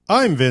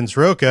I'm Vince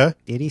Roca.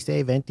 Did he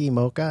say venti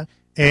mocha?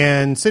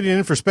 And sitting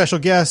in for special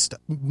guest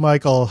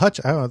Michael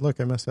Oh, look,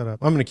 I messed that up.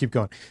 I'm going to keep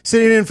going.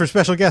 Sitting in for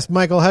special guest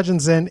Michael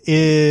Hutchinson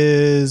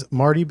is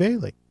Marty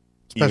Bailey.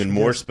 Even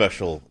more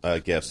special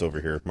guest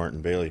over here,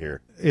 Martin Bailey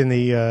here. In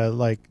the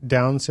like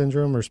Down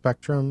syndrome or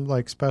spectrum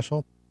like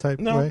special type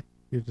way?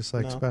 You're just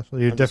like special.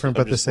 You're different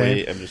but the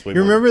same. I'm just way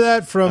you remember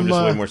that from? I'm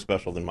just way more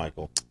special than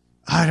Michael.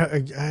 I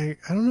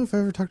don't know if I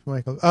ever talked to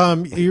Michael.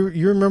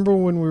 You remember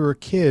when we were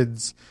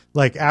kids,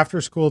 like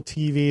after school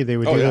TV, they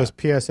would do those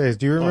PSAs.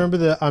 Do you remember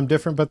the I'm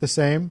different but the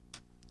same?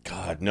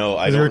 God, no,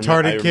 I don't. As a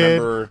retarded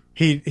kid,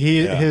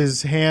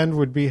 his hand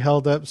would be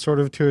held up sort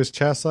of to his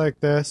chest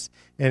like this,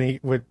 and he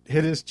would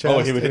hit his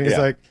chest, and he's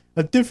like,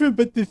 "I'm different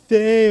but the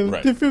same."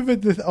 Right. Different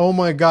but the. Oh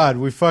my God,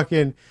 we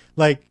fucking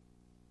like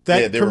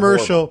that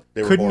commercial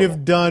couldn't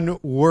have done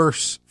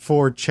worse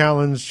for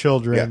challenged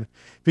children. Yeah.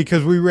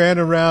 Because we ran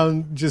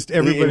around, just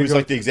everybody. It was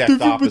like the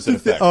exact opposite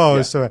effect.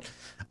 So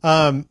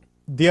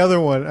the other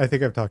one, I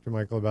think I've talked to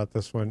Michael about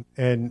this one,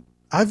 and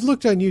I've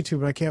looked on YouTube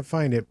and I can't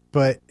find it.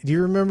 But do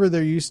you remember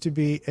there used to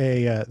be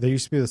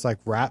this like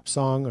rap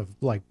song of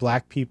like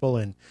black people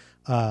and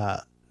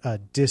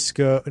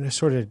disco, and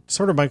sort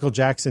of Michael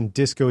Jackson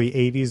disco-y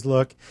 80s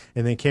look,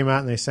 and they came out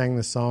and they sang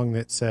the song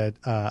that said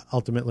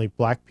ultimately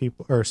black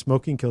people or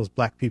smoking kills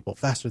black people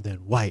faster than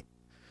white.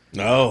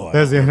 No,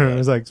 that's the end. It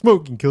was like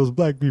smoking kills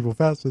black people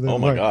faster than. Oh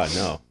my white.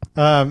 God,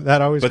 no! That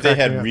always. But they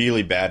had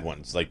really bad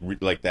ones, like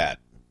that,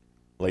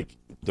 like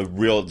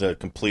the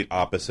complete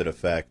opposite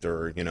effect,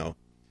 or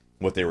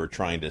what they were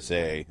trying to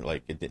say.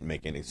 Like it didn't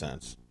make any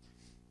sense.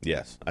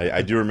 Yes,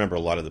 I do remember a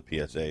lot of the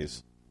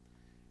PSAs,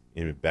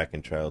 back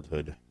in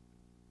childhood,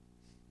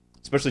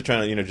 especially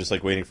trying to just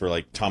like waiting for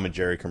like Tom and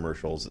Jerry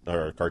commercials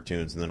or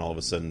cartoons, and then all of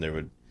a sudden they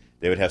would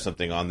have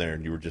something on there,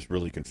 and you were just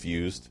really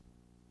confused.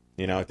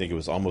 I think it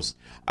was almost.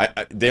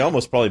 They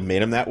almost probably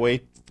made them that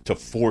way to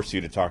force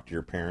you to talk to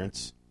your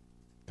parents,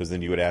 because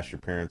then you would ask your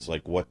parents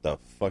like, "What the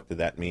fuck did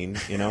that mean?"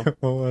 What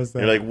was that?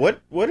 You're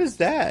like, "What is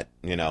that?"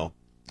 And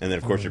then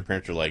of course your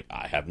parents are like,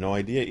 "I have no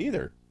idea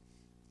either.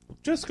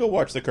 Just go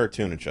watch the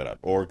cartoon and shut up,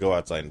 or go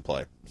outside and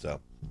play." So.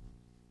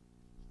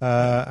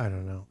 I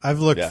don't know. I've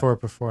looked for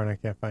it before and I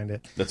can't find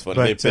it. That's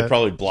funny. They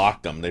probably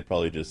blocked them. They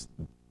probably just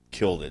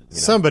killed it.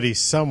 Somebody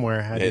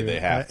somewhere had to. They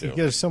have to.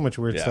 There's so much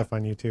weird stuff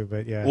on YouTube,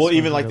 but yeah. Well,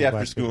 even like the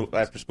after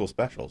school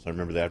specials. I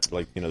remember that,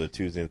 like the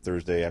Tuesday and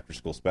Thursday after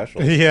school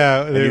specials.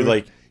 Yeah,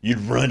 and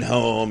you'd run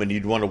home and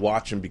you'd want to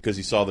watch them because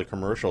you saw the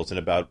commercials, and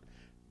about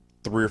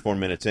 3 or 4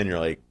 minutes in, you're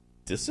like,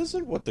 "This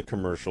isn't what the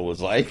commercial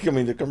was like." I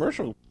mean, the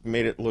commercial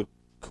made it look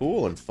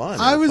cool and fun.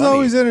 I was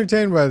always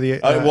entertained by the.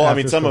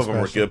 Some of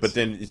them were good, but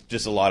then it's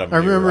just a lot of them.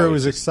 I remember it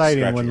was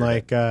exciting when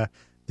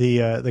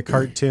the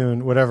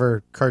cartoon,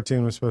 whatever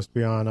cartoon was supposed to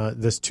be on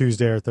this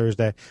Tuesday or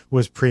Thursday,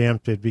 was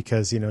preempted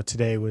because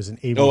today was an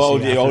ABC. Special.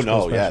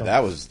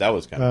 That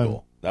was kind of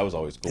cool. That was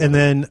always cool. And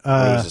then it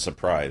was a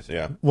surprise.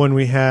 Yeah, when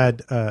we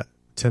had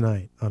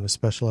tonight on a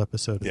special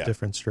episode of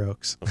Different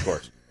Strokes, of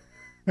course.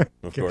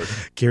 Of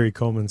course, Gary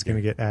Coleman's going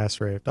to get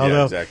ass raped.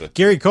 Although exactly.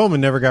 Gary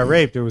Coleman never got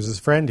raped; it was his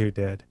friend who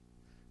did.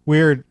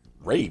 Weird.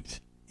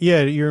 Raped.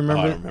 Yeah, you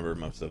remember? I don't remember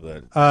most of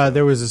that.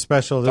 There was a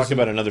special. Talking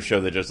about another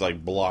show that just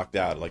like blocked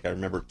out. Like I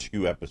remember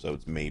 2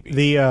 episodes, maybe.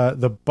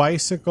 The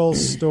bicycle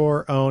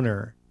store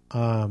owner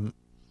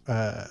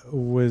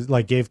was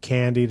like gave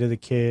candy to the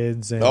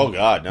kids and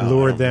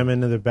lured them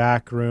into the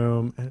back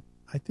room. And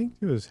I think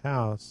to his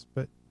house,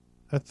 but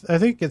I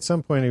think at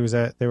some point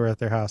they were at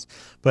their house,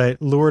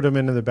 but lured them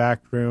into the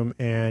back room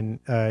and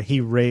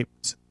he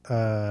raped.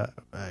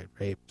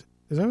 Raped.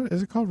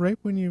 Is it called rape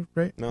when you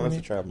rape? No, that's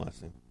a child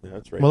molesting. Yeah,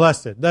 that's rape.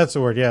 Molested. That's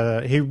the word.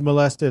 Yeah, he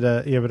molested.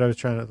 But I was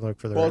trying to look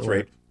for the right word.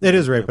 Rape. It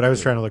is rape, but I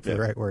was trying to look for the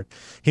right word.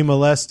 He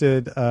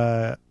molested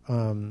Gary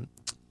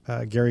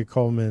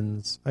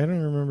Coleman's. I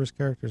don't remember his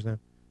character's name.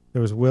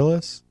 There was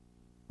Willis.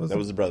 That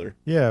was the brother.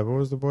 Yeah, what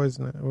was the boy's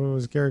name? What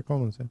was Gary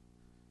Coleman's name?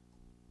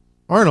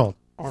 Arnold.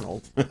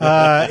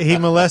 He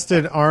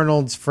molested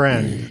Arnold's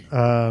friend.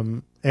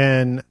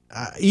 And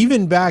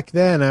even back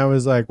then, I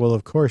was like, well,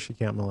 of course you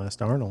can't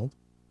molest Arnold.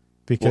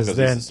 Because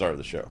then he's the star of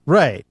the show,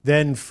 right?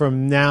 Then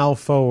from now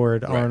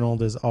forward,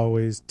 Arnold is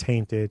always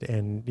tainted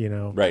and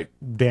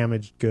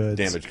damaged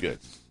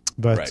goods.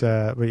 But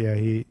yeah,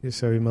 he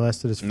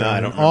molested his friend. No, I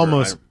don't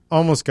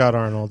almost got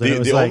Arnold.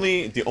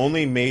 The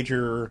only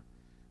major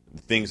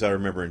things I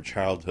remember in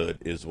childhood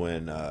is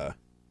when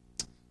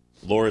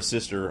Laura's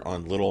sister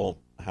on Little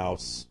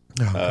House,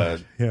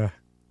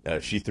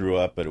 she threw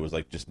up, but it was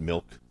like just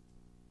milk,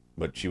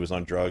 but she was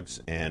on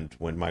drugs, and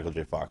when Michael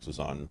J. Fox was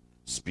on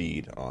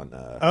Speed on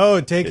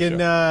taking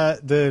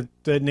the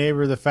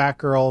neighbor, the fat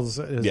girl's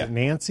it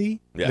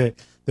Nancy, the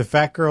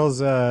fat girl's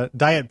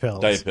diet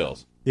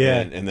pills,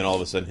 and then all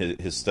of a sudden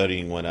his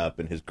studying went up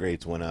and his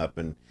grades went up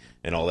and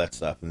all that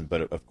stuff,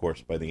 but of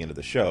course by the end of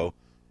the show,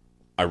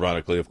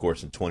 ironically, of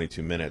course, in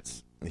 22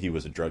 minutes he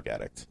was a drug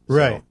addict,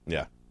 right?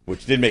 So,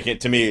 which did make it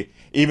to me.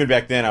 Even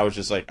back then I was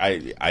just like,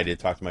 I did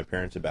talk to my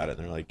parents about it,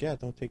 and they're like, yeah,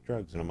 don't take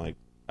drugs, and I'm like,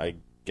 I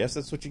guess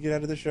that's what you get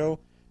out of the show.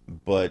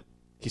 But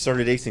he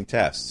started acing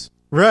tests.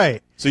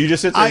 Right. So you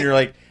just sit there and you're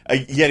like,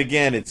 yet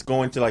again, it's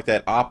going to like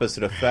that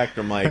opposite effect.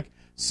 I'm like,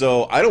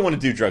 so I don't want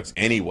to do drugs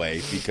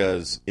anyway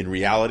because in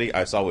reality,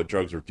 I saw what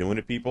drugs were doing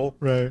to people.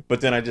 Right.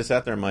 But then I just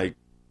sat there, I'm like,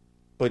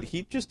 but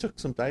he just took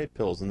some diet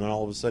pills, and then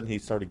all of a sudden he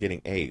started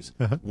getting A's.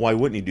 Uh-huh. Why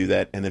wouldn't he do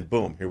that? And then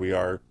boom, here we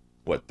are.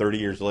 What, 30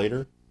 years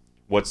later?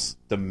 What's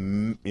the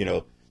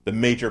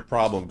major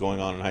problem going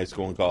on in high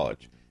school and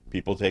college?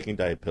 People taking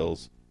diet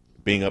pills,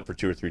 being up for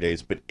 2 or 3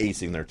 days, but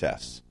acing their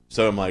tests.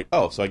 So I'm like,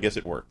 oh, so I guess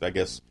it worked. I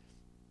guess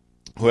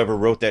whoever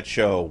wrote that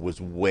show was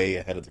way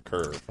ahead of the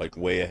curve, like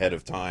way ahead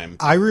of time.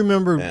 I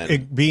remember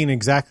it being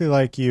exactly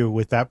like you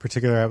with that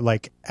particular,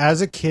 like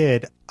as a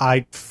kid,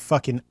 I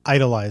fucking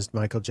idolized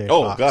Michael J.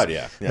 Fox. Oh, God,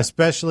 yeah.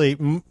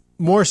 Especially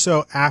more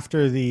so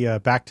after the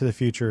Back to the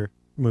Future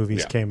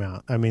movies came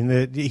out. I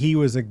mean, he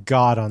was a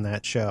god on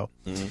that show.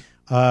 Mm-hmm.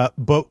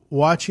 But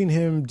watching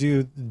him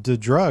do the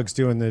drugs,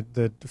 doing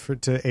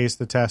to ace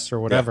the test or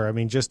whatever, I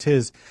mean, just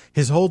his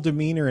whole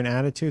demeanor and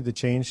attitude that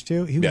changed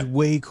too, he was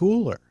way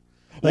cooler.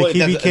 Like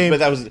well,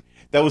 but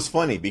that was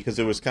funny because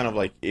it was kind of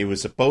like it was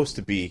supposed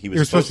to be. He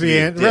was supposed to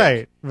be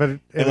right, but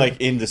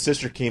the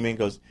sister came in and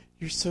goes,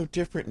 "You're so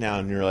different now,"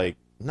 and you're like,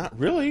 "Not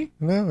really."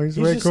 No, he's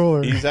way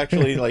cooler. He's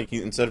actually like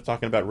instead of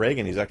talking about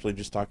Reagan, he's actually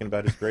just talking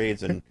about his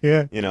grades and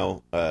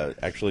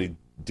actually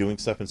doing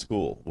stuff in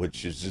school,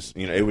 which is just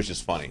it was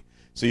just funny.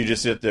 So you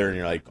just sit there and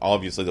you're like,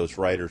 obviously those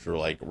writers were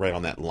like right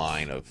on that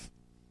line of,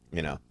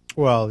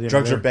 well,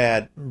 drugs are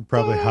bad,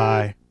 probably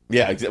high.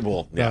 Yeah,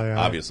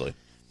 obviously.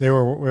 We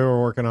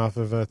were working off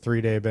of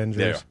 3-day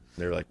bingers.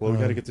 They were like, well, we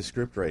got to get the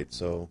script right,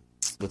 so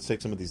let's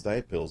take some of these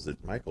diet pills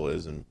that Michael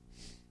is, and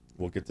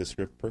we'll get this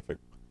script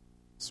perfect.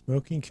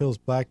 Smoking kills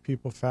black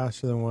people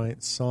faster than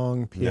white.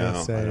 Song PSA. No,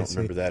 I don't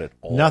remember that at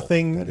all.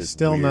 Nothing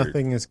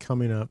is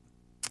coming up.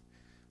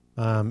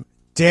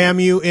 Damn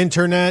you,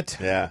 Internet.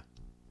 Yeah.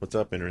 What's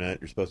up,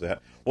 Internet? You're supposed to have...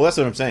 Well, that's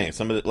what I'm saying.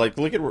 Some of the, like,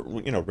 look at,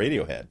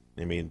 Radiohead.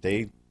 I mean,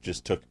 they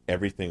just took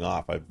everything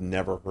off. I've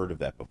never heard of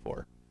that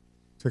before.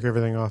 Took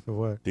everything off of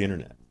what? The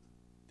Internet.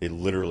 They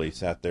literally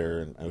sat there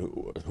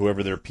and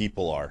whoever their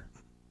people are,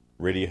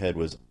 Radiohead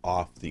was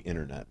off the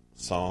Internet.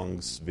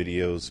 Songs,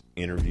 videos,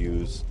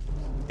 interviews,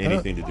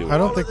 anything to do with it. I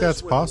don't think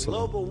that's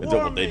possible.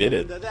 They did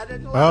it.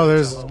 Oh,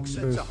 there's...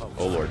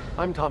 Oh, Lord.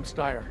 I'm Tom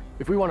Steyer.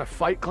 If we want to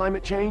fight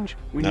climate change,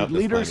 we need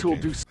leaders who will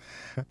do...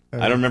 I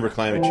don't remember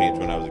climate change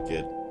when I was a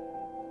kid.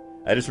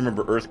 I just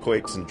remember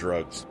earthquakes and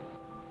drugs.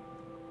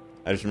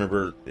 I just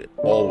remember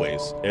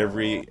always,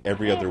 every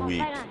other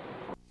week,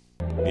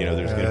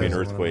 there's going to be an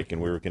earthquake and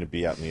we were going to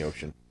be out in the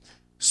ocean.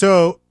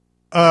 So,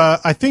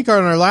 I think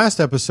on our last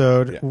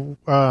episode,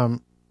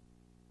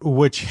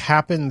 which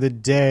happened the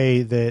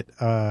day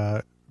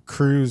that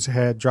Cruz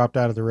had dropped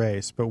out of the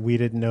race, but we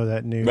didn't know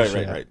that news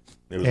yet. Right.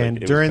 And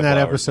during that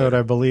episode,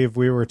 I believe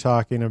we were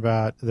talking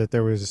about that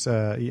there was,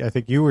 I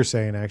think you were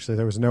saying, actually,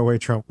 there was no way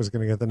Trump was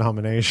going to get the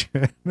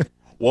nomination.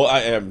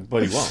 Well,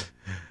 but he won't.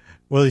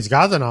 Well, he's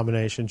got the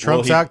nomination.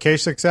 Trump's out,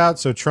 Kasich's out,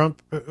 so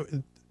Trump,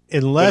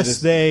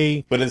 unless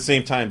they... But at the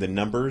same time, the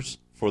numbers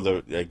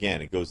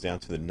it goes down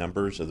to the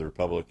numbers of the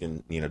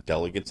Republican,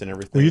 delegates and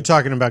everything. Well, you're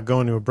talking about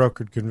going to a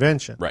brokered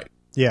convention. Right.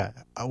 Yeah.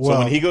 So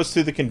when he goes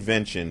to the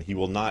convention, he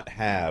will not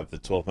have the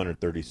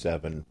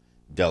 1,237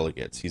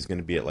 delegates. He's going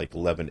to be at like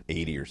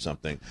 1,180 or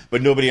something.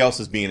 But nobody else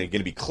is going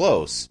to be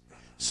close.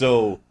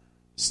 So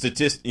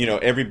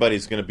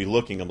everybody's going to be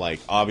looking. I'm like,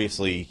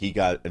 obviously he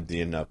got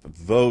enough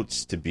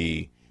votes to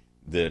be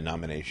the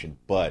nomination,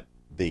 but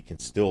they can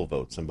still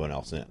vote someone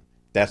else in.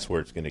 That's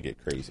where it's going to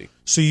get crazy.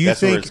 So you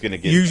think it's going to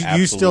get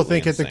you still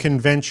think insane. At the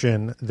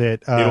convencon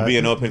that it'll be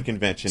an open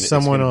convention.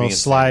 Someone will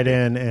slide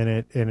in and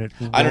it.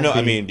 I don't know.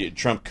 I mean,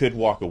 Trump could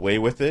walk away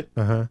with it.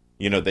 Uh-huh.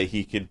 That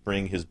he could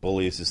bring his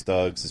bullies, his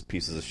thugs, his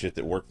pieces of shit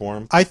that work for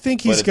him. I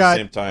think he's got. At the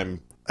same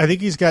time, I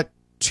think he's got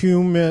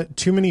too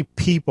many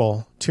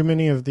people, too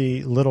many of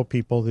the little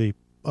people, the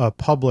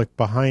public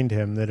behind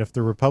him. That if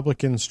the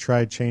Republicans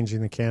tried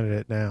changing the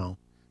candidate now.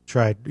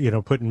 Tried,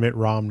 putting Mitt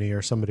Romney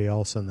or somebody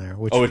else in there.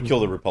 Which it would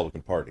kill the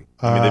Republican Party.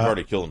 I mean, they've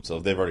already killed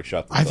themselves. They've already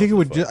shot themselves. I think it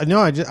would.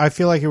 I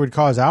feel like it would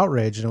cause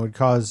outrage and it would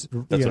cause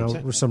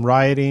some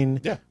rioting.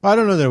 Yeah, I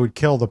don't know that it would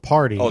kill the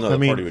party. Oh no,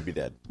 the party would be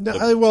dead.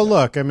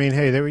 Look, I mean,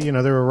 hey, there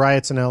were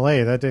riots in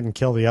L.A. That didn't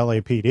kill the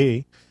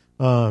LAPD.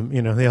 The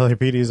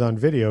LAPD is on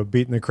video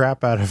beating the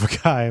crap out of a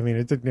guy. I mean,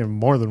 it did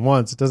more than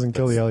once. It doesn't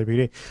kill the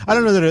LAPD. I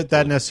don't know that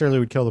that necessarily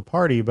would kill the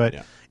party,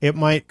 but it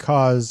might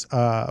cause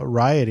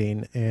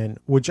rioting, and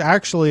which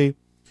actually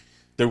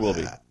there will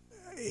be.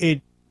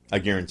 I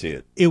guarantee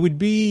it. It would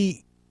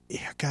be.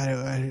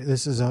 God,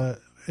 this is a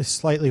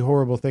slightly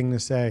horrible thing to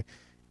say.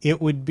 It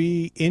would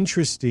be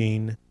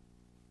interesting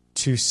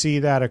to see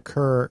that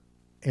occur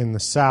in the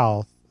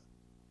South.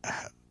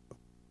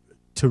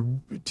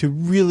 To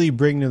really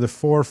bring to the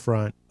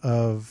forefront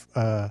of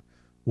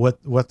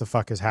what the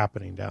fuck is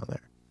happening down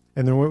there.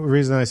 And the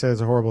reason I say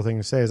it's a horrible thing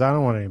to say is I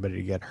don't want anybody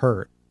to get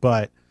hurt,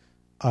 but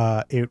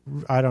I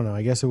don't know.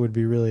 I guess it would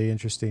be really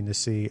interesting to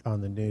see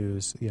on the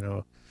news,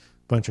 a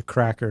bunch of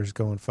crackers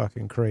going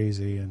fucking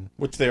crazy and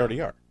which they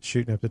already are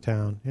shooting up the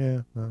town.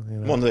 Yeah,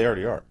 well, they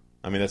already are.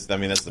 I mean that's the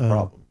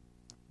problem.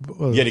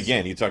 Well, Yet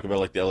again, you talk about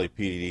like the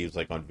LAPD was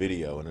like on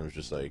video, and it was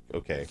just like,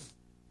 okay,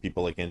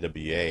 people like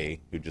NWA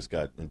who just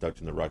got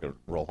inducted in the Rock and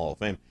Roll Hall of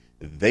Fame,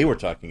 they were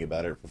talking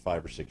about it for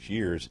 5 or 6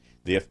 years.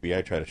 The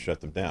FBI tried to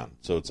shut them down.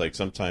 So it's like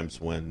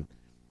sometimes when,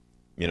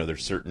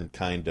 there's certain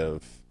kind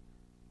of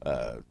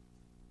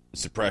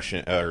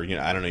suppression, or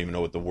I don't even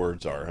know what the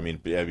words are. I mean,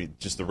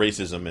 just the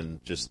racism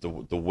and just the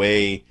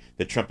way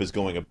that Trump is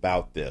going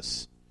about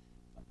this,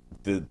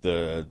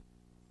 the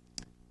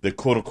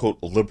quote unquote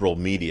liberal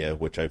media,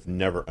 which I've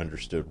never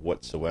understood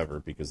whatsoever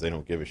because they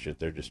don't give a shit.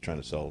 They're just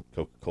trying to sell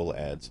Coca-Cola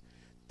ads.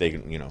 They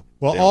can,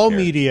 well, all care.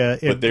 Media,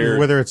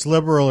 whether it's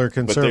liberal or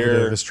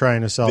conservative, is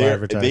trying to sell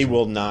advertising. They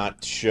will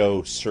not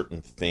show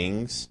certain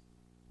things,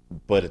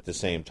 but at the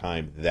same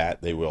time,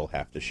 that they will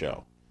have to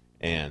show.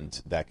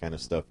 And that kind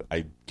of stuff,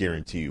 I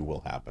guarantee you,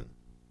 will happen.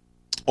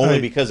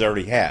 Only because it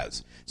already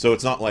has. So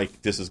it's not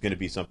like this is going to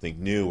be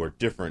something new or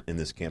different in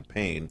this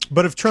campaign.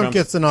 But if Trump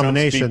gets the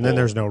nomination, then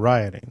there's no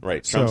rioting.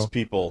 Right. Trump's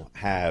people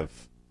have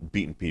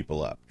beaten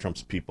people up.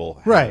 Trump's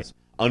people have,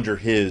 under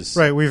his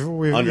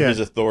his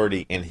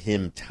authority and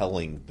him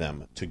telling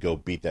them to go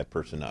beat that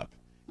person up.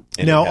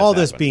 And now, all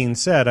this being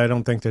said, I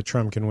don't think that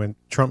Trump can win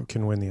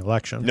the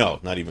election. No,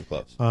 not even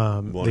close.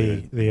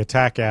 The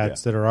attack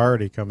ads that are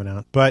already coming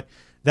out. But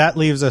that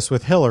leaves us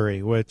with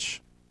Hillary,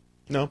 which...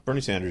 No,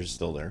 Bernie Sanders is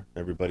still there.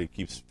 Everybody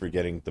keeps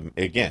forgetting them.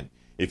 Again,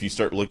 if you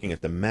start looking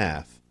at the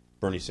math,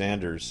 Bernie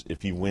Sanders,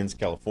 if he wins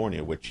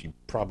California, which he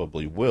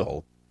probably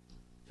will,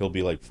 he'll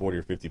be like 40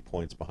 or 50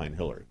 points behind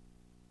Hillary.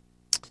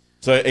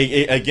 So,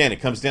 again,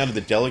 it comes down to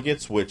the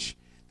delegates, which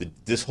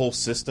this whole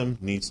system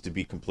needs to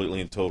be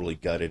completely and totally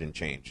gutted and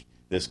changed.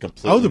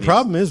 The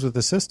problem is with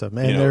the system.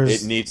 And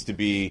it needs to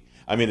be...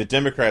 I mean, the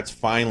Democrats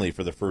finally,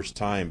 for the first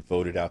time,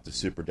 voted out the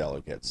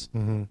superdelegates.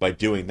 Mm-hmm. By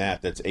doing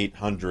that, that's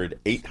 800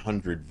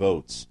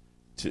 votes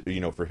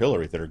for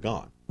Hillary that are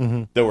gone.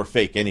 Mm-hmm. That were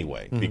fake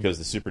anyway, because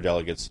the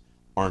superdelegates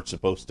aren't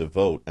supposed to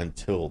vote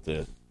until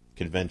the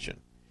convention.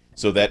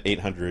 So that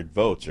 800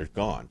 votes are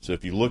gone. So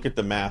if you look at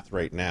the math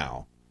right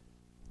now,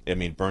 I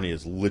mean, Bernie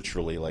is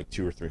literally like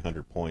 200 or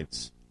 300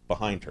 points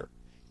behind her.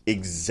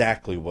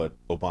 Exactly what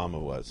Obama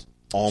was.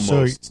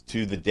 Almost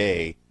to the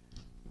day,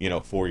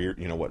 4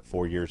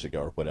 years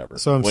ago or whatever.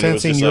 So I'm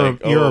sensing you're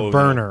a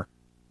burner.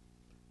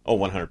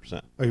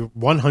 100%.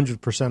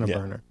 100% a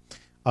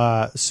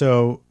burner.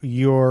 So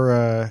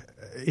you're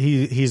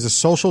he's a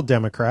social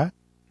democrat.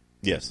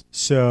 Yes.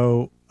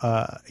 So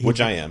which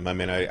I am. I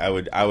mean, I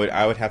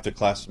would have to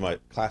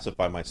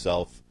classify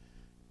myself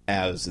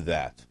as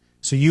that.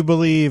 So you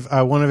believe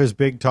one of his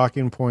big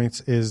talking points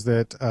is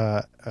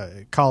that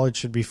college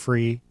should be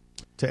free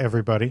to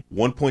everybody.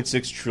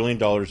 $1.6 trillion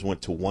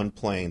went to one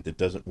plane that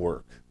doesn't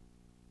work.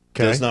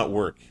 Okay. Does not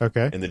work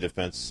in the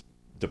Defense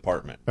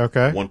Department.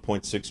 Okay.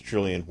 $1.6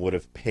 trillion would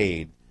have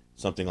paid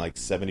something like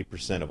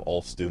 70% of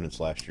all students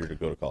last year to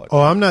go to college.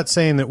 Oh, I'm not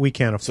saying that we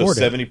can't afford it.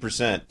 So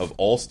 70% of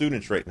all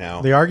students right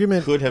now the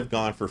argument could have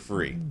gone for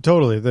free.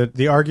 Totally.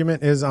 The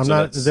argument is I'm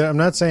not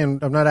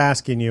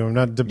asking you, I'm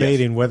not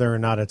debating whether or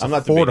not it's affordable. I'm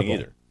not debating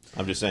either.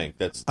 I'm just saying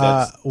that's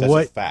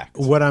a fact.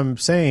 What I'm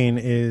saying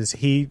is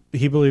he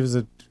believes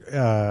that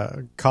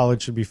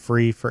college should be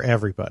free for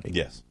everybody.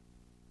 Yes.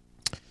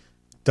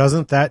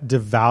 Doesn't that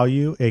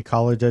devalue a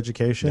college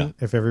education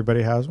if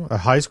everybody has one? A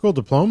high school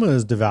diploma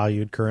is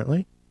devalued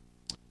currently.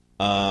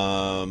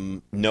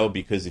 No,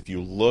 because if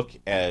you look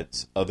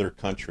at other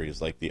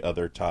countries, like the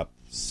other top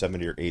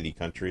 70 or 80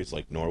 countries,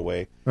 like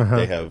Norway,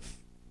 they have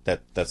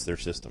that's their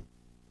system.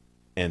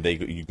 And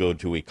you go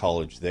to a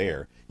college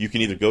there. You can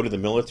either go to the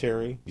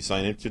military, you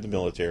sign into the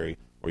military,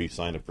 or you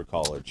sign up for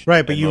college.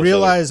 Right, but you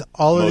realize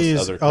all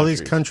these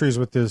countries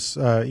with this,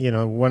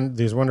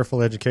 these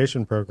wonderful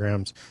education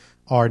programs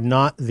are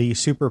not the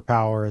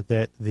superpower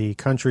that the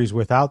countries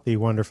without the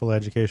wonderful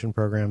education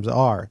programs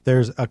are.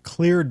 There's a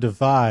clear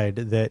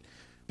divide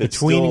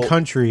between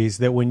countries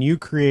that when you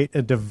create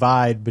a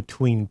divide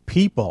between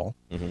people,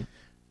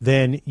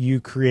 then you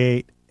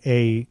create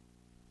a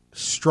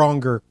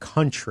stronger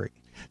country.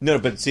 No,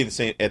 but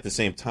see, at the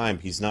same time,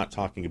 he's not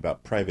talking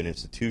about private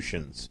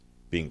institutions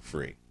being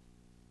free.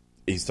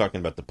 He's talking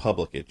about the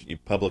public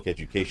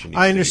education.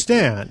 I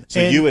understand. So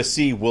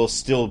USC will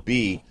still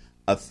be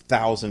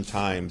 1,000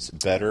 times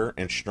better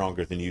and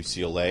stronger than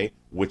UCLA,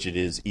 which it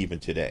is even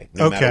today.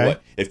 No matter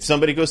what. If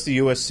somebody goes to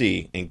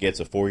USC and gets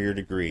a 4-year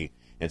degree,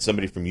 and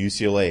somebody from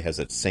UCLA has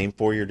that same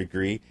 4-year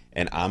degree,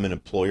 and I'm an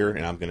employer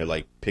and I'm going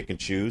to pick and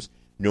choose,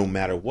 no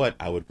matter what,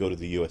 I would go to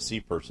the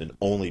USC person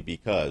only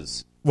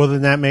because. Well,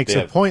 then that makes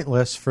it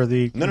pointless for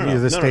the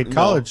state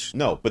college.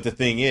 No, but the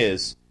thing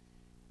is,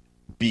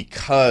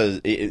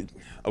 because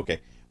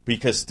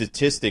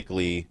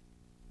statistically,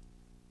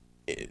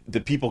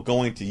 the people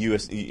going to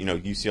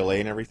UCLA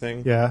and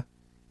everything,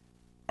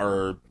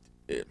 are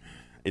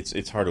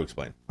it's hard to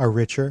explain. Are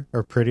richer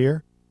or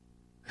prettier?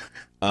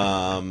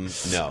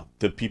 No,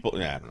 the people.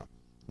 I don't know.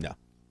 No,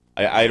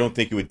 I don't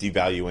think it would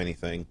devalue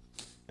anything.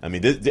 I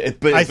mean, but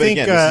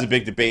again, this is a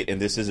big debate, and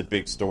this is a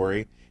big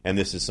story, and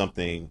this is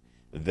something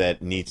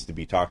that needs to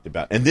be talked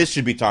about. And this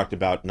should be talked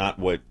about, not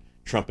what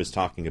Trump is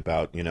talking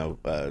about,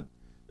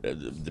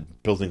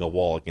 building a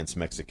wall against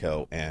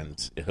Mexico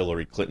and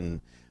Hillary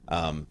Clinton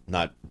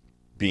not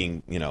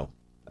being,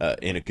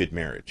 in a good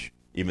marriage,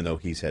 even though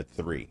he's had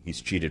 3.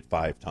 He's cheated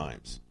 5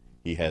 times.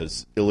 He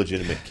has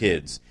illegitimate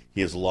kids.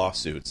 He has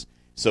lawsuits.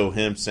 So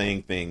him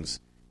saying things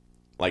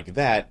like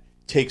that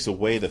takes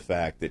away the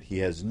fact that he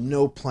has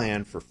no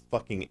plan for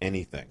fucking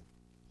anything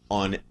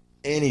on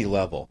any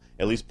level.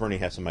 At least Bernie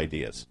has some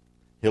ideas.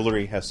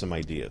 Hillary has some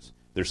ideas.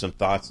 There's some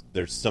thoughts.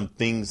 There's some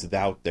things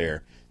out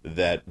there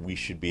that we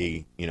should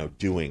be,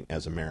 doing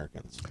as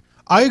Americans.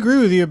 I agree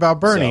with you about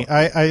Bernie. So,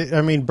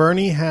 I mean,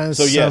 Bernie has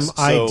some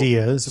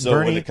ideas. So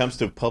Bernie, when it comes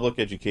to public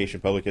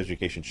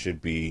education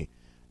should be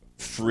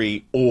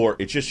free, or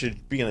it just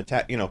should be an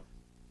attack.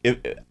 If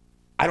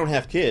I don't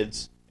have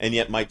kids, and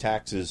yet my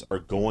taxes are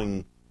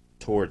going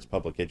towards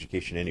public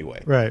education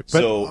anyway. Right. But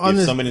so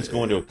if someone is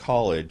going to a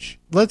college,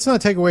 let's not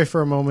take away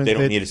for a moment they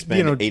don't need to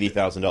spend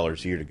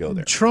 $80,000 a year to go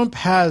there. Trump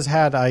has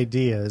had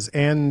ideas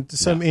and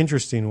some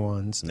interesting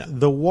ones. No.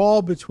 The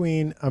wall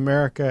between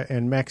America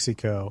and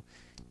Mexico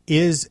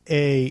is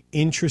a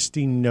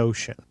interesting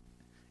notion.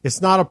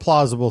 It's not a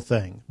plausible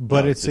thing,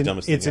 but it's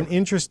an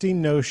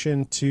interesting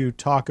notion to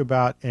talk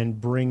about and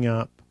bring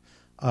up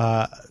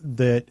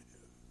that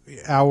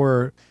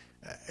our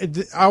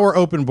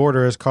open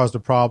border has caused a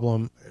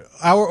problem.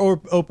 Our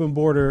open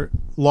border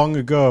long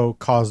ago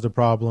caused a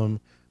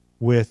problem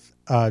with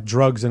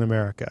drugs in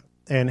America.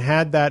 And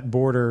had that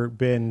border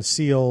been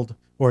sealed,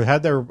 or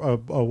had there a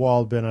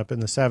wall been up in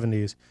the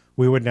 70s,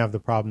 we wouldn't have the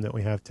problem that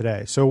we have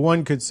today. So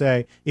one could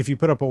say, if you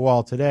put up a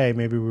wall today,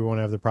 maybe we won't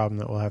have the problem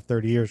that we'll have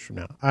 30 years from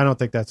now. I don't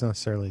think that's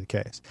necessarily the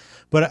case.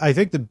 But I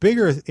think the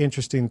bigger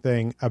interesting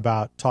thing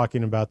about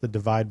talking about the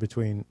divide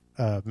between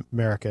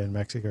America and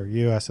Mexico, or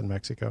U.S. and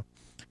Mexico,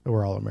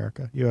 we're all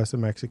America, U.S.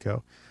 and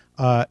Mexico,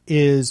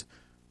 is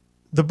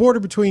the border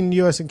between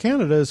U.S. and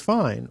Canada is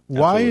fine.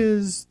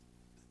 Absolutely.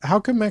 How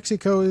come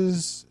Mexico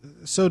is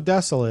so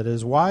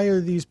desolate? Why are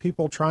these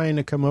people trying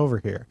to come over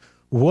here?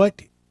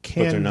 What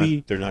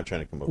can they're not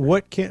trying to come over.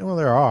 Well,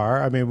 there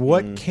are. I mean,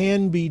 what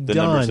can be done?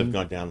 The numbers have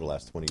gone down the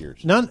last 20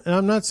 years.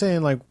 I'm not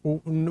saying like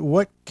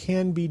what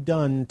can be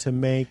done to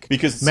make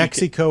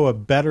Mexico a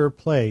better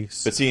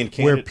place, but see, in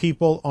Canada, where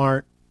people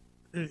aren't,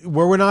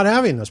 where we're not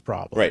having this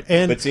problem. Right.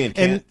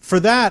 And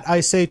for that, I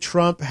say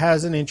Trump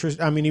has an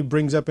interest. I mean, he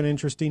brings up an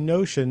interesting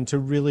notion to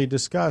really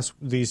discuss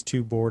these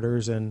two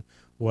borders and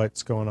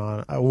what's going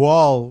on. A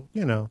wall,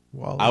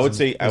 wall. I would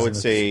say a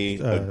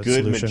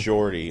good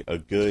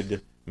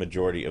solution.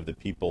 majority of the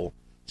people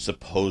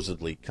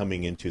supposedly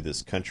coming into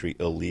this country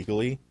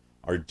illegally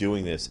are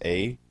doing this,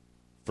 A,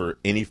 for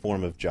any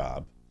form of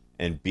job,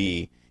 and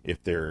B,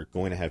 if they're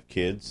going to have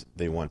kids,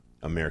 they want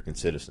American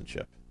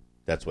citizenship.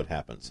 That's what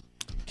happens.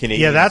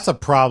 Yeah, that's a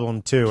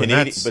problem too.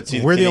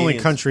 We're the only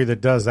country that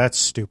does that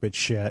stupid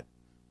shit.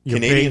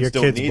 Canadians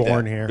don't need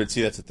born that. Here. But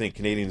see, that's the thing.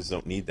 Canadians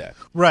don't need that.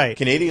 Right.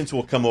 Canadians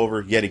will come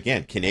over, yet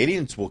again,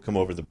 Canadians will come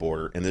over the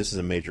border, and this is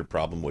a major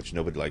problem which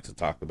nobody likes to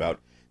talk about.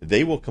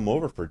 They will come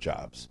over for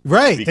jobs.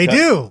 Right, they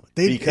do.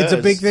 It's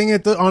a big thing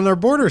on their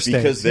border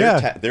states. Because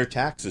their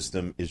tax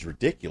system is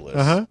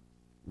ridiculous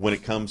when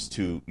it comes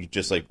to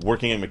just like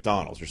working at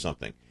McDonald's or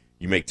something.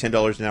 You make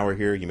 $10 an hour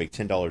here, you make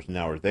 $10 an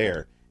hour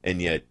there,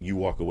 and yet you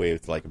walk away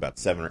with like about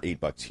 $7 or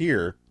 $8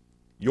 here.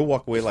 You'll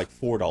walk away like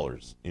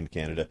 $4 in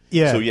Canada.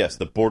 Yeah. So yes,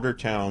 the border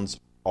towns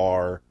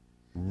are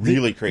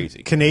really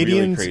crazy.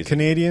 Canadians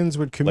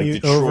would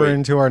commute like over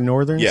into our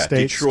northern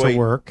states to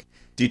work.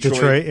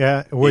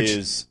 Detroit which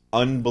is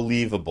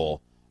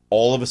unbelievable.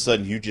 All of a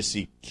sudden, you just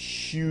see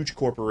huge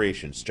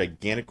corporations,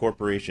 gigantic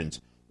corporations,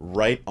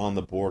 right on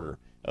the border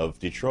of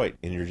Detroit,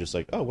 and you're just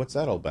like, "Oh, what's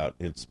that all about?"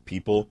 It's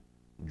people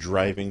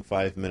driving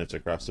 5 minutes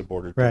across the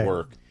border to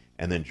work,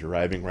 and then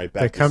driving right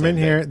back. They come in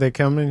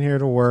here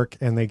to work,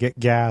 and they get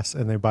gas,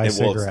 and they buy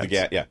cigarettes.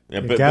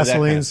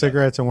 Gasoline,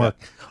 cigarettes, and work.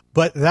 Yeah.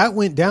 But that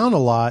went down a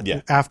lot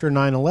after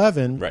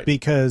 9/11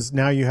 because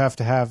now you have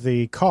to have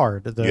the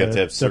card,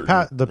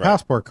 the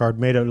passport card,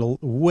 made it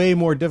way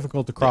more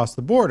difficult to cross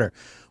the border,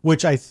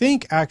 which I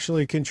think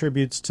actually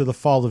contributes to the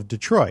fall of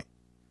Detroit.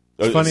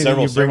 It's funny that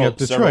you bring up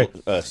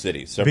Detroit.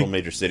 Several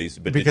major cities.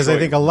 But because Detroit I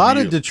think a lot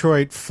of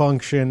Detroit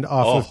functioned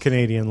off of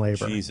Canadian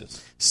labor.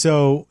 Jesus.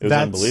 So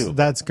unbelievable.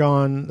 That's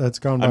gone. By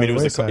it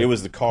wayside.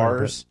 was the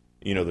cars,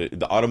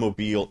 the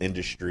automobile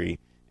industry,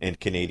 and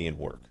Canadian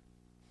work.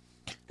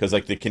 Because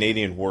like the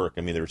Canadian work,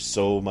 I mean, there was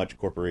so much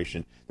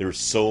corporation, there was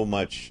so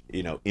much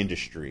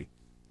industry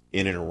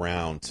in and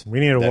around. We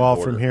need a wall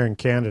border. From here in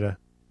Canada.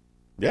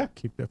 Yeah,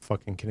 keep the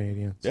fucking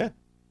Canadians. Yeah,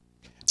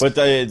 but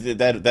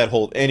that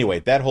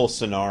whole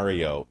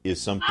scenario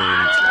is something.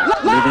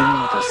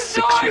 Living with a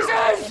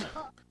 6-year-old.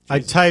 I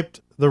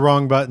typed the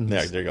wrong buttons.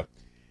 There you go.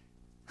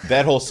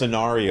 That whole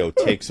scenario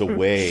takes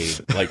away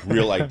like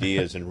real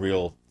ideas and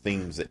real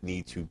things that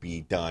need to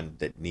be done,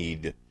 that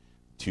need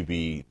to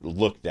be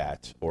looked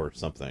at or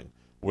something,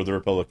 where the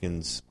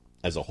Republicans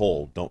as a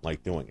whole don't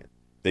like doing it.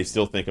 They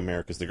still think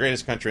America's the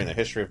greatest country in the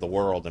history of the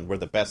world and we're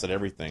the best at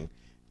everything,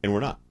 and we're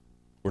not.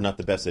 We're not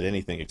the best at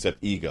anything except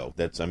ego.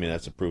 That's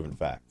a proven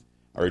fact.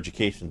 Our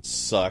education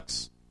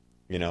sucks.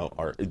 You know,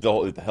 the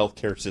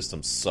healthcare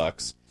system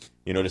sucks.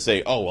 You know, to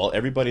say, oh well,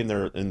 everybody in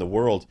the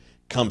world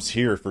comes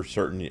here for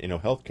certain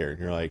healthcare, and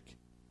you're like,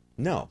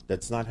 no,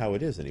 that's not how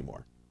it is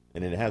anymore,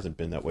 and it hasn't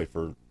been that way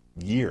for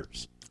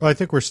years. Well, I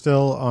think we're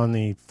still on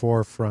the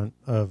forefront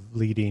of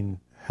leading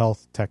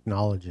health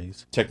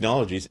technologies,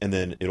 and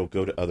then it'll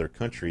go to other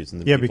countries,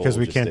 and then because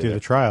we can't do the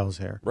trials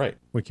here, right?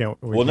 We can't.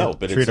 But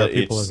treat our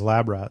people as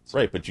lab rats,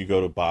 right? But you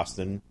go to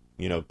Boston,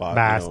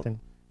 Boston.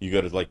 You go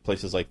to like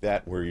places like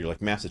that where you're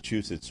like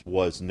Massachusetts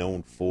was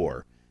known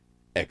for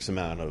X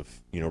amount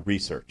of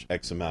research,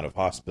 X amount of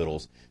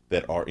hospitals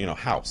that are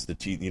House, the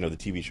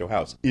TV show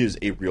House is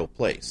a real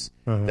place.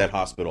 That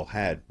hospital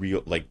had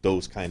real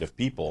those kind of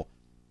people,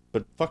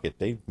 but fuck it,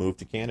 they moved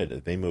to Canada,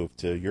 they moved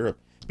to Europe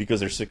because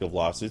they're sick of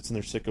lawsuits and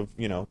they're sick of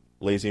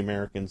lazy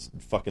Americans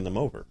fucking them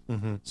over.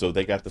 So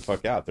they got the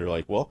fuck out. They're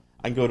like, well,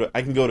 I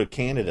can go to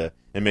Canada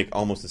and make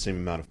almost the same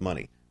amount of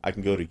money. I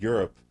can go to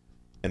Europe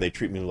and they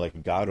treat me like a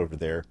god over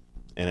there,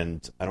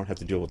 and I don't have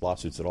to deal with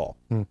lawsuits at all.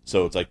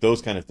 So it's like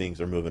those kind of things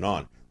are moving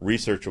on.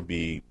 Research will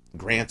be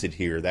granted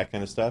here, that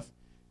kind of stuff,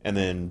 and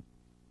then,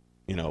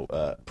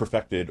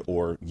 perfected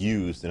or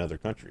used in other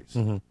countries.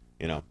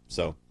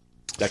 So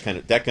that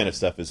kind of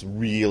stuff is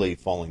really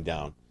falling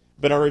down.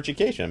 But our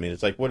education, I mean,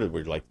 it's like, what are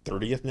we, like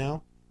 30th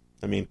now?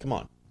 I mean, come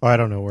on. I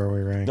don't know where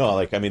we rank.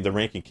 No, the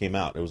ranking came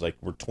out. It was like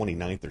we're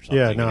 29th or something.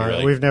 Yeah,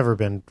 no, we've never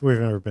been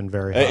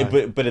very high.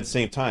 But at the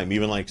same time,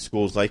 even like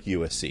schools like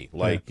USC,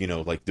 like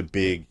the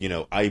big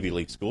Ivy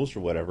League schools or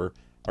whatever,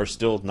 are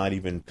still not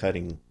even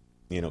cutting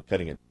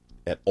it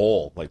at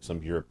all like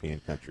some European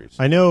countries.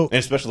 I know, and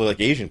especially like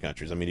Asian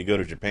countries. I mean, you go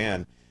to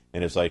Japan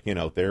and it's like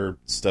they're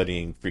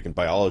studying freaking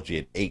biology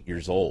at 8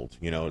 years old.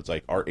 It's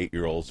like our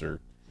 8-year-olds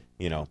are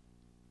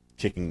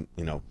kicking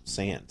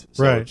sand.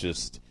 So right. It's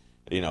just.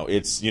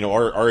 It's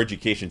our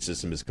education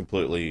system is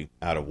completely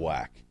out of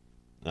whack,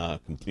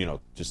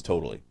 just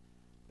totally.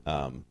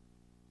 And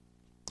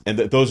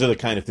those are the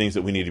kind of things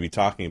that we need to be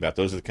talking about.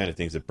 Those are the kind of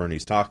things that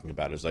Bernie's talking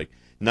about. Is like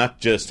not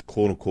just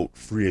quote unquote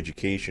free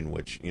education,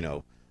 which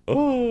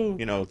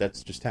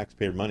that's just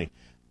taxpayer money,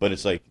 but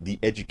it's like the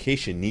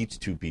education needs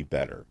to be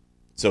better.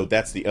 So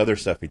that's the other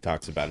stuff he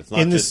talks about. It's not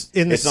I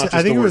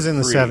think it was in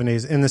the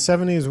 70s. In the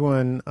 70s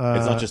when it's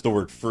not just the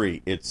word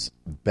free, it's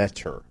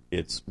better.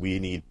 We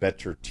need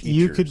better teachers.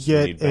 You could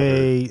get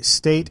a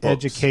state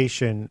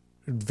education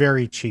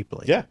very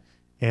cheaply. Yeah.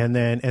 And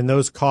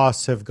those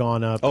costs have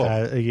gone up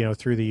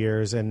through the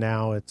years, and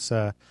now it's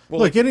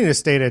getting a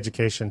state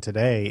education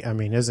today, I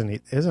mean,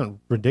 isn't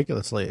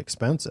ridiculously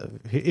expensive.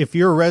 If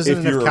you're a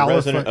resident of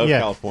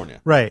California.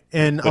 Right.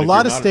 And a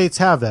lot of states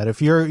have that.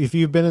 If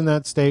you've been in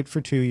that state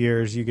for 2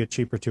 years, you get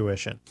cheaper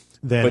tuition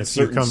than if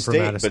you come from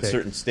out of state. But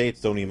certain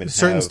states don't even have...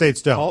 Certain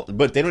states don't.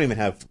 But they don't even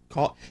have...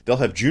 They'll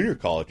have junior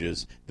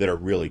colleges that are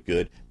really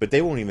good, but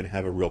they won't even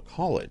have a real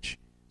college.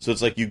 So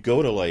it's like you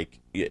go to like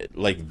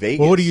Vegas.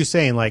 Well, what are you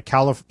saying? Like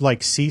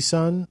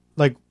CSUN?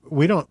 Like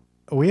we don't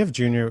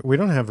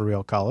have a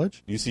real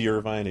college. UC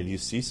Irvine and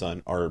UC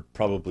Sun are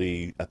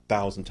probably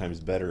 1,000 times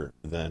better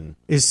than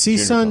Is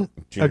CSUN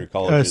junior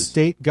colleges. A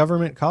state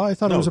government college? I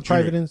thought it was a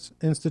private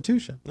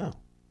institution. No.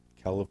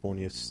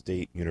 California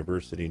State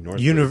University,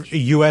 Northridge.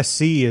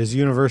 USC is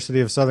University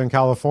of Southern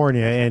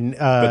California, and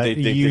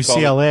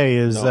UCLA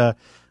is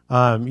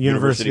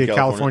University of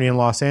California in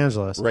Los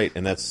Angeles. Right,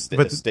 and that's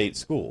a state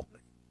school.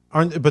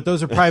 But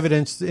those are private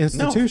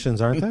institutions,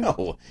 aren't they?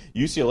 No,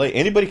 UCLA.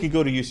 Anybody can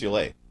go to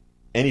UCLA.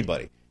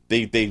 Anybody.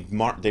 They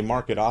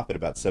mark it off at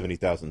about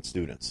 70,000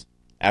 students.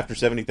 After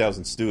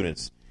 70,000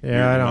 students, you're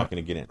not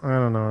going to get in. I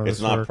don't know. It's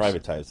not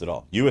privatized at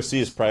all. USC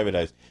is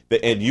privatized,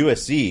 and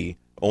USC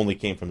only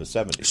came from the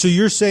 70s. So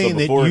you're saying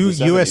that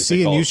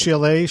USC and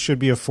UCLA should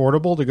be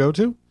affordable to go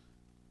to?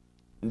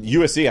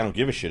 USC, I don't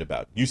give a shit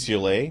about.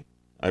 UCLA,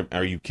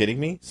 are you kidding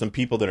me? Some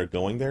people that are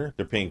going there,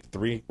 they're paying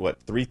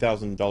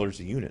 $3,000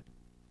 a unit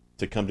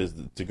to come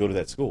to go to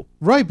that school.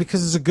 Right,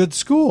 because it's a good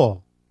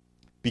school.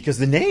 Because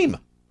the name.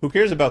 Who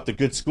cares about the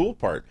good school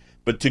part?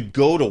 But to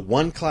go to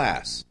one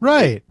class.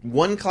 Right.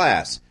 One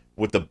class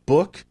with the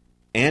book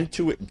and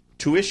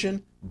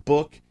tuition,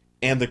 book,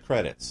 and the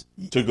credits.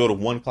 To go to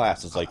one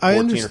class is like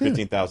 $14,000 or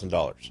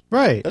 $15,000.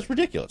 Right. That's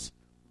ridiculous.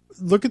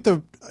 Look at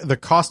the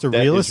cost of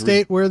real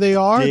estate where they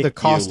are.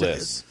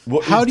 Ridiculous. The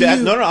cost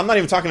of No, I'm not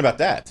even talking about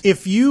that.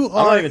 If you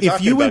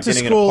went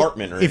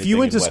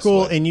to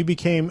school and you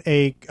became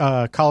a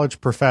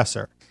college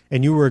professor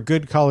and you were a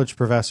good college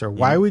professor,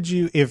 why would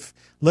you? If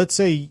let's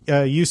say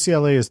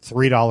UCLA is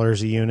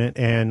 $3 a unit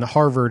and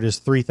Harvard is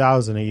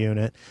 $3,000 a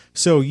unit,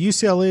 so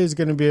UCLA is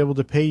going to be able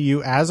to pay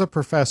you as a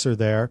professor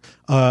there,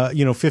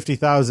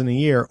 $50,000 a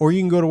year, or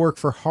you can go to work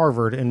for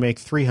Harvard and make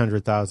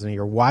 $300,000 a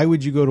year. Why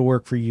would you go to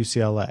work for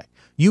UCLA?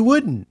 You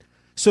wouldn't.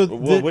 So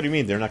what do you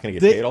mean? They're not going to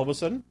get paid all of a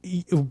sudden?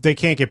 They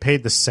can't get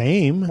paid the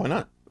same. Why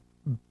not?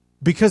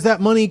 Because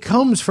that money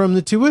comes from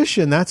the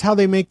tuition. That's how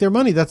they make their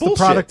money. That's the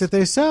product that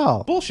they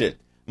sell. Bullshit.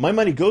 My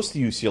money goes to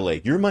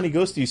UCLA. Your money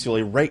goes to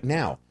UCLA right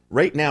now.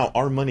 Right now,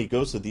 our money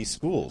goes to these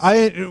schools.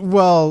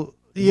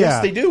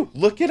 Yes, they do.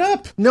 Look it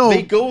up. No,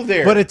 they go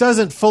there, but it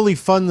doesn't fully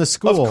fund the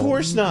school. Of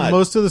course not.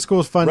 Most of the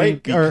school's funding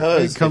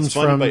because comes it's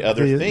funded from by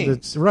other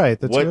things. The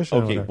tuition.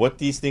 Okay, what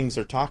these things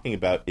are talking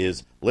about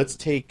is let's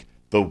take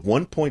the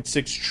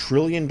 $1.6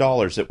 trillion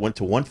that went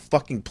to one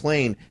fucking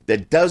plane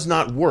that does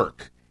not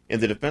work in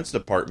the Defense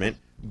Department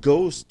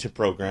goes to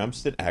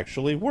programs that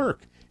actually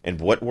work. And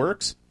what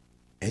works?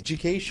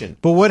 Education.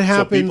 But what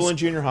happens? So people in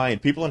junior high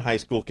and people in high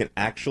school can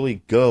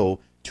actually go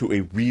to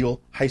a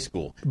real high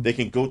school. They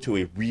can go to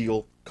a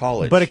real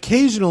college. But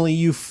occasionally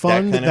you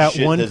fund that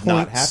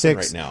 1.6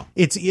 right now.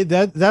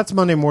 That's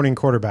Monday morning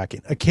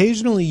quarterbacking.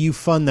 Occasionally you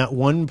fund that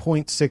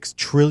 $1.6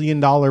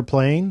 trillion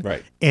plane,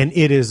 right? And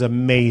it is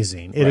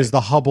amazing. It is the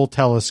Hubble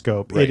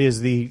telescope. Right. It is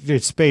the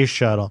space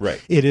shuttle.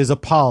 Right. It is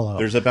Apollo.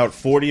 There's about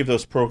 40 of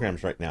those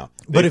programs right now.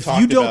 But if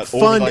you don't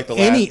fund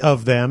any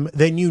of them,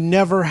 then you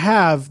never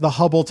have the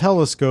Hubble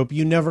telescope.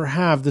 You never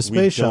have the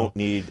space shuttle.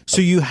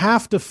 So you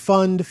have to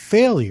fund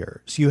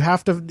failures. You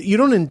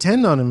don't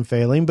intend on them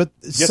failing, but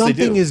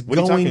something is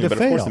going to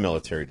fail. Of course the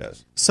military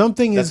does.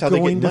 Something is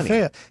going to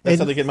fail. That's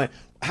how they get money.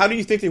 How do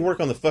you think they work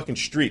on the fucking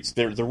streets?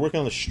 They're working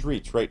on the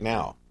streets right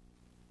now.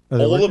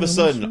 All of a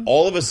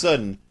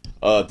sudden,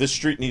 this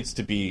street needs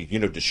to be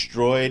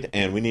destroyed,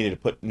 and we needed to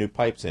put new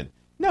pipes in.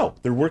 No,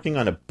 they're working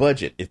on a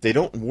budget. If they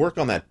don't work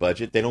on that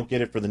budget, they don't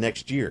get it for the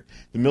next year.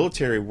 The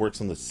military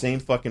works on the same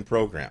fucking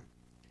program.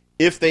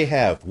 If they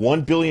have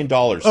 $1 billion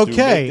to make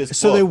this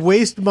so book, they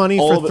waste money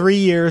for 3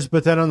 years,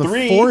 but then on the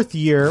fourth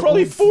year,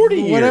 probably 40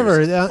 years,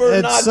 whatever.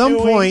 At some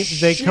point,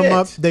 they come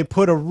up, they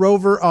put a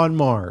rover on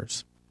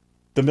Mars.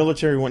 The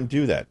military wouldn't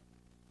do that.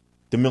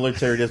 The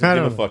military doesn't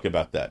give a fuck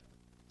about that.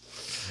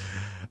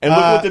 And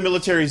look what the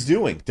military is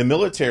doing. The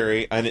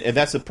military, and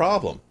that's the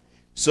problem.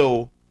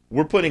 So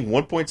we're putting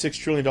 $1.6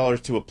 trillion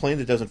to a plane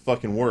that doesn't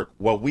fucking work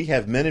while we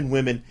have men and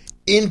women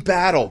in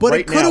battle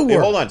right now. Hey,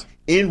 hold on.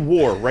 In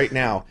war right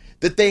now.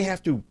 That they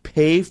have to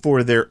pay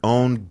for their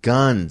own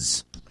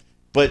guns.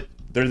 But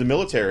they're the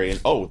military, and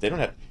they don't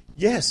have...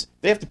 Yes,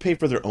 they have to pay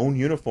for their own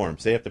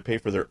uniforms. They have to pay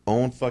for their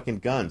own fucking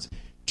guns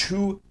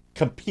to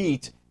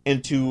compete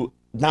and to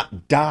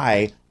not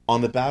die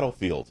on the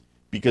battlefield.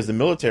 Because the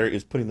military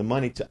is putting the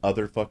money to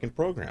other fucking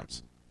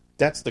programs.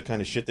 That's the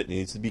kind of shit that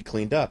needs to be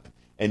cleaned up.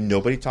 And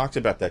nobody talks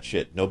about that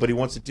shit. Nobody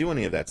wants to do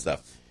any of that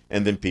stuff.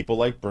 And then people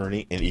like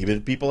Bernie, and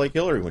even people like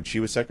Hillary, when she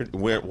was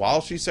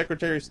while she's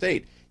Secretary of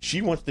State,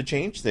 she wants to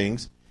change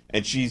things.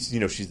 And she's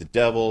the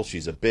devil.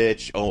 She's a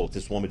bitch. Oh,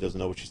 this woman doesn't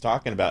know what she's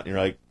talking about. And you're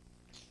like,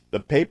 the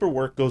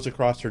paperwork goes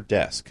across her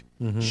desk.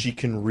 Mm-hmm. She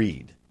can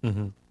read.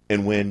 Mm-hmm.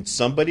 And when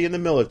somebody in the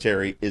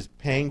military is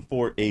paying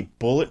for a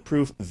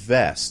bulletproof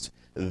vest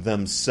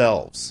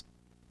themselves,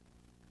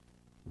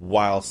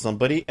 while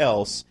somebody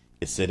else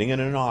is sitting in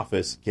an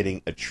office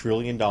getting $1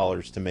 trillion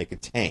to make a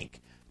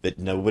tank that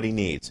nobody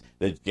needs,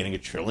 that's getting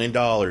 $1 trillion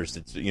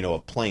that's a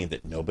plane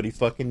that nobody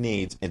fucking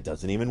needs and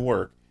doesn't even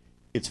work,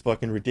 it's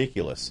fucking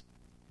ridiculous.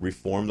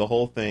 Reform the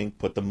whole thing,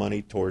 put the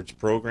money towards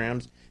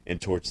programs and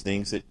towards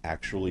things that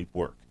actually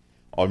work.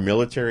 Our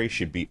military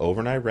should be over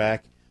in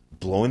Iraq,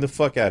 blowing the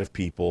fuck out of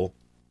people,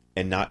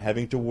 and not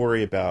having to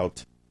worry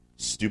about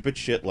stupid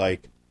shit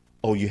like,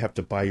 oh, you have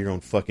to buy your own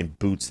fucking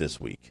boots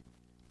this week.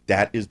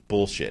 That is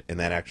bullshit, and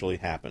that actually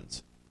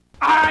happens.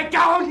 I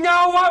don't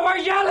know what we're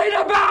yelling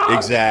about!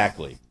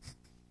 Exactly.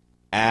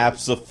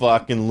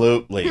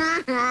 Abso-fucking-lutely.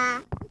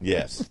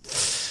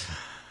 Yes.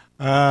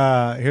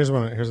 Here's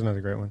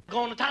another great one.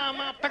 Gonna tie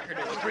my pecker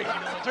to a tree,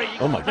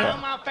 Oh my God. Tie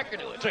my pecker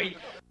to a tree.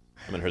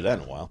 I haven't heard that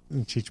in a while.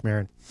 Cheech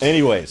Marin.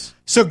 Anyways.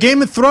 So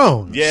Game of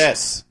Thrones.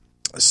 Yes.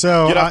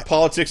 So get off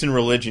politics and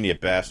religion, you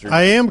bastard.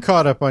 I am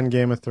caught up on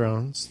Game of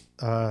Thrones.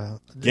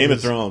 Game of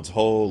Thrones,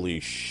 holy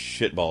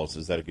shitballs!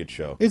 Is that a good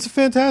show? It's a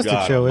fantastic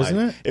show, isn't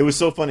it? It was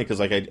so funny because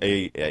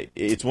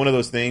it's one of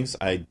those things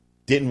I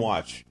didn't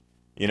watch,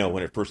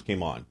 when it first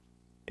came on,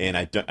 and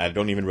I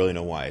don't even really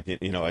know why. I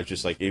was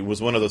just like, it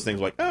was one of those things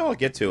like, oh, I'll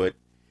get to it,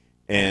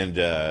 and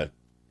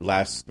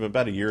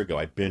about a year ago,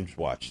 I binge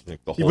watched the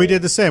whole. We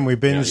did the same. We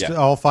binged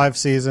all 5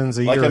 seasons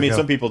a year ago.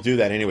 Some people do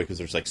that anyway because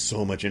there's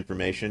so much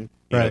information.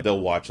 Right. They'll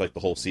watch the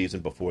whole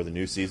season before the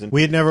new season.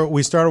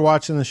 We started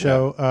watching the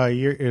show a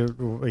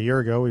year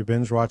ago. We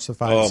binge watched the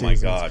 5 seasons. Oh my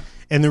God!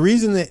 And the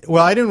reason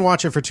I didn't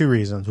watch it for 2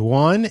 reasons.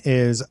 One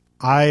is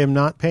I am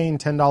not paying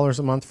 $10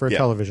 a month for a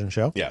television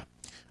show. Yeah.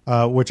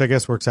 Which I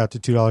guess works out to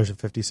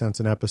 $2.50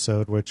 an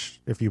episode.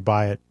 Which if you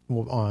buy it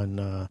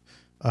on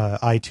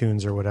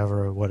iTunes or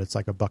whatever, it's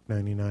like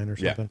 $1.99 or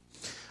something.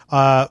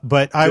 Yeah.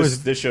 But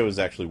this show is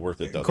actually worth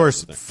it, though. Of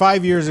course,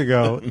 5 years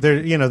ago,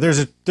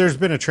 there's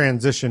been a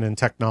transition in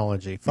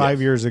technology.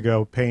 5 years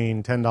ago,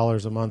 paying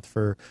 $10 a month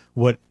for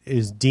what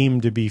is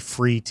deemed to be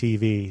free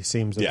TV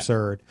seems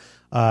absurd.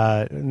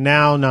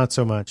 Now, not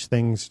so much.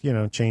 Things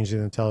changed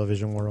in the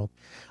television world.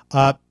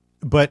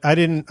 But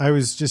I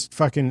was just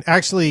fucking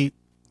actually.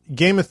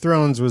 Game of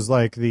Thrones was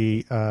like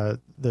the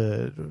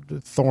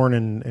thorn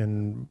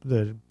in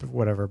the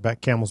whatever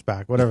camel's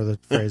back, whatever the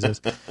phrase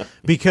is,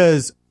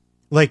 because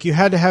like you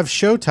had to have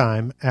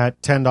Showtime at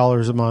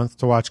 $10 a month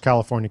to watch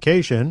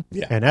Californication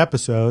and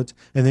episodes,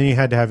 and then you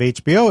had to have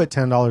HBO at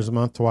 $10 a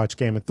month to watch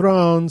Game of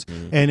Thrones.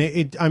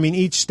 And I mean,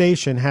 each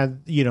station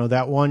had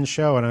that one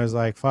show, and I was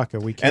like, "Fuck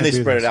it, we can't." And they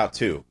do spread this. it out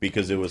too,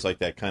 because it was like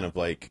that kind of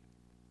like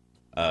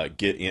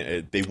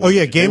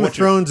Game of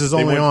Thrones is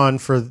only on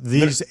for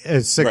these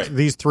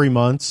these 3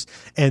 months,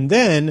 and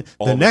then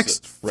the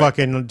next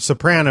fucking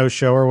Sopranos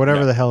show or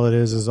whatever the hell it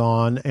is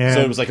on, and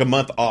so it was like a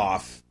month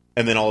off.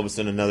 And then all of a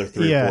sudden another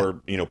 3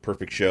 or 4,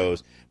 perfect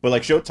shows. But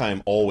like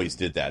Showtime always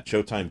did that.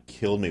 Showtime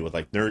killed me with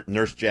like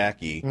Nurse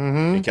Jackie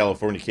and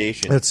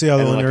Californication. That's the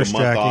other one, like Nurse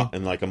Jackie.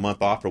 And like a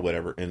month off or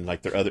whatever. And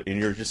like their other, and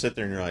you're just sitting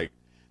there and you're like,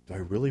 do I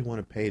really want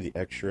to pay the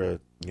extra,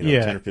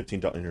 $10 or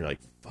 $15? And you're like,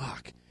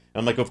 fuck.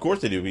 And I'm like, of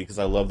course I do, because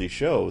I love these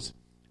shows.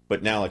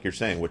 But now, like you're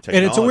saying, with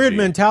technology, and it's a weird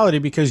mentality,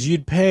 because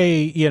you'd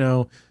pay,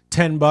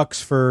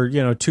 $10 for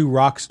 2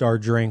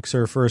 Rockstar drinks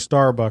or for a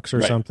Starbucks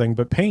or something,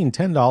 but paying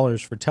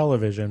 $10 for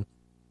television.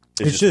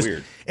 It's just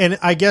weird. And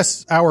I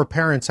guess our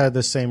parents had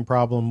the same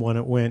problem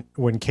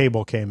when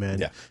cable came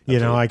in.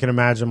 Yeah, I can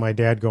imagine my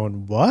dad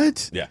going,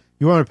 "What? Yeah,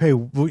 you want to pay?"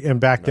 And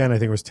back then, I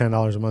think it was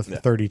 $10 a month for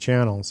 30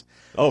 channels.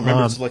 Oh,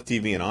 remember Select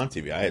TV and On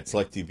TV? I had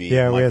Select TV.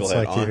 Yeah, Michael we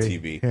had On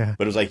TV. Yeah.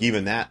 But it was like,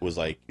 even that was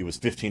like, it was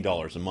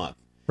 $15 a month.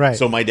 Right.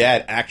 So my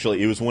dad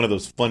actually, it was one of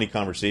those funny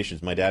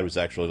conversations. My dad was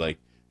actually like,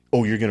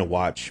 "Oh, you're going to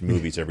watch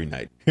movies every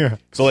night." Yeah.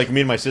 So like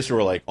me and my sister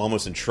were like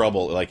almost in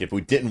trouble, like if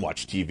we didn't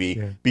watch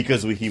TV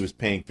because he was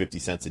paying 50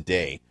 cents a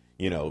day,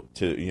 to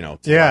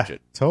watch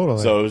it.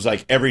 Totally. So it was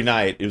like every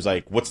night, it was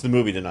like, "What's the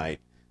movie tonight?"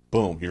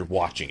 Boom, you're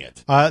watching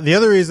it. The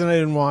other reason I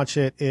didn't watch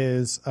it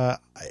is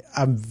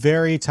I'm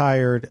very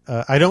tired.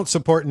 I don't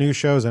support new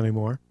shows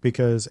anymore,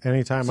 because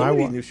anytime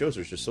new shows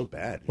are just so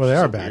bad. Well, they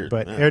are bad,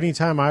 but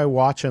anytime I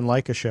watch and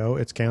like a show,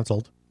 it's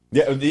canceled.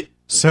 Yeah,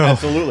 so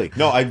absolutely.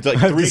 No, I've like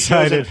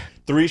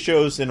 3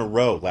 shows in a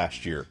row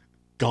last year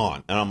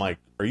gone, and I'm like,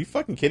 are you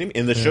fucking kidding me?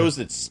 And the shows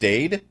that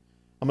stayed,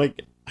 I'm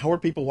like, how are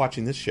people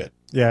watching this shit?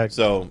 Yeah.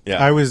 So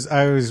yeah, I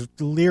was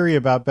leery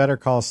about Better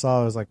Call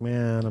Saul. I was like,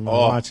 man, I'm gonna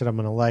watch it. I'm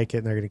gonna like it,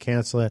 and they're gonna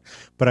cancel it.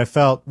 But I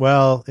felt,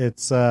 well,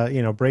 it's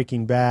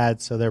Breaking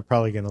Bad, so they're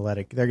probably gonna let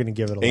it. They're gonna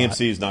give it a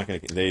AMC is not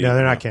gonna. They're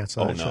not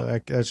canceling that. Oh, no.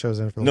 That show's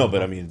in for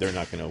but I mean, they're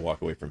not gonna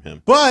walk away from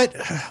him. But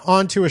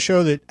on to a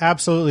show that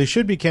absolutely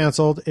should be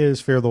canceled is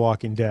Fear the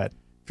Walking Dead.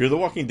 Fear the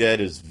Walking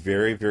Dead is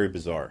very, very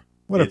bizarre.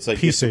 What a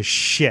piece of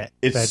shit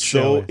that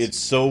show is. It's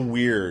so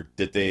weird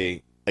that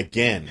they,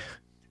 again,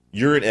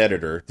 you're an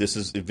editor.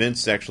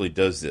 Vince actually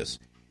does this.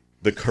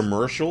 The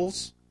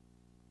commercials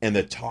and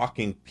the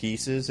talking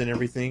pieces and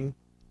everything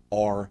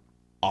are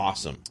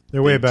awesome.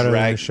 They're way better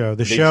than the show.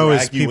 The show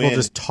is people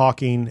just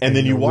talking, and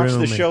then you watch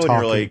the show and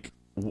you're like,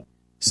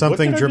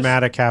 something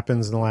dramatic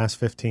happens in the last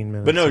 15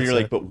 minutes. But no, you're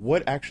like, but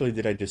what actually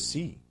did I just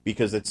see?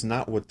 Because it's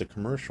not what the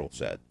commercial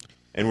said.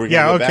 And we're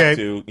going to go back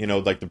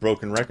to, like the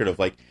broken record of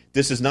like,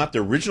 this is not the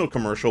original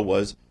commercial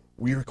was,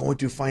 we are going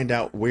to find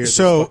out where this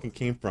fucking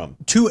came from.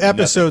 2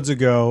 episodes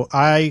ago,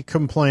 I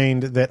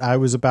complained that I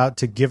was about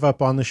to give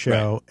up on the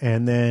show,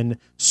 and then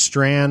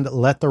Strand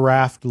let the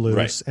raft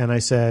loose, and I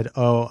said,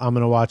 oh, I'm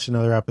going to watch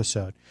another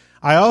episode.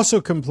 I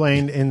also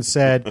complained and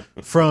said,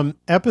 from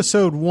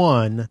episode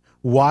 1,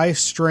 why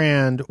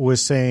Strand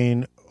was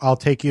saying, I'll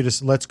take you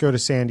to, let's go to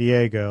San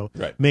Diego,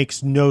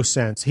 makes no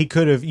sense. He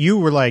could have, you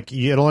were like,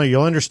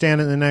 you'll understand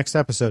it in the next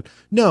episode.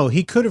 No,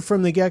 he could have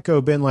from the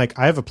get-go been like,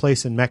 I have a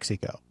place in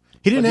Mexico.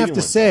 He didn't have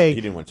to say...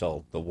 He didn't want to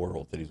tell the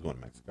world that he's going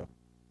to Mexico.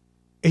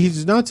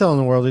 He's not telling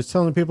the world. He's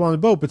telling the people on the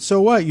boat. But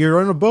so what? You're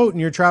on a boat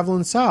and you're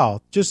traveling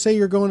south. Just say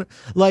you're going...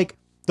 Like,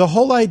 the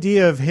whole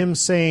idea of him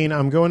saying,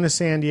 I'm going to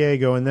San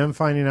Diego, and then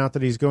finding out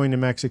that he's going to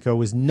Mexico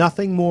was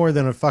nothing more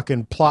than a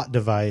fucking plot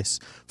device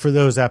for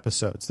those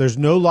episodes. There's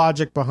no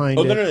logic behind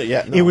it.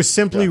 No. It was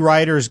simply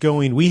writers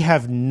going, we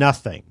have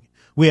nothing.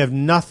 We have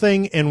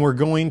nothing, and we're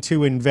going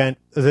to invent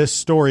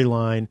this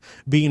storyline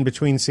being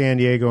between San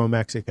Diego and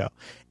Mexico.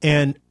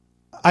 And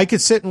I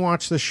could sit and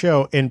watch the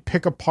show and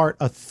pick apart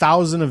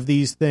 1,000 of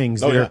these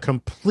things that are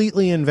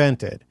completely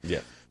invented.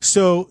 Yeah.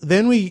 So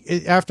then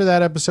after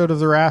that episode of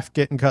the raft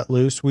getting cut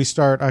loose,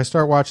 I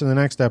start watching the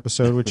next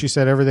episode, which you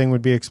said everything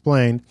would be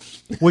explained,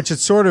 which it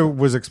sort of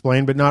was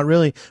explained, but not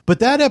really. But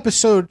that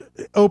episode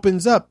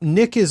opens up.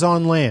 Nick is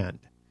on land.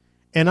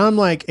 And I'm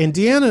like, and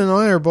Deanna and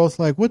I are both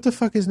like, what the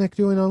fuck is Nick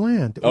doing on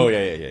land? Oh,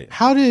 yeah.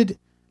 How did...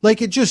 Like,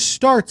 it just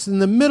starts in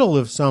the middle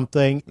of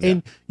something,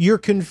 and you're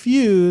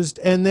confused,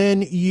 and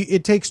then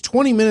it takes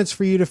 20 minutes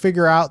for you to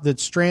figure out that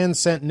Strand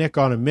sent Nick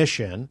on a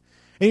mission,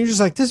 and you're just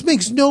like, this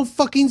makes no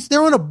fucking...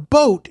 They're on a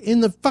boat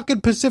in the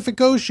fucking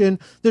Pacific Ocean.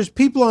 There's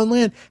people on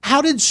land.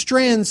 How did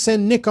Strand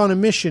send Nick on a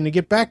mission to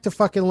get back to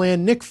fucking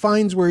land? Nick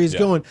finds where he's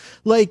going.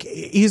 Like,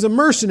 he's a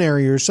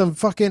mercenary or some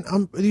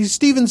fucking... he's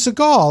Steven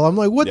Seagal. I'm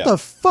like, what the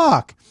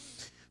fuck?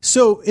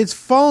 So it's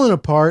falling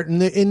apart,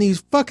 and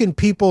these fucking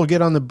people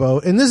get on the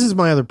boat. And this is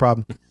my other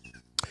problem.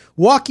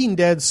 Walking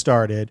Dead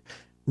started.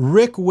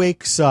 Rick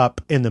wakes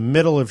up in the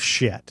middle of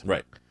shit.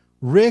 Right.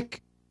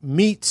 Rick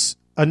meets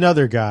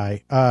another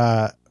guy.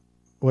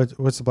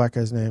 What's the black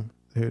guy's name?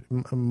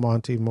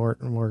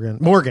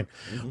 Morgan.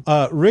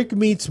 Rick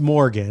meets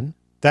Morgan.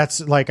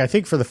 That's like, I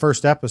think for the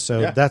first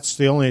episode, that's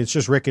the only, it's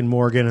just Rick and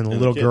Morgan and the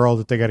little girl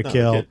that they got to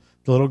kill.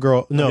 The little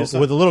girl, with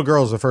the little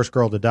girl is the first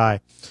girl to die.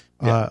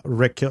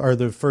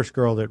 The first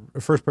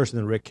person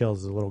that Rick kills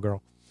is the little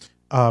girl.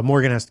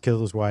 Morgan has to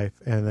kill his wife,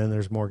 and then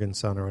there's Morgan's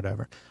son or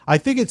whatever. I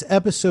think it's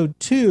episode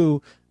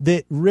 2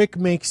 that Rick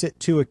makes it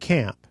to a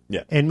camp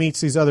and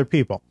meets these other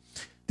people.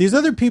 These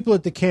other people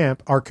at the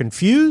camp are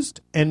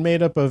confused and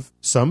made up of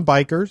some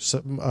bikers,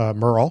 some,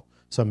 Merle,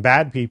 some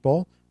bad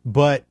people,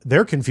 but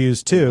they're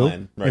confused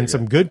too, and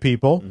some good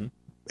people. Mm-hmm.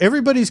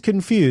 Everybody's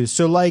confused.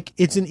 So, like,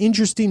 it's an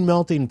interesting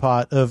melting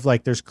pot of,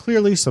 like, there's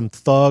clearly some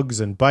thugs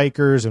and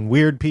bikers and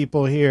weird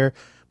people here,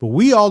 but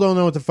we all don't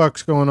know what the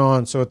fuck's going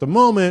on. So at the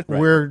moment,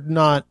 we're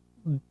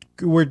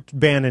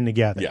banding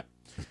together. Yeah.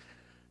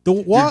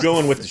 You're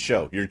going with the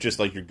show. You're just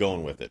like, you're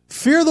going with it.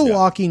 Fear the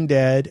Walking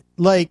Dead,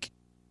 like,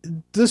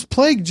 this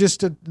plague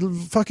just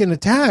fucking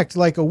attacked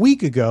like a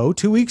week ago,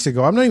 2 weeks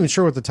ago. I'm not even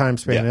sure what the time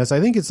span is.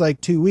 I think it's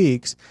like 2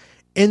 weeks.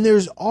 And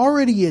there's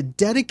already a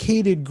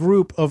dedicated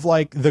group of,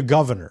 like, the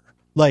governor.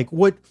 Like,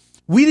 what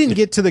we didn't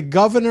get to the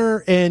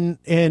governor and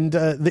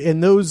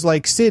those,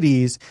 like,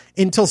 cities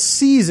until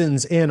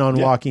seasons in on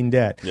Walking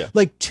Dead. Yeah.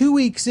 Like, 2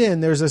 weeks in,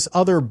 there's this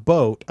other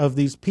boat of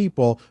these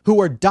people who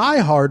are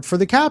diehard for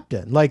the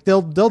captain. Like,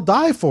 they'll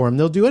die for him.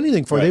 They'll do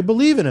anything for him. They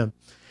believe in him.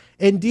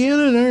 And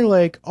Deanna and I are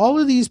like, all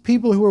of these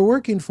people who are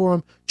working for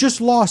him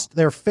just lost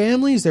their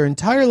families, their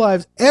entire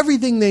lives.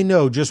 Everything they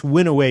know just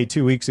went away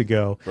 2 weeks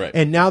ago. Right.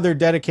 And now they're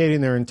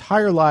dedicating their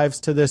entire lives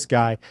to this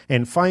guy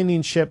and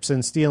finding ships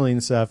and stealing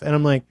stuff. And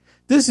I'm like,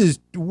 this is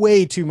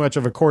way too much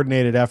of a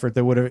coordinated effort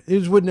that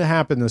wouldn't have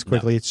happened this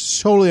quickly. No.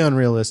 It's totally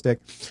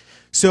unrealistic.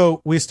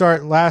 So we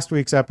start last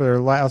night's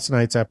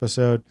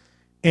episode,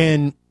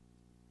 and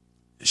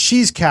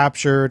she's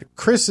captured.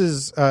 Chris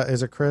is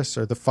it Chris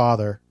or the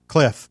father?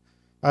 Cliff.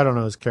 I don't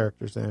know his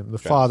character's name. The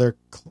father,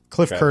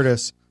 Cliff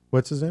Curtis.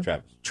 What's his name?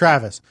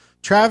 Travis.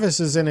 Travis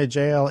is in a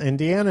jail, and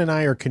Deanna and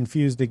I are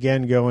confused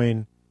again,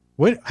 going,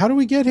 "What? How do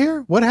we get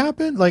here? What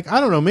happened?" Like, I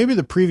don't know. Maybe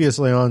the previous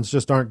Leons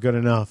just aren't good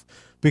enough,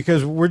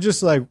 because we're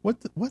just like,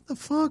 what the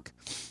fuck?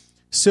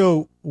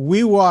 So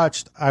we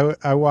watched.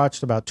 I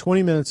watched about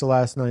 20 minutes of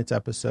last night's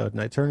episode,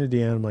 and I turned to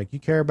Deanna. I'm like, "You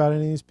care about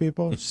any of these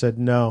people?" She said,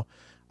 "No."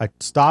 I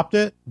stopped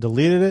it,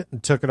 deleted it,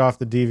 and took it off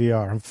the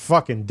DVR. I'm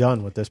fucking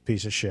done with this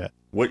piece of shit.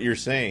 What you're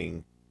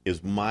saying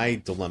is my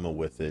dilemma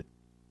with it,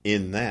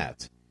 in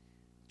that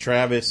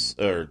Travis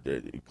or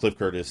Cliff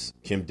Curtis,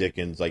 Kim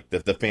Dickens, like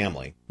the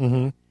family,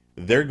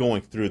 they're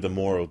going through the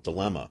moral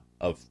dilemma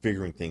of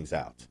figuring things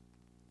out.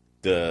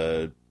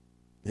 The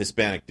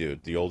Hispanic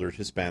dude, the older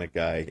Hispanic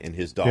guy, and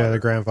his daughter, the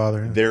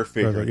grandfather, they're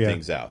figuring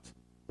things out.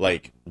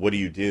 Like, what do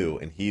you do?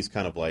 And he's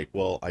kind of like,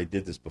 well, I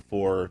did this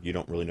before. You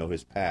don't really know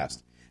his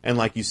past. And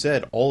like you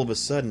said, all of a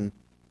sudden,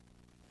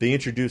 they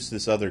introduce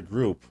this other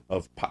group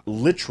of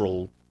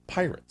literal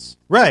pirates.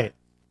 Right.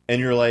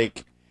 And you're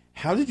like,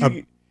 how did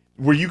you...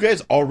 were you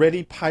guys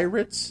already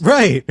pirates?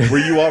 Right. Were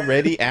you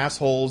already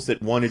assholes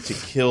that wanted to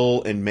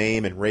kill and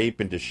maim and rape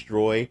and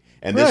destroy?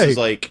 And this is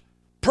like,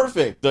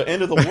 perfect, the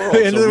end of the world.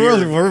 End of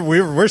the world.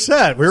 We're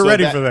set. We're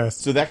ready for this.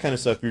 So that kind of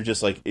stuff, you're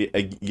just like,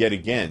 yet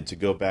again, to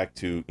go back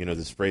to,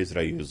 this phrase that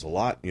I use a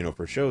lot,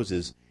 for shows,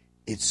 is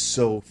it's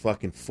so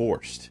fucking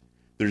forced.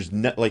 There's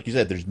like you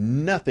said, there's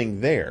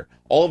nothing there.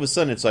 All of a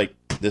sudden, it's like,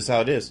 this is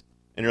how it is.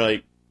 And you're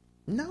like,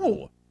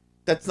 no,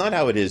 that's not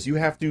how it is. You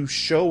have to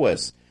show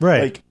us.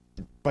 Right. Like,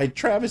 by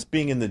Travis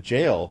being in the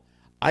jail,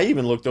 I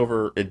even looked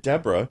over at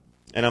Deborah,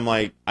 and I'm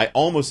like, I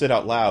almost said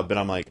out loud, but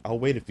I'm like, I'll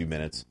wait a few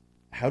minutes.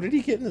 How did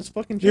he get in this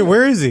fucking jail? Yeah,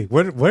 where is he?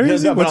 Where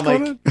is he? What's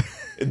going on?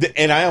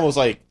 And I almost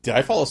like, did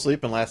I fall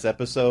asleep in last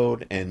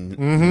episode and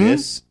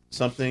miss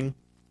something?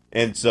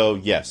 And so,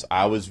 yes,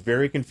 I was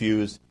very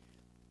confused.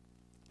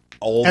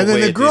 And then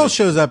the girl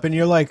shows up, and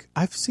you're like,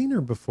 I've seen her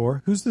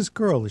before. Who's this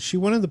girl? Is she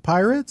one of the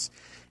pirates?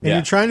 And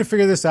you're trying to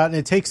figure this out, and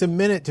it takes a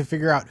minute to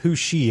figure out who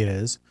she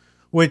is,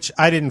 which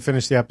I didn't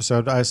finish the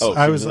episode. I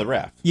was in the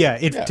raft. Yeah,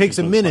 it takes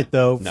a minute,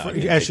 though,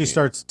 as she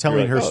starts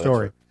telling her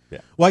story. Yeah.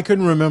 Well, I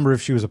couldn't remember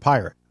if she was a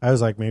pirate. I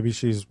was like, maybe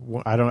she's...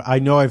 I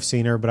know I've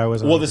seen her, but I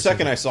wasn't... Well, the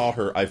second I saw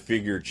her, I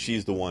figured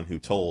she's the one who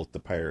told the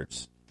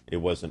pirates it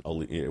wasn't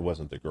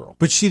the girl.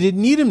 But she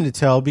didn't need him to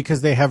tell,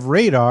 because they have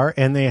radar,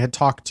 and they had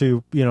talked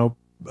to,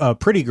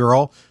 Pretty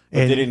Girl. But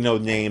they didn't know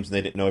names, and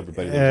they didn't know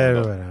everybody.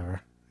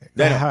 Whatever.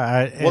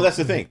 Well, that's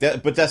the thing.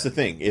 But that's the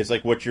thing. It's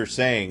like what you're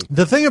saying.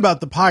 The thing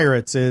about the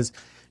pirates is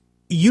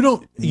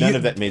none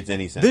of that made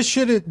any sense. This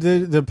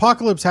the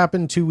apocalypse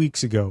happened 2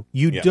 weeks ago.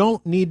 You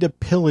don't need to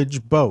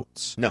pillage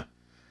boats. No.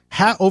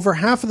 Over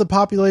half of the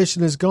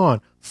population is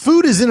gone.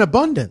 Food is in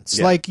abundance.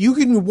 Yeah. Like, you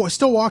can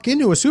still walk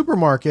into a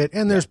supermarket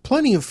and there's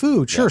plenty of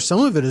food. Sure,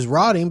 some of it is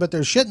rotting, but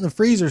there's shit in the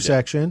freezer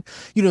section.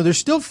 There's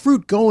still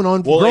fruit growing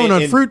on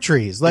fruit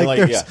trees. But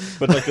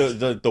like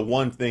the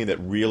one thing that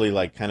really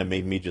like kind of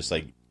made me just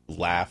like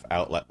laugh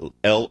out loud,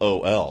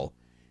 LOL,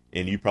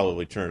 and you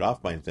probably turned it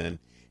off by then,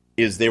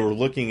 is they were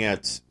looking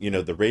at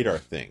the radar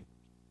thing,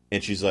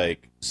 and she's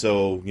like,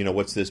 so, you know,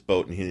 what's this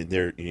boat? And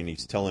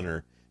he's telling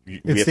her,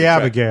 it's the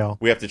Abigail.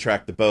 We have to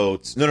track the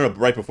boats. No,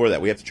 right before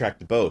that, we have to track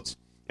the boats.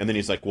 And then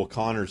he's like, well,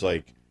 Connor's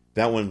like,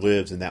 that one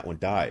lives and that one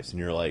dies. And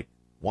you're like,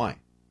 why?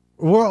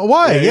 Well,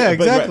 why? Yeah,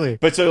 exactly.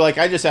 But so, like,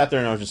 I just sat there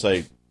and I was just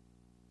like,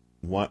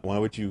 why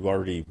would you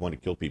already want to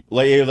kill people?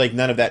 Like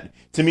none of that,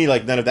 to me,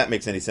 like, none of that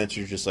makes any sense.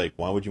 You're just like,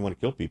 why would you want to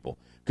kill people?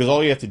 Because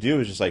all you have to do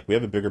is just like, we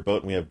have a bigger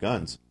boat and we have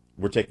guns.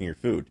 We're taking your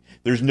food.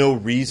 There's no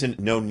reason,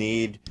 no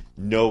need,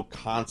 no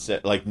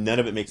concept. Like, none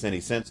of it makes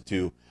any sense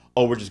to,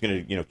 oh, we're just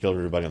going to, you know, kill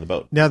everybody on the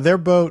boat. Now, their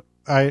boat,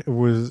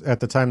 was at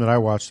the time that I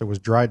watched it, was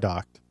dry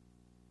docked.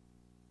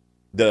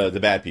 The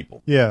bad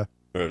people. Yeah.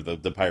 Or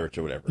the pirates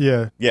or whatever.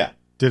 Yeah. Yeah.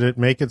 Did it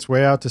make its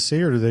way out to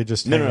sea, or did they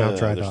just hang out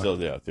dry dock?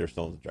 They're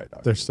still in the dry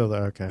dock. They're still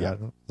there. Okay. Yeah.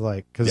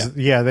 Because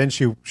then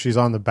she's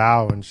on the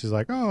bow and she's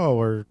like, oh,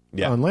 we're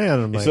on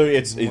land. I'm like, so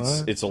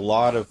it's a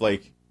lot of,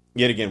 like,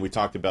 yet again, we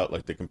talked about,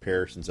 like, the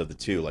comparisons of the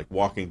two. Like,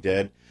 Walking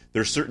Dead,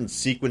 there's certain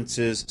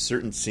sequences,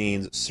 certain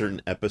scenes,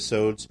 certain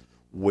episodes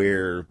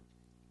where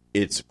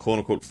it's quote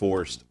unquote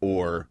forced,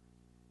 or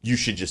you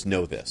should just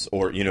know this,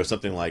 or, you know,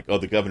 something like, oh,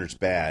 the governor's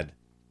bad,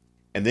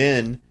 and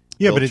then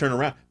they'll turn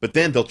around. But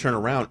then they'll turn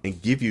around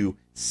and give you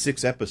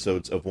 6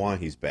 episodes of why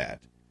he's bad.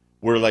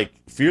 Where, like,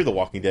 Fear the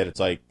Walking Dead, it's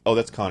like, oh,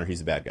 that's Connor, he's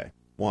the bad guy.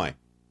 Why?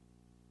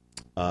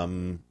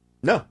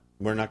 No,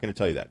 we're not going to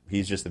tell you that.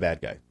 He's just the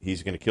bad guy.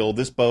 He's going to kill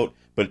this boat,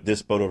 but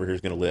this boat over here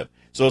is going to live.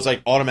 So it's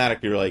like,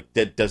 automatically, you're like,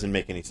 that doesn't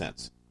make any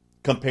sense.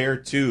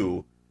 Compared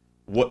to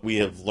what we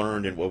have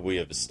learned and what we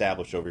have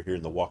established over here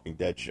in the Walking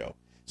Dead show.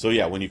 So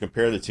yeah, when you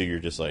compare the two, you're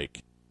just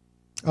like...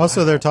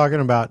 Also, they're talking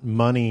about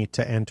money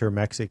to enter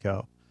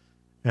Mexico.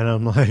 And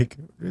I'm like,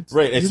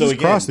 right. And you so just again,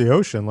 cross the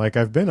ocean. Like,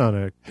 I've been on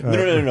a...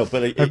 No.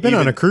 But I've been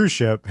on a cruise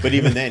ship. But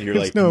even then, you're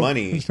like,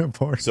 money... No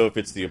so if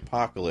it's the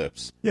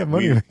apocalypse... Yeah,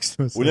 money makes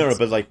no sense. No,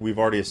 but like, we've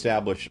already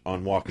established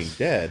on Walking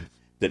Dead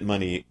that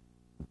money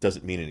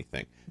doesn't mean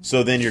anything.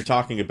 So then you're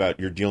talking about,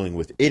 you're dealing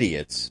with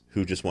idiots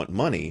who just want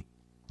money.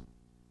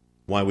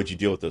 Why would you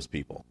deal with those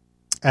people?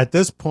 At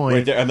this point...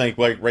 Right there, I'm like,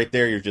 right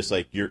there, you're just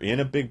like, you're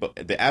in a big boat.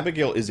 The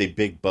Abigail is a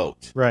big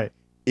boat. Right.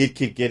 It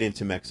could get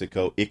into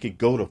Mexico. It could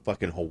go to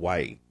fucking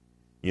Hawaii.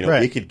 You know,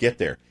 right. It could get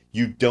there.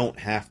 You don't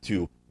have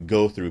to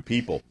go through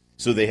people.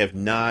 So they have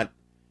not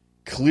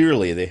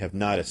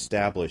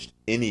established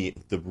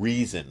the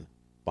reason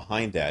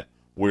behind that,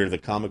 where the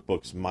comic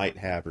books might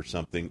have or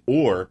something.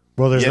 Or,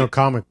 well, there's no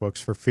comic books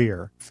for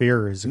Fear.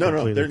 Fear is they have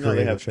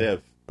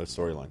a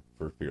storyline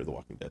for Fear the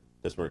Walking Dead.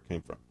 That's where it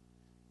came from.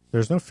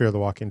 There's no Fear the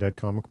Walking Dead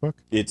comic book.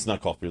 It's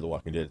not called Fear the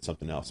Walking Dead. It's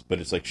something else. But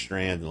it's like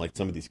Strand, and like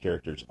some of these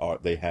characters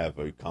they have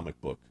a comic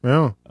book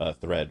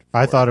thread.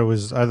 I thought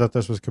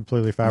this was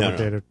completely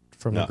fabricated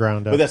from the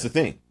ground up. But that's the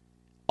thing.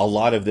 A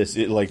lot of this,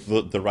 like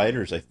the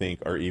writers, I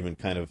think, are even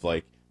kind of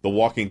like The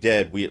Walking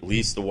Dead.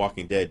 The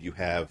Walking Dead, you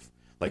have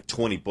like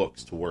 20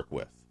 books to work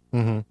with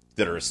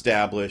that are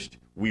established.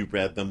 We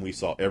read them. We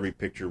saw every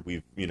picture.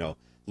 We've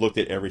looked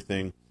at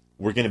everything.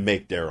 We're going to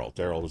make Daryl.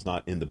 Daryl is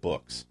not in the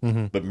books.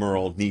 But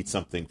Merle needs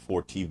something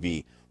for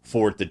TV,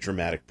 for the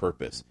dramatic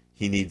purpose.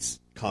 He needs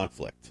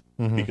conflict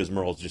because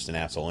Merle's just an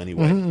asshole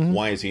anyway.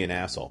 Why is he an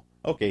asshole?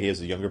 Okay, he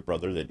has a younger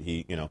brother that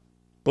he,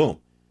 boom.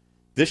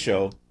 This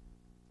show,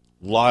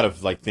 a lot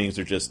of like things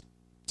are just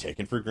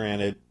taken for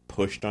granted,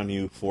 pushed on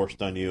you,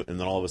 forced on you, and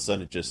then all of a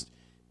sudden it just,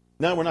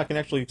 no, we're not going to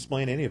actually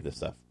explain any of this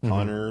stuff.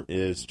 Connor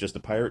is just a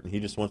pirate and he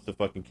just wants to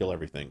fucking kill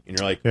everything. And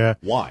you're like,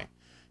 why?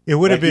 It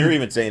would have been... You're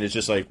even saying it's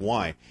just like,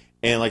 why?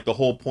 And like the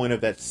whole point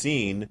of that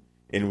scene,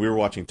 and we were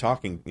watching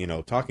Talking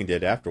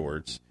Dead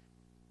afterwards,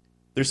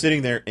 they're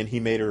sitting there and he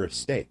made her a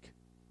steak.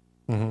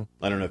 I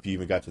don't know if you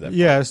even got to that point.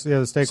 Yes,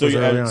 the steak was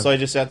early on. So I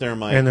just sat there and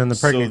my... And then the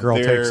pregnant girl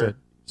takes it.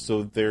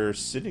 So they're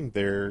sitting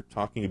there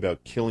talking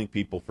about killing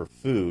people for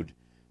food,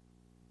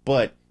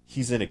 but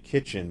he's in a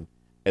kitchen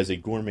as a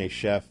gourmet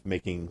chef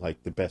making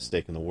like the best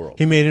steak in the world.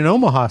 He made an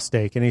Omaha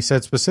steak, and he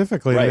said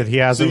specifically that he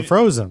has them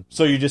frozen.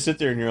 So you just sit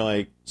there and you're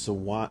like, so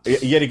why?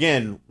 Yet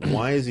again,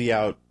 why is he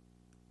out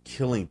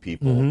killing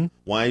people?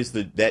 Why is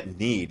that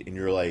need? And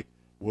you're like,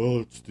 well,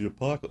 it's the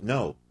apocalypse.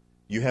 No,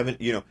 you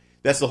haven't.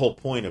 That's the whole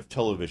point of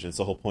television. It's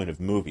the whole point of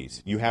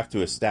movies. You have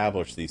to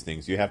establish these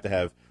things. You have to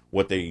have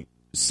what they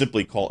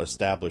simply call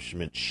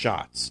establishment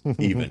shots.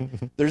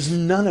 Even there's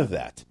none of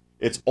that.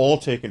 It's all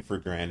taken for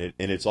granted,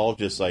 and it's all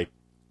just like,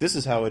 this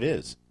is how it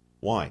is.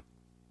 Why?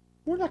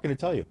 We're not going to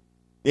tell you.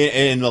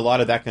 And a lot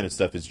of that kind of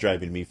stuff is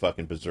driving me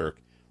fucking berserk.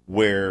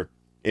 Where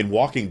in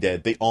Walking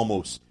Dead, they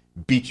almost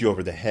beat you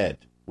over the head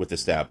with the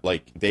stab.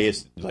 Like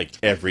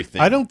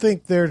everything. I don't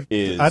think they're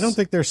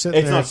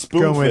sitting there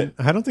going.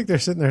 I don't think they're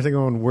sitting there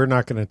going, "We're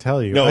not going to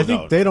tell you." I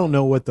think they don't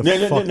know what the fuck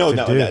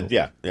to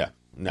do.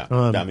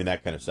 I mean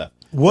that kind of stuff.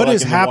 What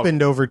has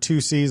happened over 2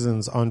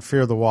 seasons on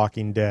Fear the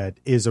Walking Dead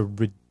is a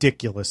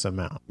ridiculous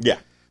amount. Yeah.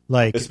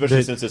 Like,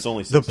 especially since it's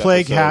only 6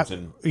 episodes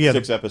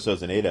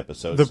and 8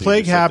 episodes. The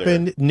plague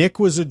happened. Nick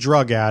was a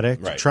drug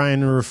addict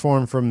trying to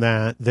reform from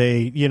that.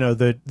 They,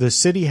 the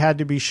city had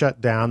to be shut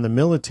down. The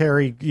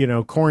military,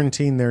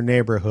 quarantined their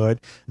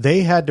neighborhood.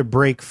 They had to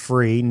break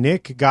free.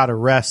 Nick got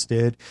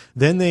arrested.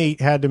 Then they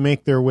had to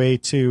make their way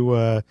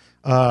to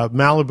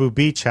Malibu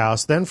Beach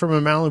House. Then from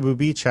a Malibu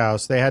Beach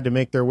House, they had to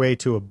make their way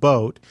to a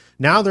boat.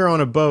 Now they're on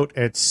a boat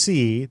at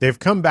sea. They've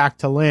come back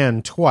to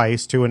land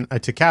twice to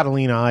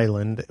Catalina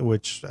Island,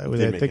 which I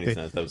think make any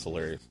sense. That was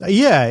hilarious.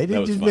 Yeah, it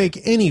didn't make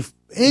any sense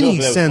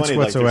funny. whatsoever.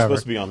 Like, they're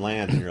supposed to be on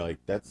land, and you're like,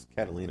 that's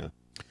Catalina.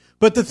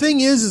 But the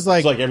thing is like,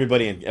 it's like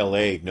everybody in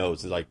LA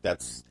knows, like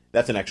that's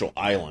an actual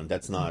island.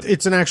 That's not.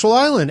 It's an actual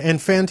island,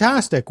 and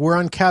fantastic. We're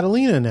on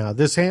Catalina now.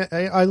 This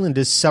island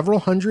is several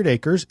hundred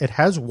acres. It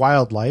has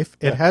wildlife.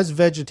 It has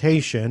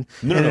vegetation,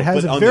 and it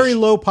has a very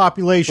low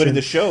population. But in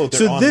the show,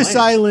 this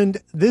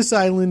island is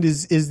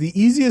the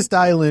easiest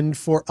island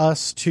for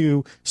us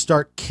to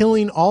start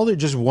killing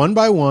just one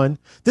by one.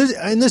 This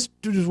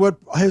is what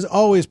has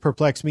always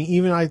perplexed me.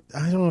 Even I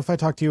don't know if I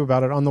talked to you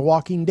about it on The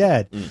Walking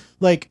Dead,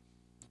 like.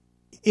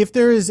 If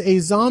there is a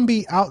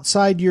zombie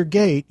outside your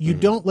gate, you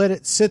don't let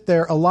it sit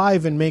there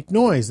alive and make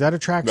noise. That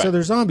attracts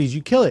other zombies.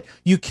 You kill it.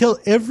 You kill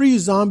every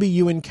zombie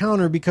you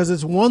encounter because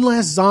it's one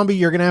less zombie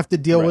you're going to have to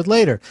deal with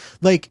later.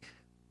 Like,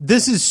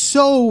 this is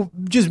so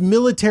just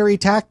military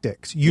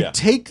tactics. You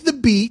take the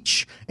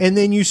beach and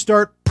then you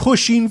start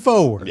pushing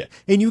forward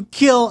and you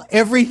kill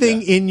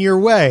everything in your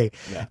way.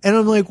 Yeah. And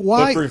I'm like,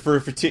 why? But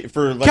for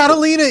like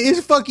Catalina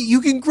is fucking,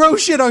 you can grow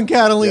shit on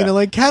Catalina. Yeah.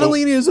 Like,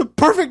 Catalina is a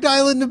perfect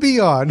island to be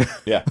on.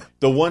 Yeah.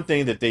 The one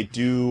thing that they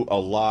do a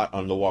lot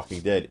on The Walking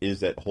Dead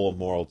is that whole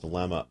moral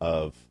dilemma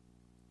of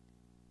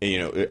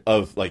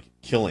like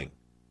killing.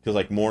 Because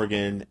like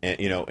Morgan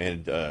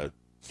and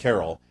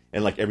Carol,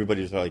 and like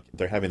everybody's like,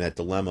 they're having that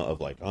dilemma of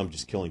like, I'm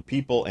just killing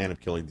people and I'm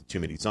killing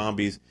too many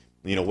zombies.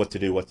 What to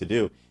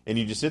do. And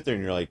you just sit there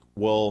and you're like,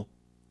 well,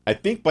 I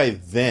think by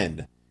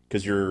then,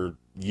 because you're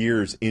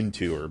years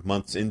into or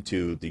months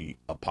into the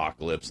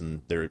apocalypse,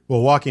 and they're...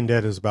 Well, Walking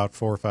Dead is about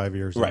 4 or 5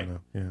 years right.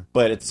 Now. Yeah.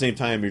 But at the same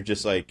time, you're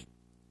just like,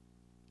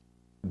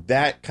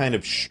 that kind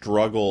of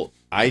struggle,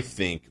 I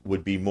think,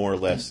 would be more or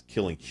less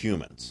killing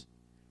humans.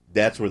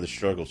 That's where the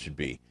struggle should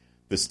be.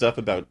 The stuff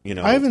about,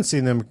 I haven't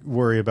seen them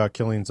worry about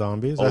killing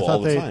zombies. I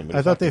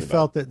thought they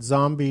felt that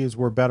zombies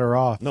were better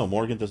off. No,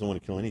 Morgan doesn't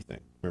want to kill anything.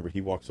 Remember,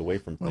 he walks away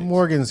from things. Well,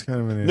 Morgan's kind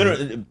of an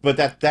idiot. No, but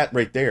that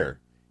right there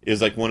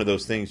is like one of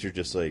those things you're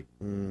just like,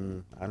 I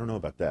don't know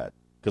about that.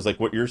 Because like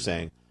what you're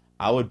saying,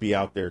 I would be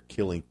out there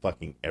killing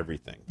fucking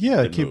everything.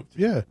 Yeah,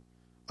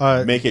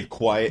 make it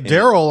quiet.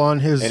 Daryl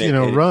on his,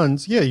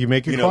 runs. Yeah, you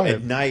make it quiet.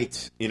 At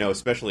night,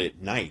 especially at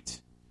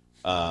night,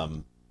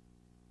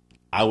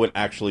 I would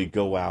actually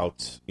go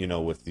out,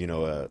 with,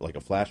 like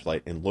a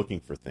flashlight and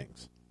looking for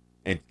things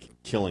and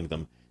killing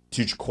them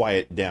to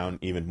quiet down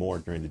even more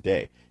during the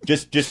day.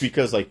 Just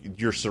because, like,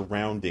 your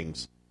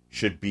surroundings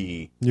should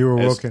be... You were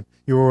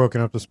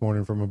woken up this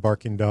morning from a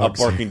barking dog. A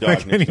barking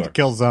dog next door. To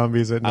kill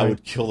zombies at night. I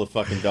would kill the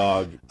fucking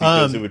dog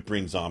because it would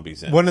bring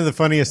zombies in. One of the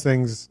funniest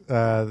things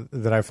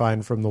that I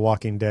find from The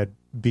Walking Dead,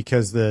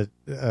 because the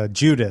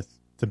Judith...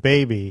 The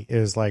baby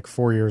is like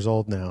 4 years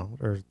old now,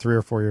 or 3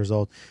 or 4 years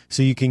old.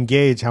 So you can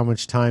gauge how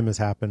much time has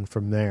happened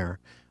from there,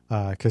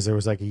 because there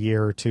was like a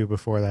year or two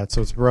before that.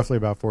 So it's roughly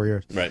about 4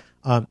 years. Right.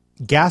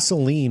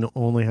 Gasoline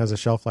only has a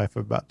shelf life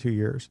of about 2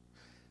 years.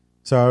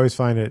 So I always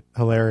find it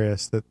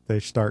hilarious that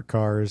they start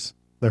cars.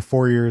 They're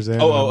 4 years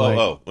in.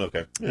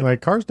 Okay. Yeah.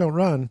 Like, cars don't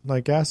run.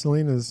 Like,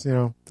 gasoline is,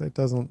 it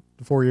doesn't,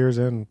 4 years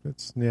in,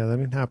 that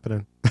ain't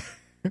happening.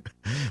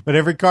 But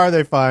every car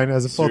they find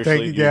has a full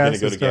tank of gas. You're going to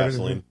go to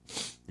gasoline.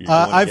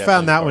 I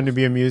found that one to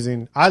be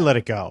amusing. I let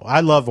it go.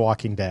 I love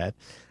Walking Dead,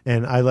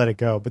 and I let it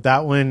go. But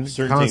that one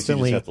certain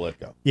constantly... things you just have to let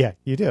go. Yeah,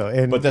 you do.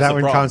 And that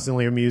one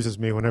constantly amuses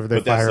me whenever they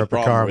fire up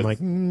a car. I'm like,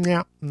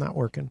 yeah, not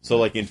working. So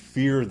like in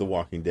Fear the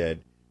Walking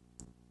Dead,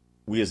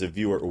 we as a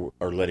viewer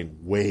are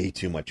letting way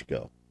too much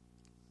go.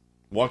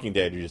 Walking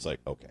Dead, you're just like,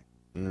 okay.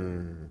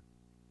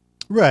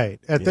 Right.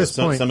 At this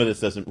point... Some of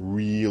this doesn't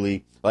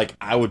really... Like,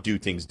 I would do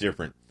things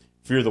different.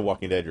 Fear the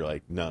Walking Dead, you're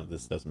like, no,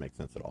 this doesn't make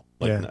sense at all.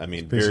 Like, yeah, I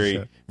mean,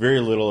 very, very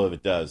little of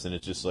it does, and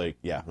it's just like,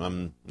 yeah.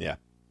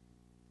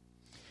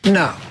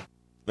 No.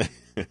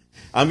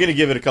 I'm gonna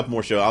give it a couple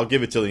more shows. I'll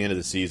give it till the end of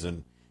the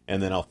season,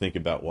 and then I'll think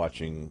about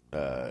watching,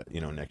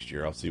 next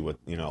year. I'll see what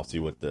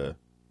the.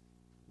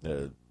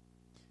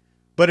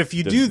 But if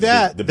you do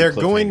that, they're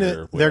going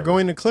to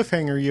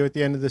cliffhanger you at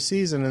the end of the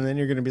season, and then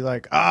you're going to be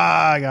like,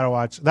 I gotta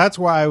watch. That's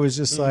why I was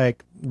just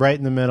like right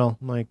in the middle.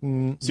 I'm like,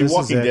 see,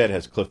 Walking Dead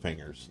has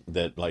cliffhangers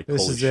that like,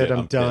 this holy is shit, it.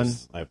 I'm done.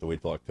 Pissed. I have to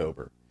wait till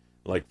October.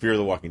 Like Fear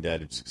the Walking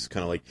Dead, it's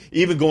kind of like,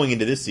 even going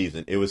into this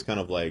season, it was kind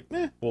of like,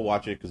 we'll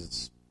watch it because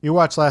it's. You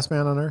watch Last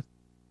Man on Earth?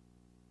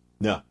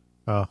 No.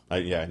 Oh.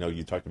 I know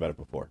you talked about it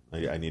before.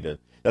 I need to.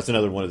 That's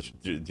another one of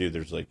the dude.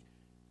 There's like.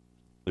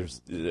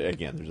 there's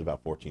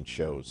about 14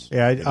 shows.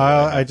 Yeah,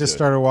 I just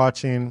started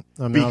watching.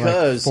 I'm now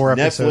because like 4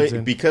 episodes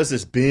in. Because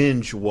this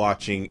binge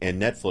watching and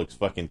Netflix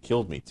fucking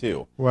killed me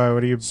too. Why?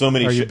 What are you? So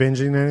many. Are you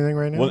binging anything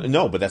right now? Well,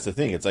 no, but that's the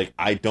thing. It's like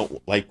I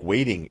don't like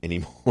waiting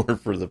anymore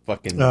for the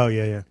fucking. Oh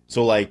yeah.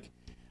 So like,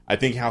 I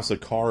think House of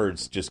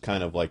Cards just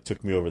kind of like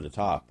took me over the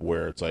top,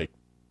 where it's like,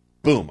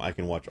 boom, I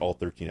can watch all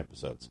 13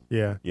 episodes.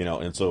 Yeah.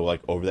 And so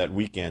like over that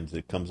weekend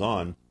it comes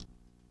on,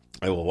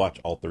 I will watch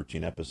all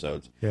 13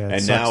 episodes. Yeah,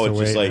 and now it's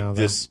just like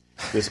this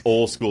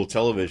old school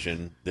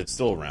television that's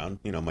still around.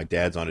 My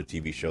dad's on a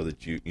TV show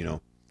that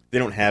they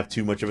don't have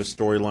too much of a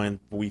storyline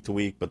week to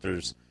week, but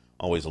there's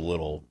always a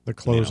little the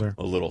closer,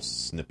 a little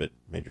snippet.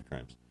 Major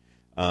Crimes.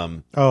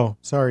 Oh,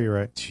 sorry, you're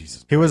right.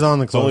 Jesus, he was on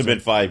the closer. It's only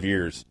been 5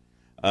 years.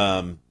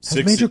 Has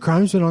Major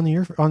Crimes been on the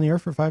air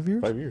for 5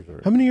 years? 5 years.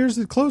 Already. How many years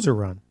did Closer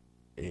run?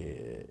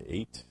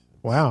 8.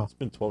 Wow, it's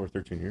been 12 or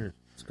 13 years.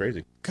 It's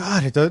crazy.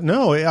 God, it does.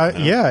 No,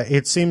 yeah,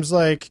 it seems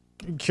like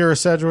Kira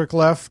Sedgwick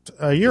left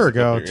a year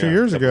ago, 2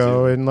 years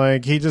ago, and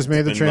like he just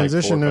made the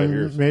transition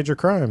to Major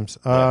Crimes.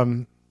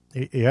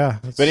 Yeah.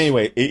 But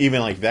anyway,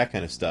 even like that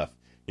kind of stuff,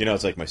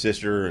 it's like my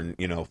sister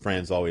and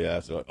friends always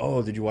ask, like,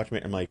 "Oh, did you watch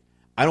Major?" I'm like,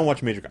 I don't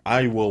watch Major.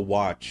 I will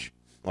watch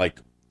like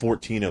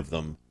 14 of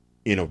them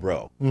in a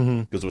row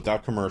because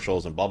without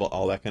commercials and blah blah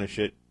all that kind of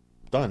shit,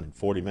 done in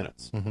 40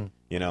 minutes.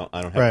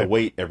 I don't have to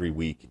wait every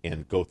week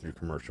and go through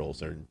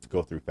commercials or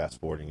go through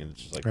fast forwarding, and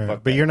it's just like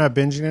fuck. But you're not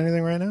binging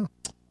anything right now?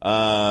 What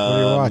are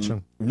you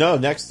watching? No,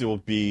 next it will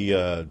be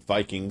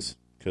Vikings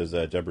because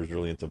Deborah's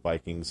really into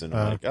Vikings, and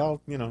I'm like,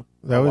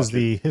 that was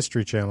the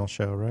History Channel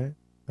show, right?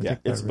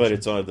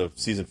 It's on the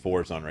season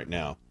 4 is on right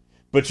now.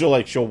 But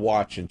she'll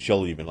watch and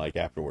she'll even like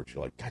afterwards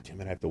she'll like, God damn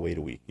it, I have to wait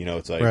a week.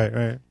 It's like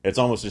right. It's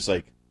almost just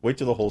like wait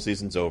till the whole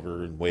season's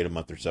over and wait a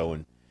month or so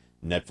and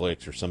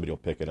Netflix or somebody will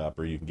pick it up,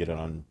 or you can get it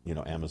on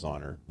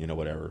Amazon or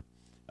whatever.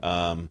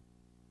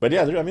 But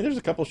yeah, there's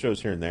a couple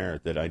shows here and there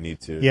that I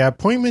need to. Yeah,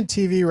 appointment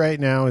TV right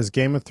now is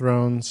Game of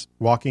Thrones,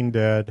 Walking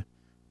Dead.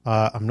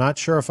 I'm not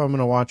sure if I'm going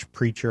to watch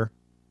Preacher.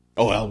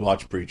 Oh, I'll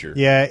watch Preacher.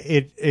 Yeah,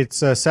 it's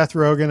Seth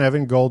Rogen,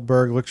 Evan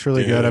Goldberg. Looks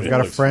really good. I've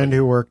got a friend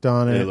who worked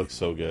on it. It looks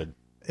so good.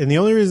 And the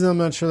only reason I'm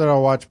not sure that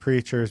I'll watch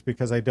Preacher is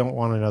because I don't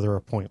want another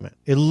appointment.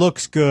 It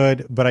looks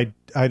good, but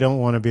I don't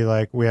want to be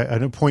like we have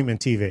an appointment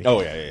TV.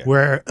 Oh yeah.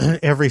 Where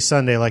every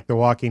Sunday, like The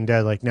Walking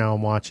Dead, like now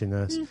I'm watching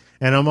this,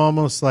 and I'm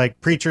almost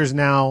like Preacher's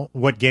now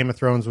what Game of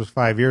Thrones was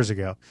 5 years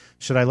ago.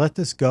 Should I let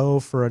this go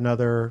for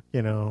another,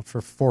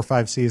 for 4 or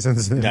 5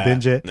 seasons and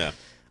binge it? No.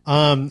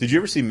 Did you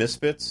ever see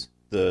Misfits,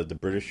 the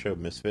British show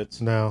Misfits?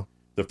 No.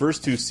 The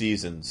first 2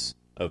 seasons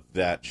of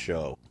that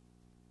show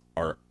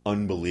are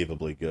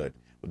unbelievably good.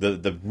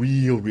 The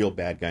real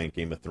bad guy in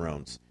Game of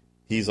Thrones,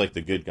 he's like the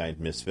good guy in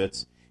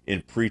Misfits.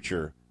 In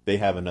Preacher, they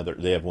have one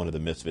of the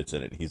Misfits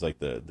in it. He's like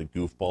the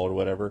goofball or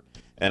whatever.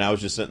 And I was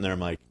just sitting there, I'm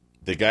like,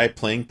 the guy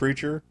playing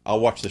Preacher,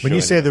 I'll watch the show. When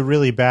you say the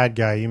really bad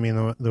guy, you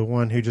mean the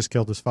one who just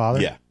killed his father?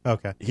 Yeah.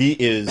 Okay.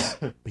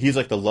 He's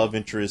like the love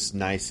interest,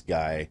 nice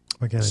guy,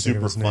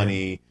 super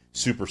funny,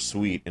 super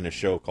sweet in a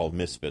show called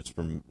Misfits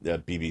from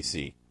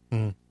BBC.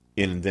 And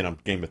then on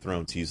Game of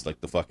Thrones, he's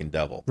like the fucking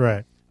devil.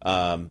 Right.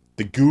 The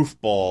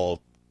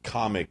goofball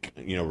comic,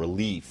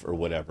 relief or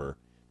whatever.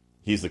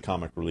 He's the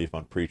comic relief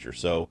on Preacher.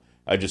 So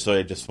I just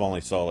finally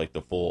saw like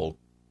the full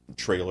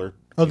trailer.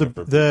 Oh,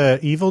 the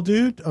evil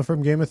dude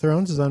from Game of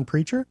Thrones is on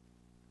Preacher?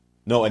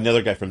 No,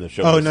 another guy from the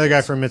show. Oh, Misfits. Another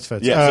guy from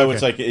Misfits. Yeah, so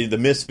it's like the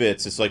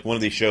Misfits. It's like one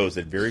of these shows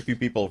that very few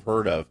people have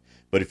heard of.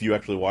 But if you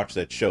actually watch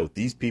that show,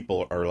 these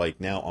people are like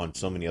now on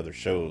so many other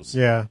shows.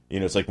 Yeah.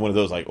 It's like one of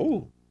those like,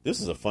 oh, this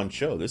is a fun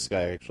show. This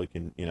guy actually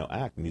can,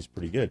 act, and he's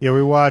pretty good. Yeah,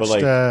 we watched...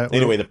 But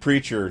anyway, the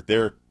Preacher,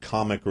 their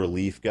comic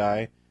relief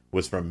guy,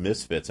 was from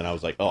Misfits, and I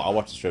was like, oh, I'll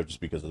watch the show just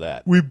because of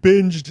that. We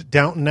binged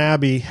Downton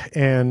Abbey,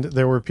 and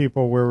there were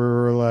people where we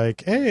were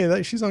like,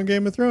 hey, she's on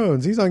Game of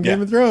Thrones. He's on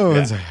Game of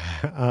Thrones.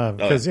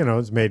 Because,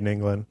 it's made in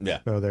England,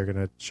 so they're going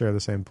to share the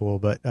same pool.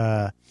 But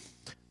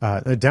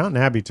Downton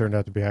Abbey turned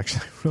out to be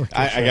actually really good.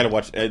 I got to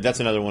watch...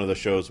 that's another one of the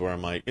shows where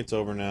I'm like, it's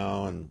over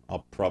now, and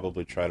I'll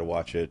probably try to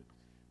watch it.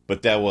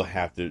 But that will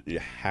have to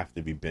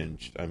be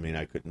binged. I mean,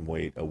 I couldn't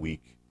wait a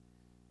week,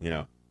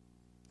 Yeah,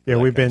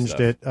 we binged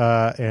it,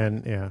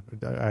 and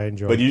I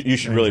enjoyed it. But you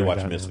should really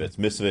watch Misfits.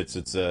 Misfits,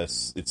 it's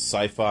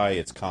sci-fi,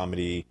 it's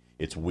comedy,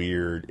 it's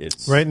weird.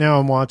 It's right now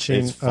I'm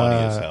watching. It's funny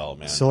as hell,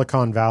 man.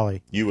 Silicon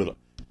Valley.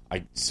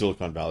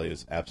 Silicon Valley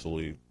is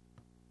absolutely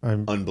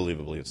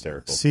unbelievably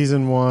hysterical.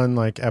 Season 1,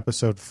 like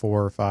episode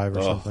 4 or 5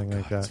 or something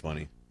like that. It's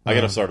funny. I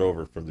got to start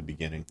over from the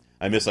beginning.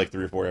 I missed like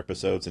 3 or 4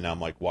 episodes, and now I'm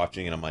like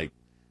watching, and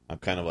I'm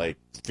kind of like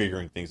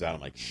figuring things out.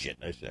 I'm like, shit,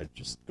 I should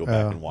just go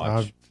back and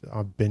watch.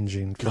 I'm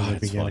binging from the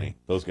beginning. Funny.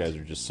 Those guys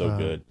are just so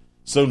good.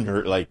 So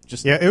nerd, like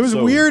just it was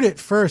weird at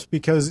first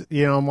because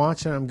I'm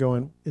watching. I'm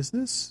going, is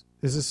this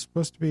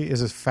supposed to be?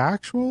 Is this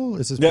factual?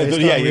 Is this based on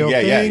real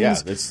things?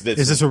 Yeah. Is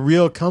this a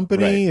real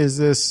company? Right. Is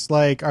this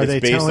like? Are they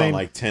based telling on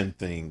like 10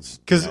 things?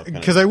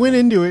 Because I went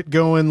into it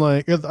going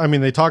like, I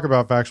mean, they talk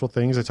about factual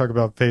things. They talk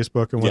about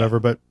Facebook and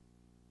whatever, but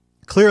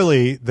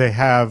clearly they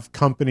have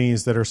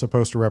companies that are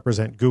supposed to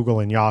represent Google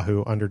and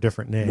Yahoo under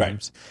different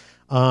names,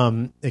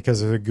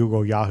 because of the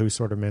Google Yahoo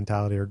sort of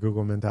mentality or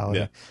Google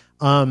mentality.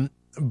 Yeah.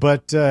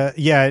 But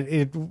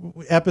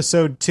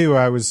episode 2,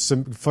 I was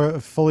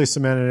fully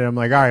cemented. I'm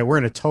like, all right, we're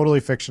in a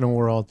totally fictional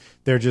world.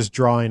 They're just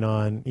drawing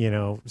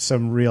on,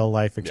 some real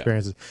life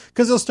experiences,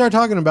 because they'll start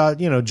talking about,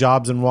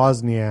 Jobs and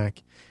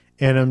Wozniak,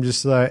 and I'm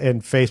just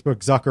and Facebook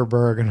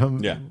Zuckerberg, and I'm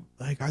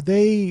like,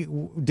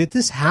 did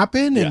this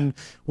happen? And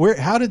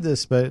how did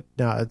this? But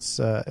no, it's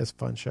a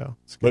fun show.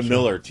 But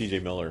Miller, T.J.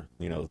 Miller,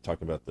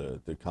 talking about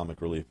the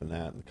comic relief in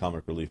that, and the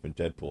comic relief in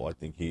Deadpool, I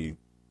think he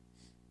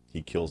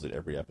kills it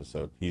every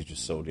episode. He's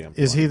just so damn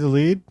funny. Is he the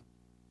lead?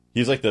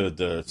 He's like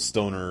the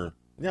stoner.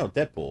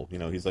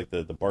 Deadpool. He's like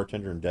the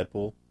bartender in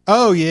Deadpool.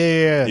 Oh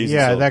yeah,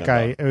 that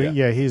guy.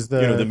 He's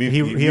the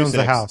he owns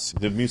the house.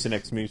 The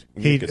Mucinex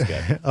Mucus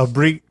guy.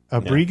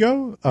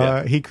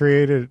 Abrigo. He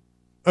created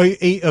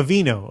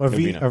Aveeno,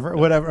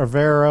 whatever,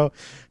 Avero.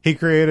 He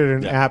created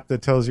an app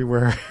that tells you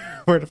where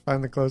to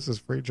find the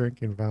closest free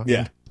drinking fountain.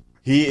 Yeah.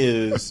 He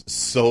is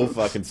so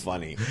fucking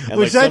funny. And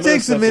which that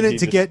takes a minute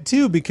to get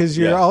to, because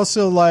you're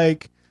also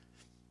like,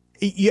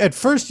 at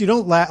first you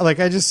don't laugh. Like,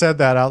 I just said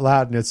that out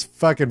loud and it's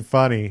fucking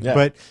funny. Yeah.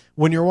 But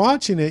when you're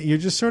watching it, you're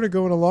just sort of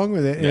going along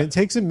with it. And it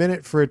takes a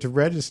minute for it to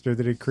register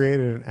that he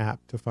created an app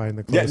to find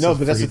the closest. Yeah, no,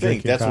 but that's the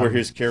thing. That's where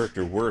his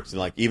character works. And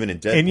like, even in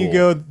Deadpool. And you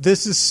go,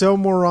 this is so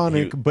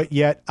moronic, but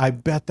yet I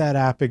bet that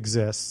app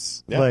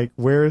exists. Yeah. Like,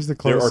 where is the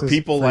closest? There are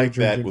people like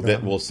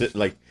that will sit,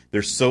 like,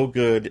 they're so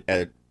good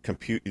at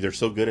they're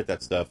so good at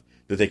that stuff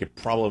that they could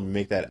probably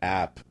make that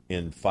app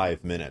in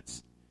 5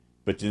 minutes.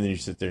 But then you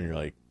sit there and you're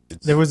like,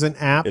 there was an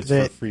app it's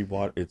that for free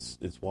water. It's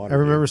water. I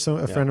remember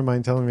a friend of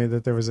mine telling me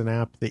that there was an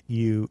app that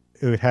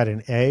it had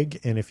an egg,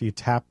 and if you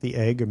tapped the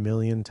egg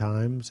 1,000,000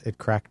 times, it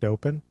cracked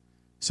open.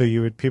 So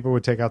people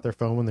would take out their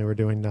phone when they were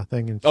doing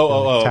nothing and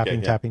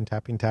tapping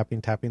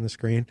the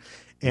screen,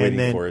 and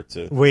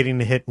waiting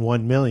to hit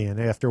 1,000,000.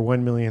 After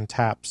 1,000,000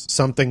 taps,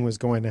 something was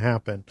going to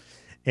happen.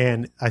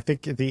 And I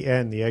think at the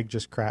end, the egg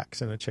just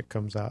cracks and a chick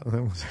comes out.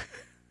 And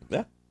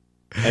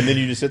and then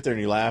you just sit there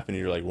and you laugh and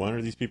you're like, why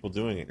are these people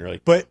doing it? And you're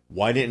like, but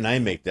why didn't I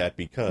make that?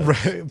 Because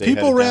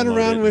people ran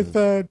around with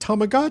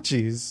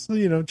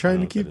Tamagotchis, trying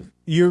to keep.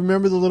 You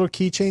remember the little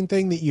keychain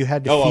thing that you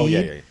had to feed? Oh,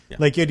 yeah.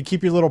 Like you had to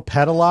keep your little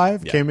pet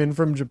alive. Yeah. Came in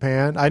from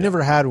Japan. I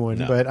never had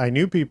one, but I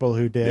knew people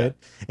who did,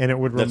 and it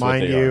would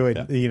remind you,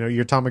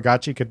 your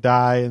Tamagotchi could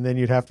die, and then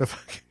you'd have to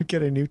fucking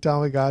get a new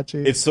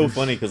Tamagotchi. It's so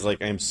funny because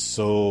like I'm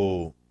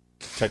so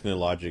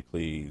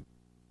technologically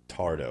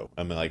tardo.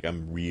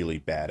 I'm really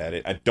bad at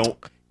it. I don't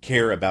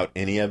care about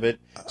any of it,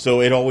 so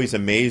it always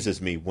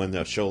amazes me when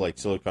a show like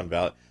Silicon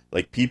Valley,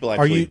 like people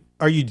actually.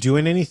 Are you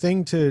doing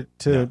anything to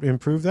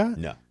improve that?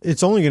 No,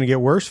 it's only going to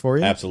get worse for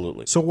you.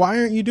 Absolutely. So why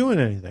aren't you doing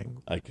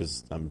anything?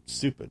 Because I'm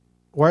stupid.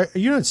 Why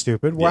you're not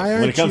stupid? Why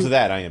aren't when it comes to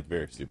that, I am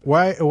very stupid.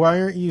 Why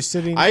aren't you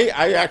sitting?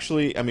 I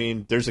actually,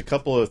 there's a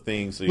couple of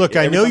things. Look,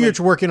 I know you're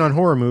working on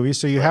horror movies,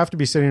 so you have to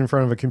be sitting in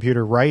front of a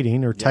computer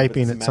writing or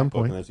typing at some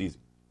point. That's easy.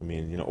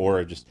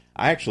 Or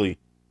I actually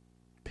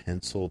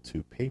pencil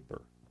to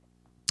paper.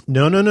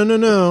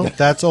 No.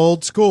 That's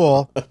old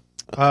school.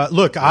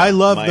 Look, I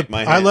love the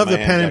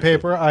pen and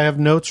paper. I have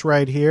notes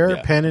right here.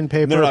 Yeah. Pen and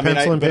paper,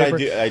 pencil and paper.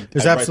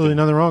 There's absolutely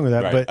nothing wrong with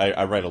that. Right. But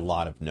I write a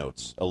lot of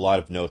notes. A lot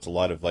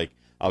of like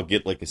I'll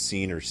get like a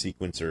scene or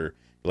sequence or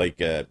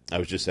like I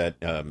was just at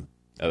a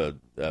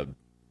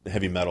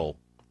heavy metal,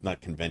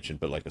 not convention,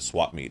 but like a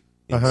swap meet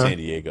in San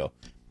Diego.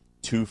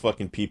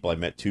 I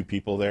met two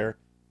people there.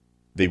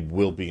 They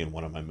will be in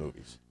one of my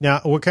movies.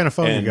 Now, what kind of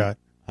phone you got?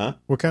 Huh?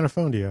 What kind of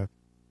phone do you have?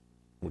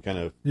 What kind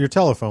of... Your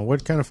telephone.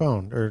 What kind of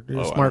phone? Or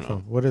your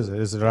smartphone? What is it?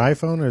 Is it an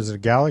iPhone or is it a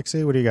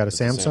Galaxy? What do you got, a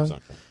Samsung?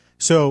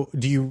 So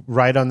do you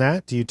write on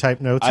that? Do you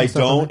type notes? I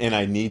don't, and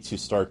I need to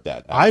start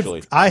that,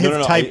 actually. I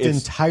have typed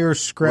entire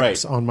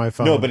scripts on my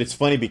phone. No, but it's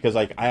funny because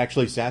like I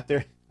actually sat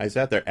there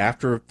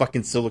after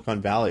fucking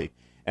Silicon Valley,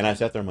 and I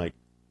sat there, I'm like,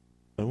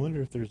 I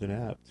wonder if there's an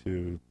app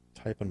to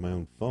type on my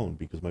own phone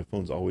because my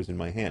phone's always in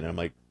my hand. And I'm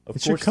like, of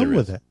course there is. It should come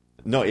with it.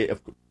 No,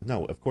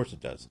 of course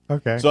it does.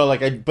 Okay. So I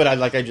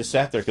just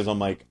sat there because I'm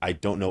like, I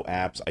don't know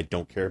apps. I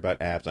don't care about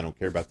apps. I don't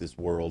care about this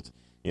world,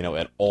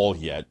 at all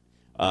yet.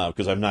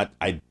 Because I'm not.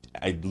 I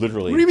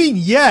literally. What do you mean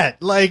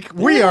yet? Like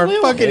we are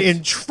fucking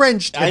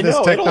entrenched in this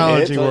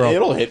technology world.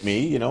 It'll hit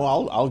me.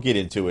 I'll get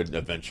into it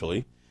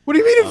eventually. What do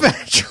you mean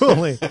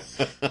eventually?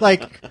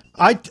 Like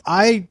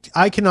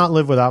I cannot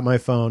live without my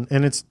phone,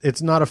 and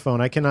it's not a phone.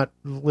 I cannot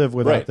live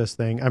without this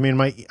thing. I mean,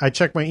 I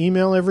check my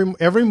email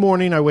every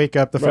morning. I wake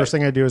up. The first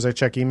thing I do is I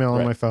check email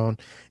on my phone,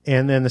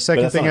 and then the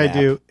second thing I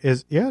do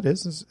is it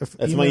is.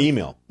 That's my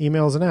email.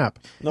 Email is an app,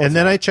 and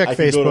then I check Facebook.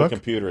 I can go to a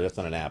computer. That's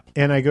not an app.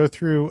 And I go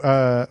through.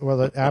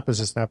 The app is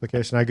just an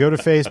application. I go to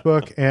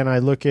Facebook and I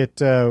look at.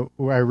 I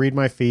read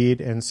my feed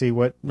and see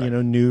what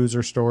news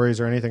or stories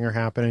or anything are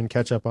happening.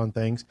 Catch up on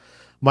things.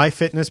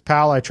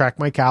 MyFitnessPal, I track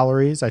my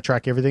calories. I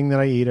track everything that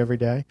I eat every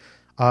day.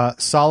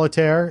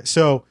 Solitaire.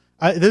 So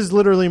This is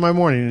literally my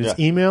morning. It's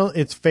email,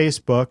 it's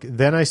Facebook.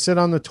 Then I sit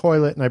on the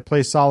toilet and I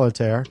play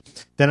solitaire.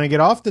 Then I get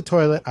off the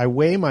toilet, I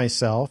weigh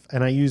myself,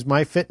 and I use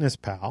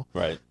MyFitnessPal.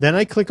 Right. Then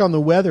I click on the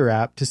weather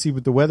app to see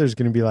what the weather's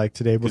going to be like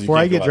today before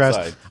I get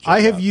dressed.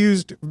 I have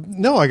used...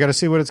 No, I got to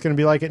see what it's going to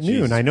be like at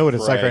noon. I know what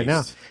it's like right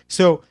now.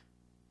 So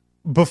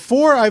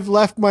before I've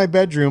left my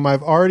bedroom,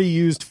 I've already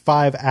used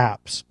 5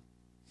 apps.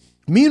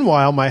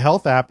 Meanwhile, my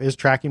health app is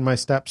tracking my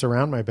steps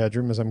around my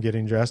bedroom as I'm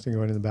getting dressed and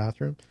going to the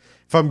bathroom.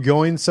 If I'm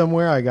going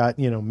somewhere, I got,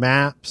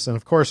 maps, and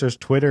of course there's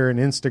Twitter and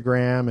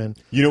Instagram and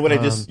what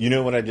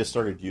I just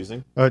started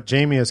using?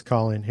 Jamie is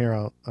calling. Here,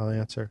 I'll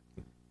answer.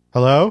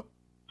 Hello?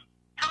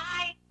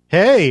 Hi.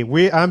 Hey,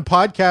 I'm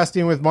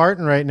podcasting with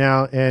Martin right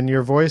now, and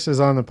your voice is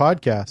on the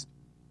podcast.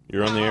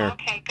 You're on the air.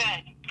 Okay,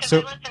 good. Because I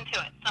listened to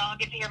it, so I'll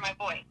get to hear my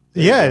voice.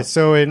 Yeah,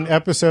 so in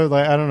episode,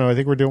 I don't know, I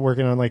think we're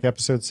working on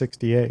episode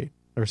 68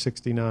 or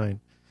 69.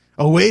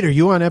 Oh, wait, are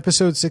you on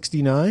episode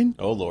 69?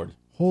 Oh, Lord.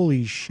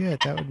 Holy shit,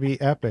 that would be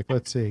epic.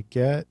 Let's see.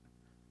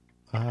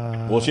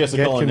 Well, she has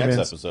to call in next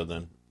episode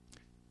then.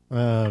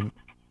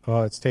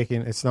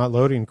 It's not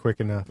loading quick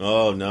enough.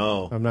 Oh,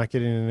 no. I'm not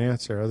getting an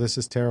answer. Oh, this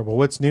is terrible.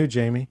 What's new,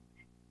 Jamie?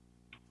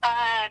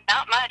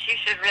 Not much. You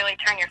should really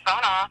turn your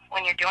phone off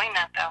when you're doing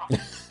that,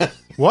 though.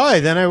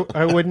 Why? Then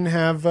I wouldn't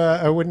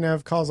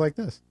have calls like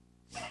this.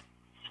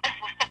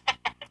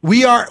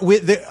 We are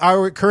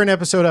our current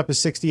episode up is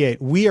 68.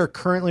 We are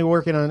currently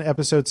working on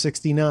episode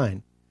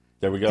 69.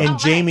 There we go. And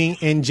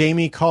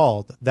Jamie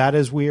called. That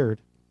is weird.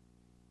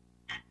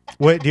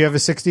 What, do you have a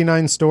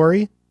 69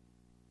 story?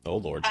 Oh,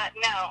 Lord.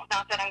 No,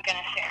 not that I'm going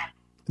to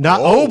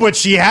share. But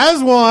she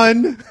has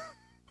one.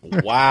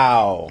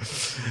 Wow.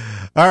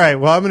 All right.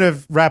 Well, I'm going to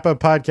wrap up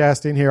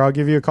podcasting here. I'll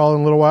give you a call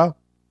in a little while.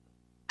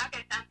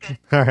 Okay, sounds good.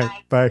 All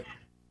right. Bye.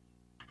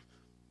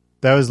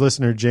 That was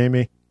listener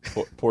Jamie.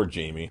 Poor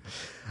Jamie.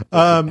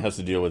 Has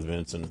to deal with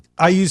Vince. And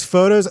I use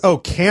photos. Oh,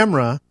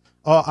 camera.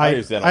 Oh, I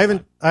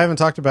haven't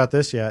talked about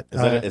this yet. Is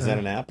that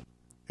an app?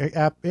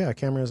 App, yeah,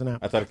 camera is an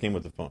app. I thought it came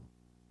with the phone.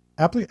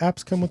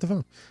 Apps come with the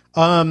phone.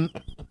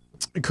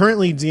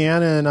 Currently,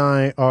 Deanna and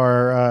I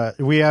are.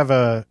 We have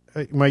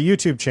my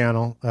YouTube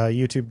channel,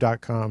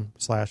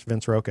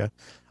 youtube.com/Vince Roca.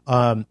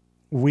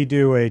 We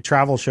do a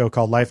travel show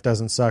called Life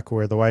Doesn't Suck,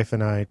 where the wife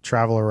and I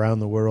travel around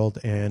the world,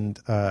 and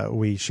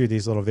we shoot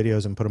these little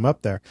videos and put them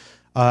up there.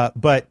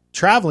 But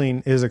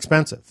traveling is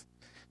expensive.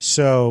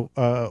 So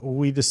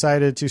we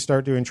decided to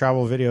start doing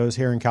travel videos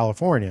here in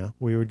California.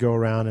 We would go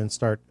around and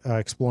start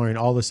exploring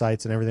all the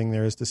sites and everything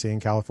there is to see in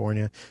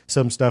California.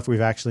 Some stuff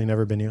we've actually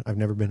never been to. I've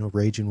never been to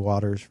Raging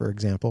Waters, for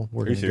example.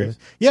 Are you serious?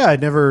 Yeah,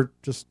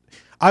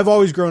 I've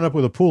always grown up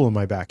with a pool in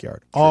my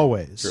backyard. True.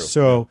 Always. True.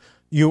 So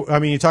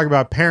you talk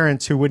about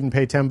parents who wouldn't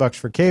pay $10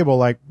 for cable,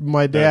 like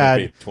my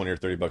dad. Pay $20 or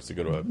 $30 to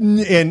go to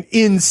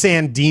in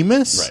San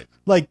Dimas. Right.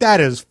 Like, that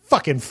is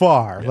fucking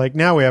far. Yeah. Like,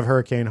 now we have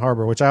Hurricane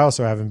Harbor, which I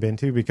also haven't been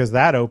to because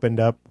that opened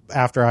up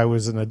after I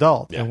was an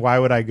adult. Yeah. And why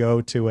would I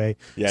go to a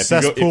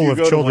cesspool of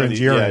children's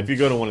urine? Yeah, if you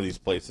go to one of these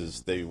places,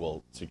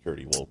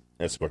 security will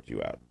escort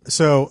you out.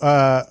 So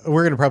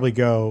we're going to probably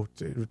go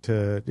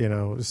to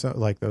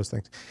like those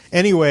things.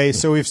 Anyway,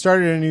 so we've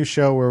started a new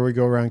show where we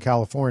go around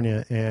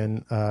California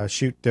and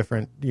shoot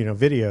different,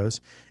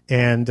 videos.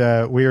 And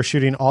we are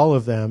shooting all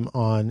of them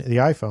on the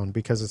iPhone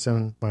because it's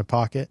in my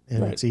pocket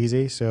and It's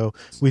easy. So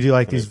we do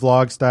these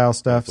vlog style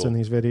stuffs and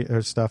these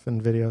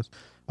videos.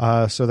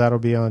 So that'll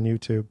be on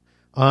YouTube.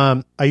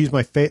 I use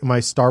my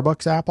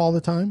Starbucks app all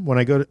the time. When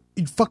I go to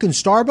fucking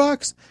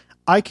Starbucks,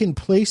 I can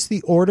place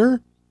the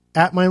order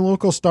at my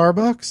local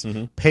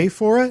Starbucks, pay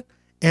for it,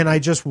 and I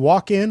just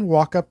walk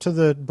up to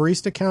the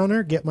barista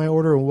counter, get my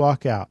order, and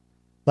walk out.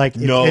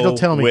 It'll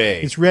tell me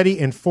it's ready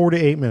in 4 to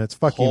 8 minutes.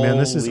 Fuck you, man.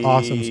 This is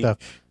awesome stuff.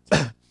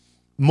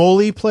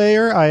 Molly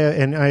Player, I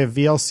have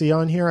VLC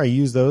on here. I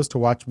use those to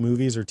watch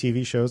movies or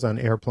TV shows on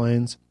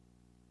airplanes.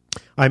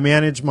 I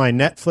manage my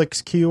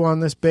Netflix queue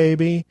on this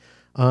baby.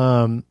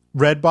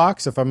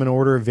 Redbox, if I'm going to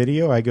order a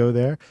video, I go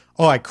there.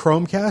 Oh, I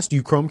Chromecast. Do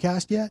you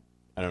Chromecast yet?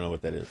 I don't know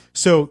what that is.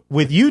 So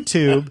with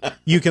YouTube,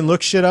 you can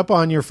look shit up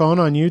on your phone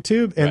on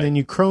YouTube, and then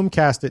you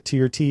Chromecast it to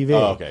your TV.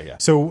 Oh, okay, yeah.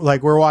 So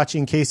we're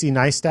watching Casey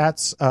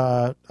Neistat's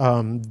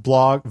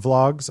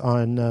vlogs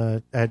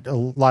on at a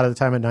lot of the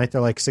time at night.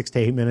 They're 6 to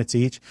 8 minutes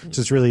each, so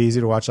it's really easy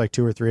to watch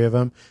 2 or 3 of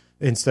them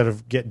instead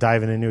of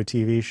diving into a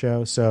TV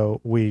show. So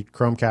we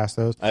Chromecast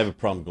those. I have a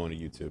problem going to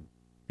YouTube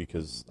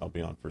because I'll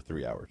be on for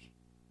 3 hours.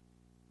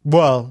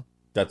 Well,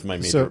 that's my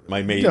major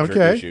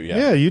issue.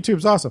 Yeah,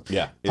 YouTube's awesome.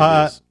 Yeah, it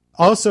is.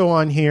 Also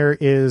on here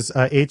is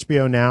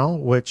HBO Now,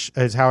 which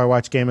is how I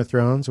watch Game of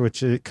Thrones,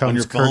 which it comes... On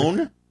your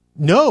phone?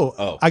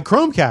 No, I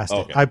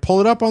Chromecast it. I pull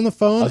it up on the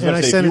phone and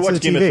I send it to the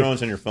TV. If you watch Game of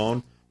Thrones on your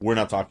phone, we're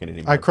not talking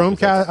anymore. I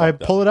Chromecast, I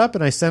pull it up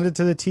and I send it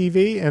to the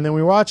TV and then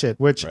we watch it,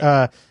 which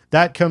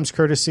that comes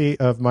courtesy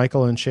of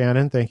Michael and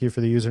Shannon. Thank you for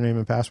the username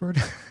and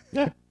password.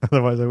 Yeah.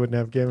 Otherwise I wouldn't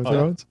have Game of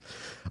Thrones.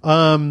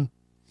 Yeah.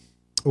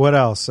 What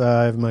else?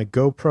 I have my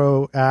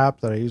GoPro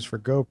app that I use for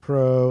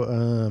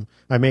GoPro.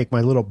 I make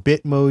my little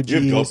Bitmojis. Do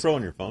you have GoPro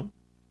on your phone?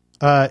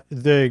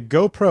 The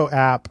GoPro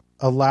app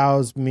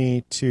allows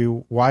me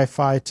to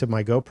Wi-Fi to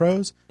my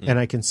GoPros, and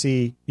I can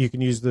see. You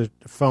can use the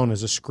phone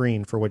as a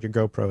screen for what your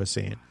GoPro is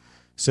seeing.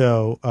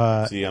 So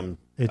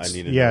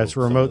it's a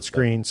remote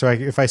screen. So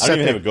if I set I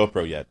don't even have a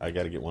GoPro yet. I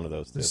got to get one of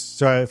those too.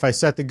 So if I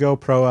set the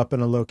GoPro up in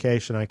a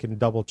location, I can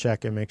double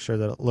check and make sure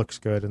that it looks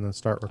good, and then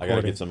start recording. I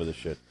got to get some of this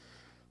shit.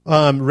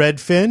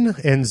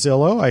 Redfin and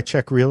Zillow. I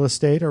check real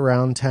estate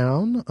around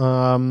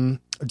town.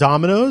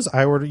 Domino's.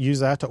 I use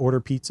that to order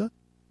pizza.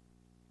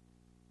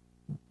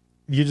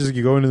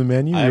 You go into the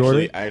menu.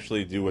 I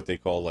actually do what they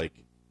call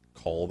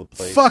call the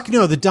place. Fuck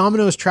no, the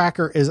Domino's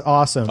tracker is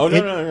awesome. Oh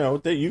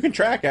no! You can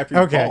track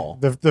after you call.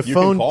 The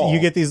phone, you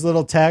get these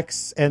little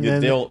texts, and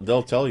then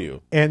they'll tell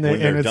you, and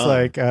it's done.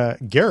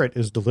 Like Garrett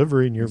is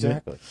delivering your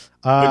exactly.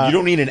 But you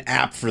don't need an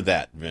app for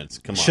that, Vince.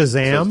 Come on,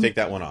 Shazam. So take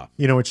that one off.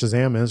 You know what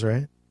Shazam is,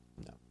 right?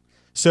 No.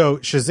 So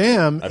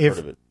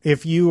Shazam,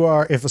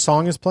 if a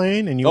song is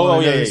playing and you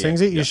want to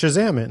sings it, you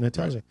Shazam it and it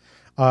tells you.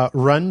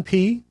 Run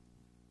P.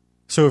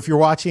 So if you're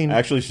watching,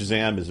 actually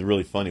Shazam is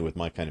really funny with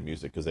my kind of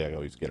music because they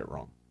always get it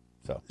wrong.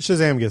 So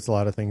Shazam gets a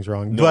lot of things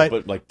wrong. No,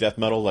 but like death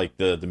metal, like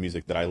the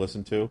music that I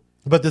listen to.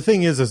 But the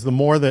thing is the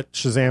more that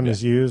Shazam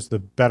is used, the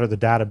better the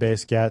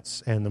database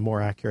gets and the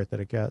more accurate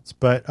that it gets.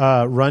 But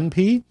Run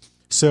P.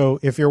 So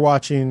if you're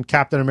watching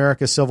Captain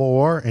America: Civil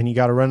War and you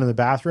got to run in the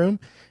bathroom,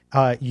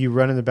 you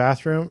run in the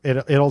bathroom.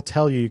 It'll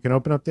tell you. You can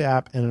open up the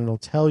app and it'll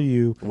tell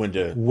you when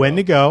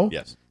to go.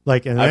 Yes.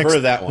 Like in the I've heard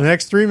of that one. The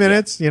next 3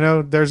 minutes,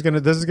 this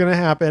is gonna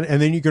happen,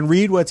 and then you can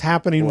read what's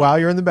happening while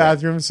you're in the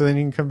bathroom. So then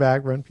you can come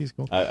back, run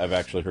peaceful. I've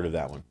actually heard of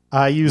that one.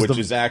 Which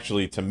is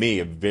actually to me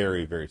a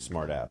very, very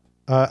smart app.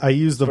 I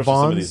use the Especially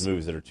Vons. Some of these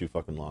movies that are too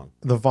fucking long.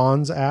 The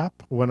Vons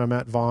app. When I'm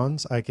at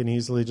Vons, I can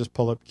easily just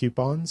pull up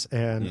coupons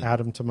and add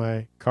them to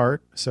my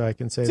cart, so I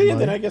can save money.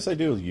 Then I guess I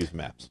do use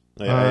maps.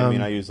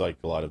 I use a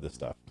lot of this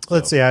stuff.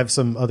 Let's see. I have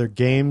some other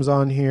games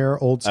on here.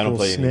 Old school I don't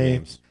play Snake. Any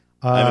games.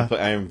 I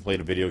haven't played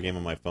a video game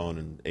on my phone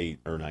in 8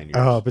 or 9 years.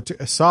 Oh, but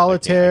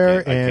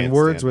Solitaire and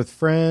Words with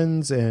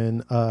Friends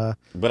and but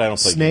I don't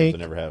play Snake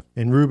games. I never have.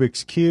 And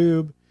Rubik's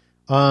Cube.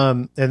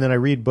 And then I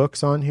read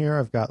books on here.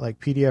 I've got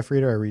PDF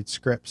reader. I read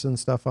scripts and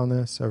stuff on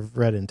this. I've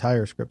read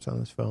entire scripts on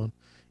this phone.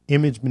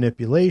 Image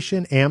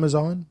manipulation.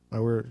 Amazon. I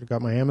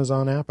got my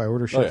Amazon app. I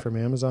order shit from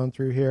Amazon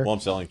through here. Well, I'm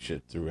selling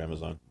shit through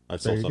Amazon. I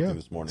sold something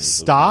this morning.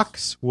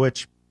 Stocks,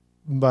 which,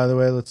 by the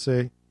way, let's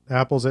see.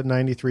 Apple's at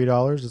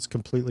 $93. It's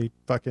completely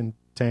fucking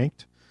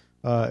tanked.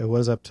 It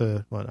was up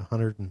to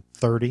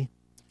 $130.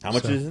 How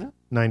much is it?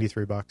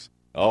 $93.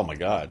 Oh my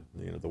god!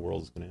 The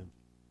world is going to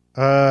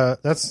end.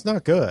 That's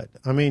not good.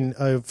 I mean,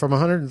 from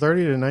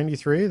 130 to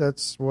 93,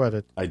 that's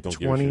what I don't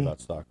give a shit about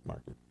stock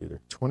market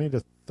either. 20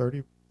 to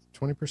 30,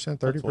 20%,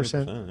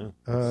 30%.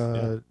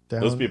 Down.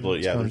 Those people,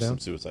 there's some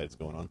suicides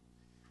going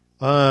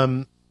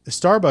on.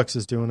 Starbucks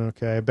is doing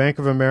okay. Bank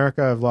of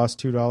America, I've lost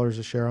 $2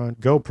 a share on.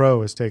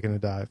 GoPro is taking a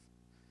dive.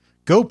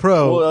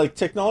 GoPro. Well,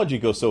 technology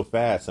goes so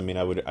fast. I mean,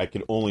 I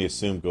could only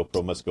assume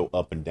GoPro must go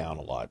up and down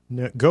a lot.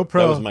 No,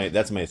 GoPro.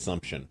 That's my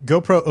assumption.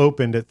 GoPro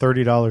opened at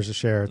 $30 a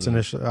share. Its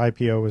initial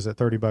IPO was at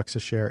 $30 a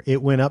share.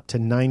 It went up to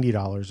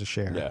 $90 a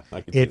share. Yeah,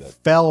 I can see that. It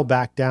fell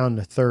back down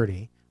to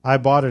 $30. I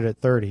bought it at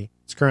 $30.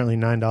 It's currently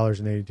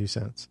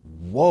 $9.82.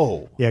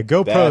 Whoa. Yeah,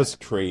 GoPro's that's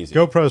crazy.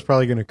 GoPro's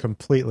probably going to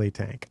completely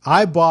tank.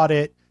 I bought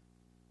it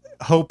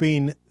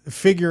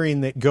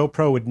figuring that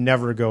GoPro would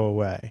never go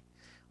away.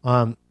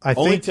 But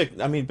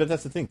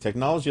that's the thing.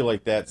 Technology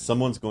like that,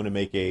 someone's going to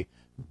make a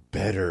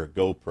better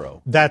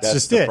GoPro. That's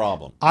just the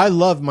problem. I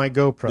love my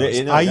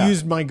GoPros. I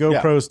used my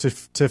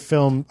GoPros to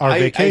film our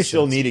vacations. I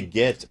still need to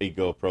get a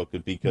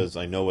GoPro because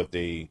I know what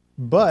they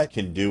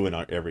can do in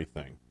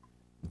everything.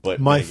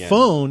 But my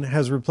phone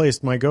has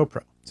replaced my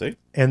GoPro. See?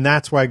 And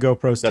that's why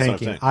GoPro's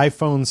tanking.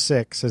 iPhone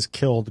 6 has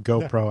killed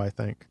GoPro, I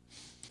think.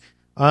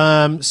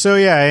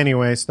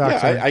 Anyway,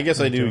 stocks. I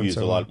guess I do use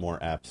a lot more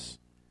apps.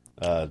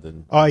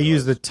 I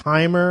use the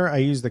timer. I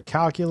use the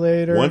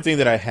calculator. One thing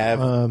that I have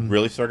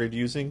really started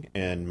using,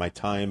 and my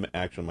time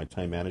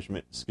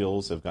management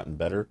skills have gotten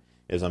better,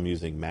 is I'm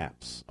using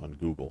Maps on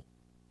Google.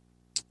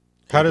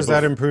 How does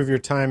that improve your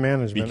time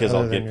management? Because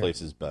I'll get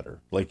places better.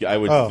 Like I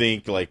would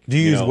think, like do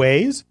you use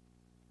Waze?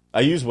 I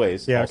use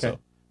Waze. Yeah, also.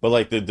 okay. But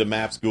like the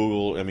Maps,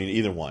 Google. I mean,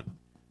 either one.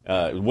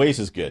 Waze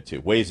is good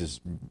too. Waze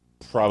is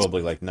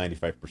probably like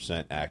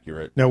 95%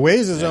 accurate. Now,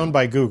 Waze is owned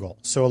by Google,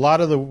 so a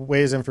lot of the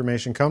Waze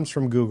information comes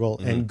from Google,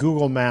 and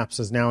Google Maps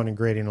is now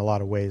integrating a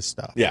lot of Waze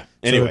stuff. Yeah.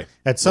 Anyway, so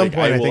at some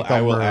point,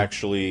 I will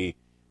actually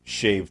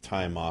shave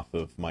time off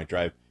of my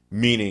drive.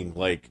 Meaning,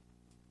 like,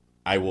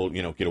 I will,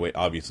 get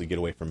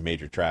away from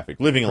major traffic.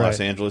 Living in Los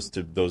Angeles,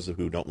 to those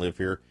who don't live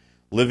here,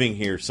 living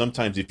here,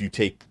 sometimes if you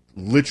take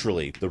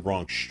literally the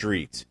wrong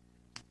street,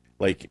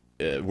 like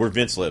where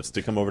Vince lives,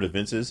 to come over to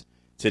Vince's.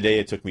 Today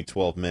it took me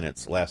 12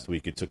 minutes. Last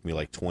week it took me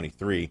like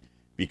 23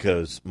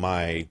 because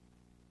my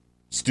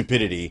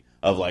stupidity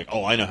of like,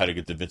 I know how to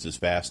get to Vince's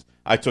fast.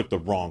 I took the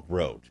wrong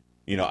road.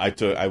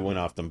 I went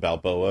off the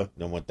Balboa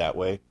and went that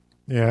way.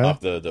 Yeah. Off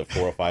the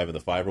 405 and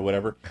the 5 or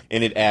whatever.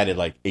 And it added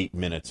like 8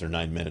 minutes or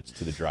 9 minutes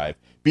to the drive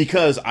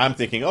because I'm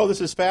thinking, this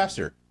is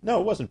faster. No,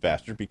 it wasn't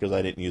faster because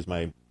I didn't use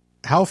my.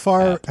 How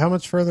far? app. How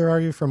much further are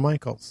you from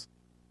Michael's?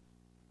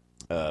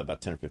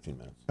 About 10 or 15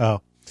 minutes.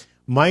 Oh,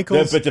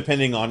 Michael's. But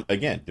depending on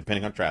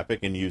traffic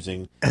and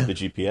using the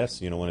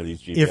GPS, one of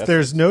these GPS. If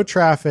there's no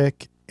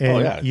traffic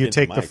and you into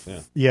take Mike,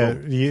 the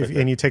Boom,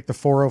 and you take the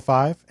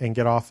 405 and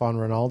get off on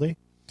Rinaldi.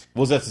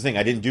 Well, that's the thing.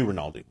 I didn't do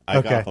Rinaldi.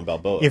 I got off on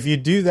Balboa. If you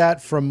do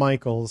that from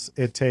Michael's,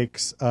 it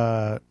takes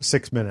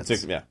 6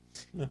 minutes. Yeah.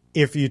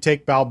 If you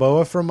take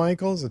Balboa from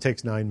Michael's, it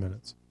takes 9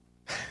 minutes.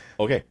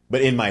 Okay,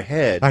 but in my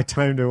head, I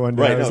timed it one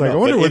day. Right, I was I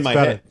wonder what's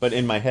better. But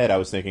in my head, I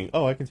was thinking,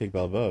 I can take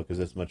Balboa because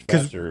it's much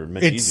faster,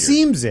 much it easier.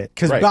 Seems it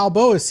because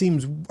Balboa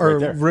seems or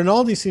right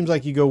Rinaldi seems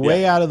like you go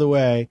way out of the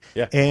way,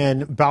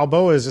 and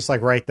Balboa is just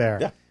like right there.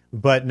 Yeah.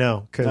 But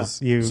no,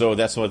 because you. So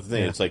that's what the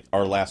thing. It's like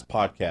our last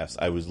podcast.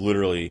 I was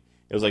literally.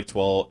 It was like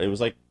 12. It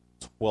was like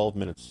 12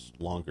 minutes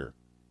longer,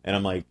 and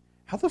I'm like,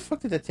 how the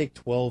fuck did that take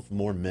 12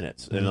 more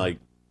minutes? And like,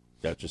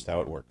 that's just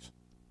how it works.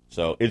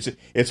 So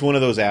it's one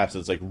of those apps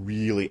that's like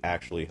really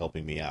actually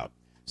helping me out.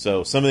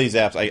 So some of these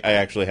apps, I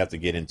actually have to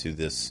get into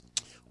this.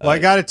 Well, I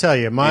got to tell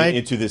you,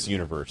 into this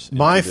universe.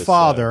 My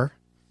father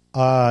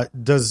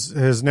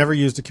has never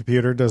used a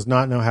computer, does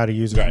not know how to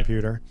use a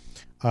computer,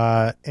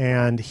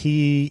 and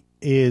he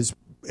has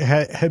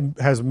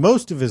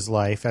most of his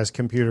life, as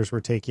computers were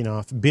taking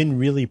off, been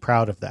really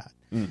proud of that.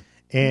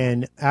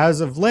 And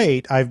as of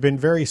late, I've been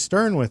very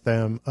stern with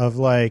them of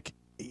like,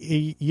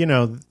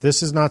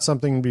 this is not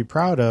something to be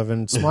proud of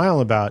and smile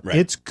about.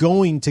 It's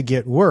going to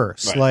get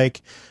worse.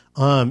 Like,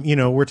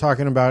 we're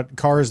talking about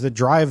cars that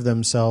drive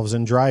themselves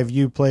and drive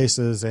you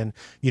places, and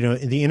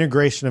the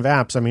integration of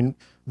apps. I mean,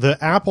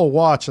 the Apple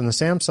Watch and the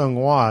Samsung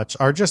Watch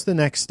are just the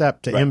next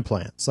step to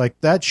implants. Like,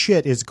 that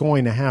shit is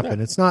going to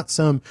happen. It's not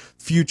some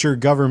future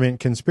government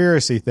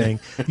conspiracy thing.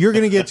 You're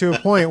going to get to a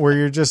point where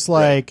you're just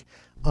like,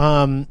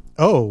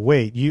 oh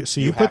wait,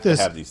 you put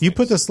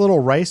this little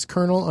rice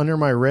kernel under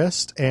my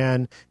wrist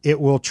and it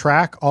will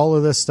track all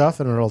of this stuff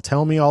and it'll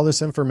tell me all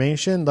this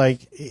information.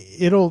 Like,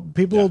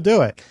 people will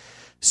do it.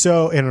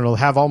 So, and it'll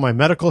have all my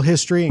medical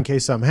history in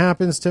case something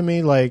happens to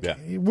me. Like,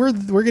 we're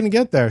going to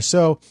get there.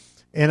 So,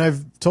 and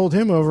I've told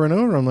him over and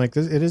over, I'm like,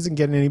 it isn't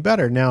getting any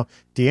better. Now,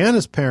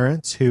 Deanna's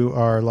parents, who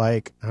are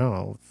like, I don't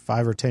know,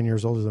 5 or 10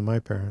 years older than my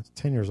parents,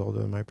 10 years older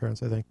than my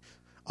parents, I think.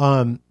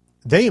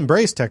 They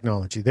embrace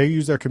technology. They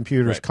use their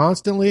computers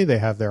constantly. They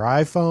have their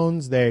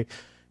iPhones.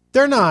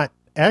 They're not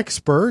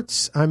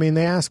experts. I mean,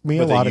 they ask me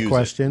a lot of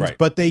questions,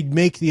 but they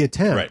make the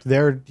attempt.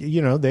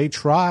 They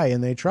try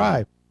and they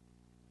try.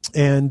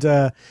 And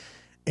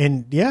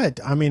yeah,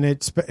 I mean,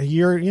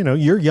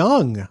 you're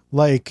young.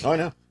 Like, I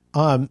know.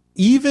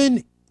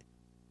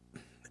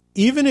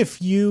 Even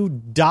if you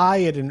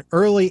die at an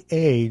early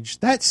age,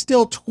 that's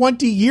still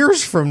 20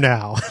 years from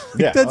now.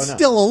 That's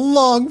still a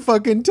long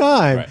fucking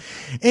time. Right.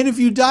 And if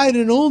you die at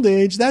an old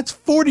age, that's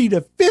 40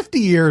 to 50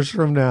 years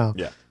from now.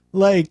 Yeah.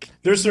 Like,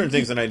 there's certain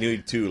things that I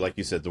need to, like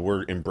you said, the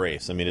word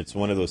embrace. I mean, it's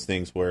one of those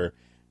things where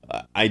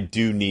I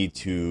do need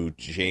to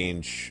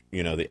change,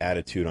 the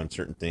attitude on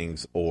certain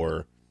things,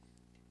 or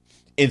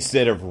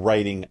instead of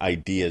writing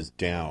ideas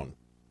down,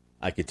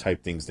 I could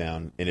type things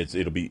down, and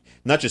it'll be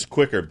not just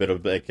quicker, but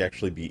it'll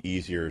actually be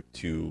easier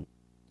to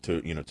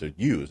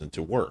use and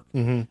to work.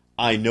 Mm-hmm.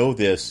 I know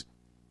this,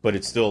 but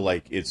it's still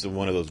like it's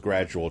one of those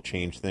gradual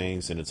change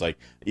things, and it's like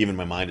even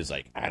my mind is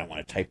like, I don't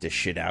want to type this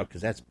shit out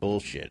because that's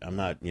bullshit. I'm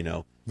not,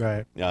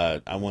 right.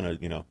 I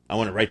want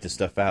to write this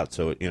stuff out.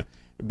 So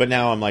but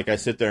now I'm like, I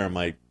sit there, I'm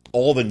like,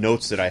 all the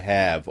notes that I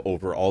have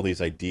over all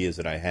these ideas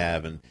that I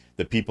have, and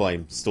the people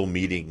I'm still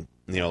meeting,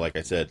 like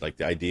I said, like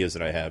the ideas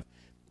that I have.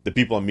 The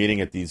people I'm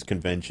meeting at these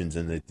conventions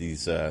and at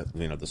these, the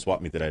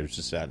swap meet that I was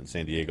just at in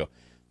San Diego,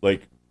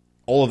 like,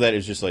 all of that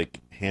is just,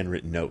 like,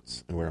 handwritten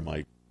notes. And where I'm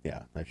like,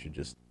 yeah, I should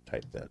just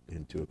type that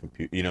into a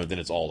computer. Then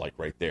it's all, like,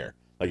 right there.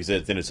 Like you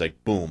said, then it's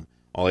like, boom.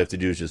 All I have to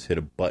do is just hit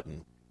a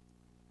button,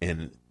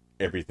 and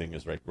everything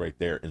is right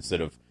there,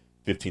 instead of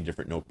 15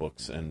 different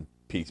notebooks and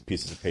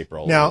pieces of paper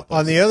all over. Now,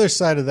 on the other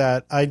side of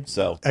that, I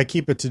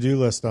keep a to-do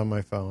list on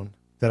my phone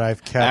that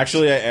I've kept.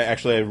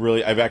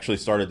 I've actually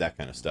started that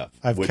kind of stuff.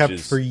 I've kept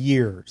for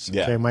years.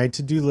 Yeah. Okay, my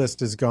to-do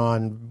list has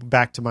gone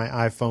back to my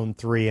iPhone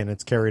 3, and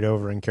it's carried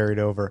over.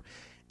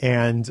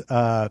 And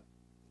the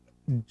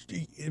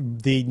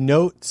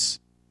notes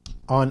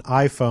on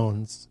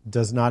iPhones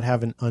does not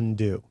have an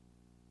undo.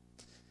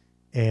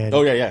 And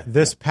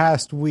this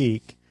past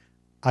week,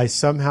 I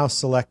somehow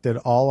selected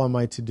all on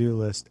my to-do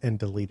list and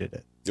deleted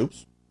it.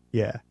 Oops.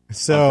 Yeah.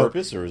 So, on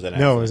purpose, or was that an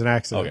accident? No, it was an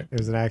accident. Okay. It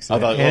was an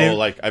accident. I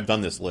thought, I've done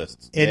this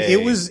list. And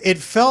it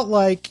felt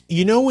like,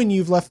 when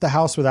you've left the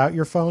house without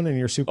your phone and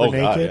you're super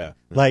naked? God, yeah.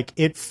 Like,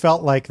 it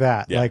felt like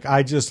that. Yeah. Like,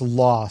 I just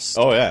lost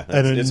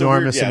an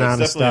enormous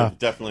amount of stuff.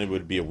 Definitely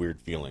would be a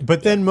weird feeling.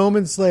 But then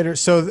moments later,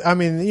 so, I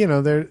mean,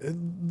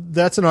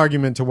 that's an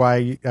argument to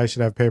why I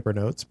should have paper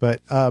notes.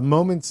 But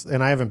moments,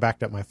 and I haven't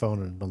backed up my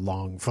phone in a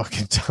long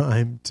fucking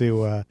time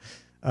to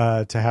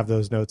have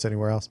those notes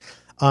anywhere else.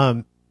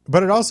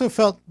 But it also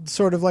felt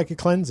sort of like a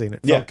cleansing.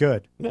 It felt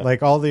good. Yeah.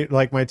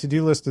 Like my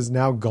to-do list is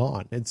now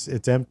gone.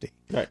 It's empty.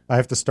 Right. I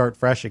have to start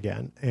fresh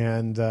again,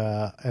 and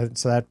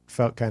so that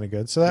felt kind of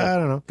good. So I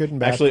don't know, good and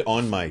bad. Actually,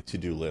 on my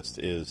to-do list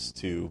is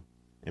to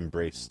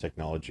embrace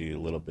technology a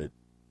little bit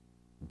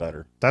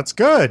better. That's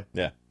good.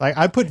 Yeah. Like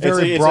I put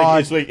very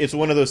broad. It's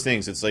one of those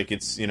things. It's like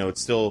it's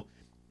still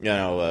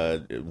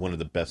one of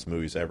the best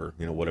movies ever.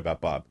 What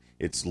About Bob?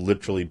 It's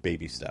literally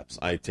baby steps.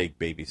 I take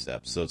baby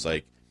steps. So it's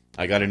like,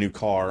 I got a new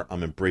car.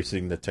 I'm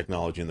embracing the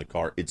technology in the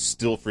car. It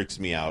still freaks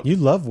me out. You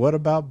love What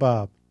About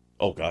Bob?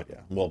 Oh, God,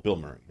 yeah. Well, Bill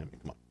Murray. I mean,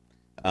 come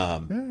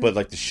on. But,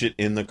 like, the shit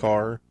in the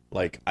car,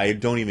 like, I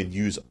don't even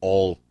use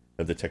all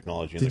of the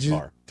technology in the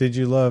car. Did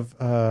you love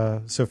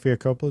Sofia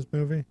Coppola's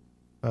movie?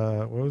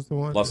 What was the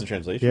one? Lost in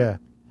Translation? Yeah.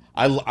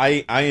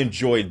 I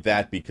enjoyed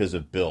that because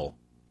of Bill.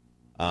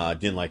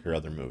 Didn't like her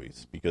other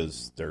movies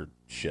because they're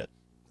shit.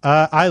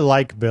 I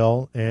like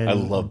Bill, and I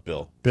love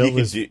Bill. Bill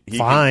is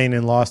fine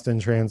in Lost in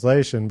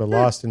Translation, but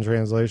Lost in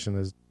Translation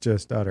is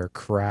just utter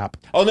crap.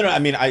 Oh no! I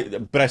mean,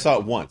 I saw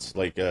it once.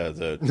 Like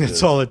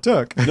that's all it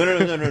took.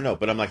 No.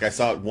 But I'm like, I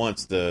saw it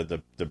once.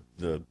 The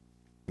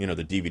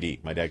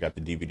DVD. My dad got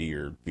the DVD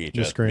or VHS,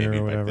 the screener maybe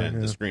or whatever, back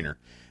then, the screener,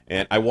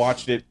 and I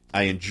watched it.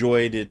 I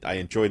enjoyed it. I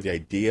enjoyed the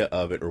idea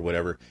of it or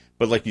whatever.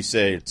 But like you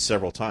say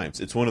several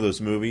times, it's one of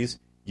those movies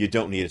you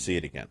don't need to see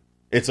it again.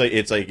 It's already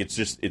on that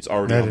list.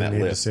 I didn't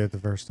need to see it the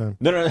first time.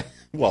 No.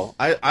 Well,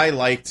 I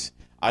liked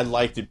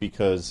it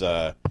because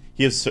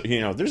he has,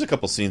 there's a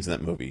couple scenes in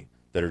that movie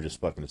that are just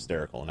fucking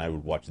hysterical, and I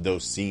would watch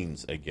those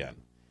scenes again.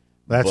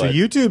 That's what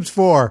YouTube's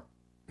for.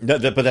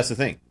 But that's the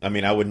thing. I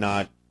mean, I would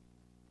not,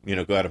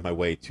 go out of my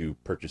way to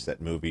purchase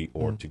that movie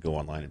or to go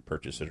online and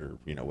purchase it or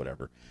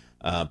whatever.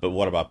 But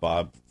What About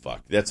Bob?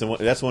 Fuck, that's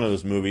one of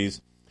those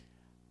movies.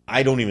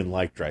 I don't even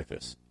like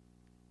Dreyfuss.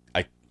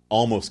 I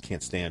almost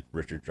can't stand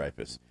Richard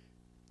Dreyfuss.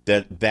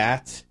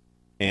 That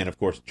and of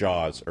course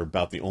Jaws are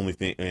about the only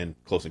thing, and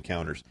Close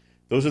Encounters.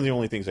 Those are the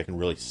only things I can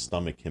really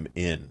stomach him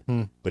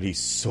in. But he's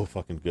so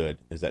fucking good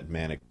as that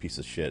manic piece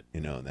of shit,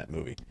 in that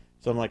movie.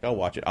 So I'm like, I'll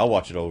watch it. I'll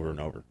watch it over and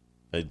over.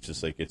 It's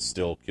just like, it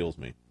still kills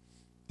me.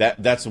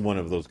 That's one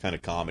of those kind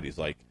of comedies.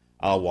 Like,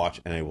 I'll watch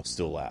and I will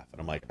still laugh.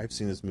 And I'm like, I've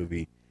seen this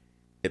movie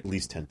at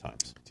least 10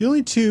 times. The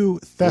only two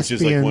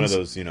thespians, which is like one of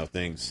those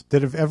things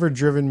that have ever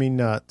driven me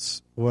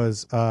nuts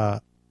was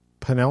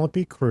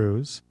Penelope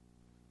Cruz.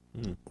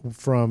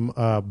 From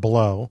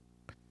Blow,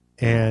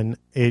 and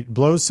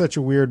Blow's such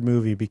a weird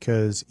movie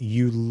because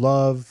you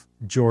love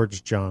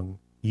George Jung.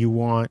 You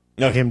want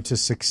him to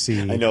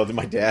succeed. I know that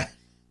my dad.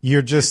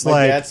 You're just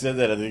my dad said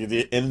that at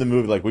the end of the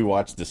movie. Like, we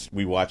watched it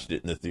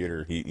in the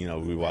theater.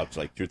 We watched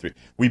like 2 or 3.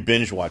 We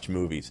binge watch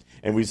movies,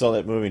 and we saw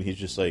that movie, and he's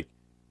just like,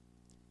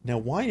 now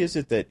why is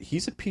it that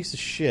he's a piece of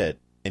shit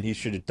and he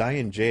should die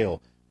in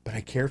jail? But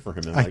I care for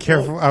him.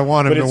 I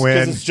want him to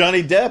win. Because it's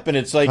Johnny Depp, and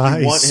it's like you want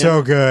him. He's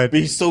so good.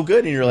 But he's so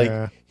good, and you're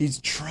like, he's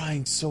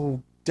trying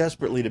so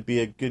desperately to be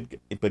a good,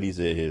 but he's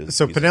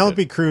So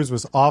Penelope Cruz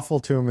was awful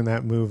to him in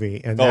that movie,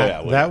 and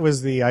that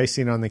was the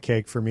icing on the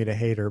cake for me to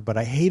hate her. But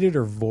I hated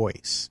her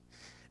voice.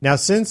 Now,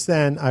 since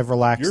then, I've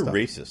relaxed. You're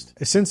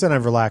racist. Since then,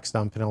 I've relaxed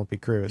on Penelope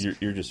Cruz.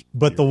 You're just.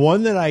 But the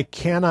one that I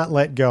cannot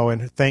let go,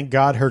 and thank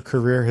God her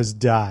career has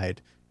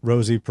died.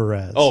 Rosie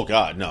Perez. Oh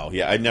God, no!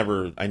 Yeah, I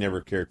never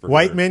cared for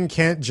White her. Men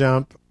Can't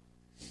Jump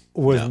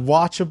was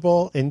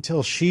watchable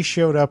until she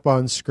showed up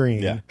on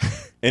screen. Yeah,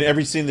 and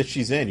every scene that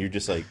she's in, you're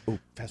just like, oh,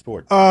 fast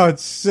forward. Oh,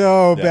 it's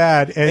so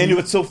bad. And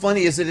what's so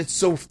funny is that it's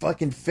so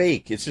fucking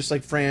fake. It's just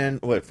like Fran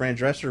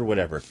Drescher or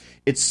whatever.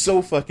 It's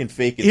so fucking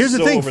fake. It's Here's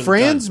the thing: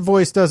 Fran's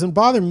voice doesn't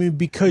bother me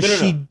because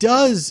she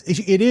does.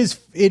 It is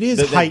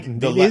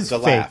heightened. It is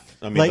fake. Laugh.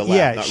 I mean, the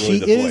laugh, not really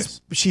the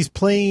voice. She's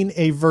playing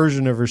a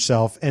version of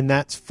herself, and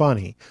that's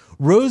funny.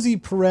 Rosie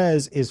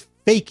Perez is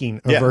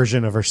faking a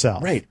version of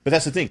herself. Right. But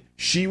that's the thing.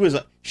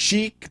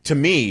 To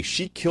me,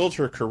 she killed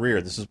her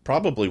career. This is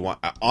probably why,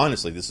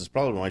 honestly,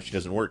 she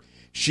doesn't work.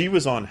 She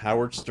was on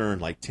Howard Stern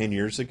like 10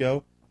 years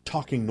ago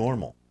talking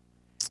normal.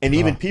 And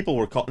even people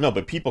were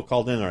people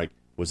called in and like,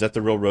 was that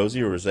the real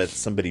Rosie, or was that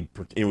somebody,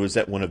 was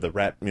that one of the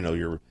rat,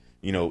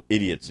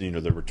 idiots, the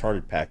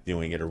retarded pack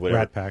doing it or whatever.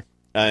 Rat pack.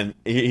 And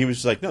he was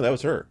just like, no, that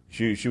was her.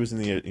 She was in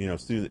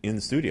the in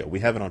the studio.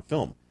 We have it on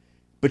film.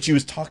 But she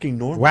was talking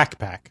normal. Whack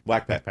pack,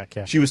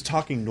 yeah. She was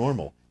talking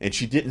normal, and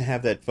she didn't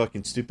have that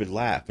fucking stupid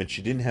laugh, and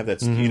she didn't have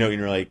that, and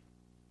you're like,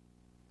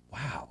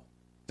 wow,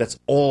 that's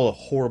all a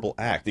horrible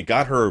act. It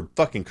got her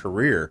fucking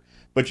career,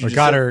 but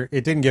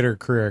it didn't get her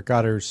career. It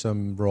got her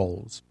some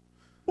roles.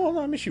 Well,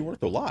 I mean, she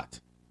worked a lot.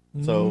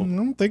 So I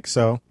don't think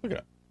so. Look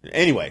at it.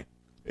 Anyway,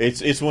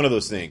 it's one of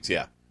those things,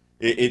 yeah.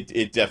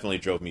 It definitely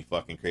drove me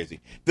fucking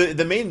crazy.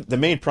 The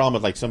main problem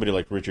with like somebody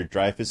like Richard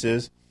Dreyfuss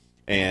is,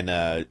 and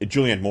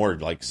Julianne Moore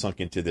like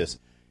sunk into this.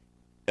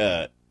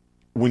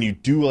 When you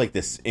do like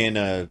this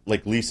in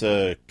like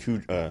Lisa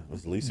Kudrow,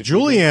 was it Lisa?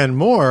 Julianne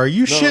Moore? Are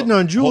you shitting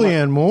on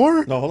Julianne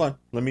Moore? No, hold on.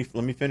 Let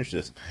me finish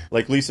this.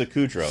 Like Lisa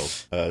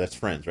Kudrow, that's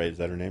Friends, right? Is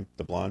that her name?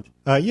 The blonde?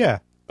 Yeah.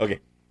 Okay.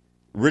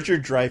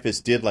 Richard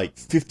Dreyfuss did like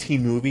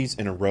 15 movies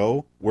in a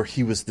row where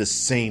he was the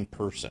same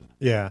person.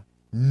 Yeah.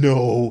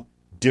 No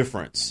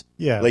difference.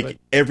 Yeah. Like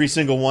every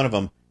single one of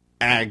them,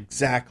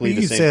 exactly the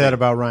same. You can say that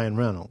about Ryan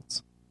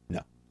Reynolds.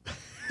 No.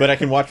 But I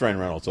can watch Ryan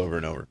Reynolds over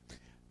and over.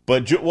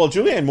 But,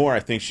 Julianne Moore,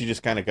 I think she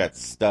just kind of got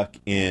stuck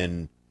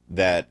in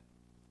that,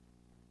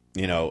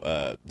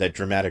 that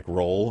dramatic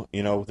role,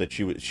 that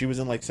she was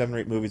in like 7 or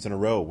 8 movies in a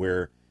row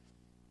where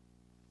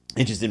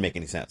it just didn't make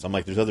any sense. I'm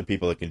like, there's other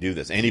people that can do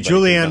this. Anybody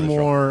Julianne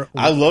Moore.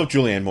 I love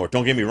Julianne Moore.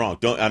 Don't get me wrong.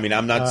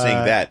 I'm not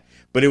saying that,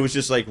 but it was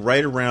just like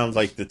right around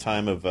like the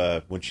time of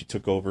when she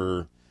took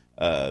over,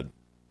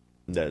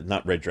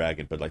 not Red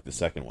Dragon, but like the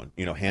second one,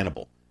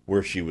 Hannibal,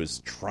 where she was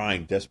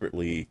trying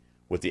desperately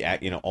with the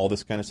act, all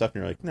this kind of stuff,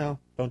 and you're like, no,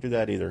 don't do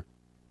that either.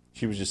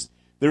 She was just,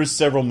 there was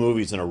several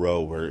movies in a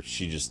row where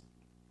she just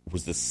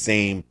was the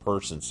same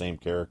person, same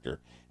character,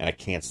 and I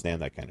can't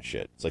stand that kind of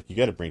shit. It's like, you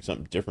got to bring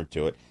something different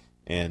to it,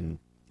 and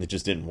it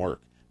just didn't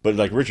work. But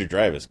like Richard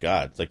Dreyfuss,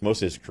 God, it's like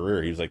most of his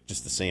career, he was like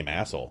just the same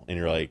asshole, and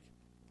you're like,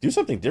 do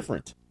something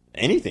different,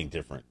 anything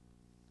different.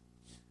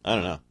 I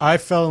don't know. I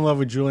fell in love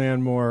with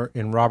Julianne Moore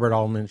in Robert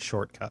Altman's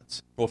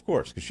Shortcuts. Well, of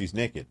course, because she's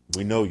naked.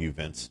 We know you,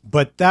 Vince.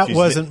 But that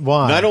wasn't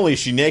why. Not only is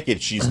she naked,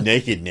 she's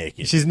naked.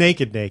 She's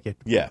naked.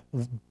 Yeah.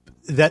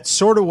 That's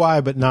sort of why,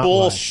 but not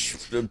why.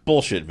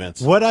 Bullshit,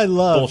 Vince. What I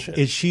love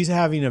is she's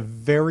having a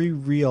very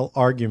real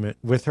argument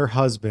with her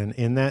husband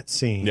in that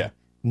scene. Yeah.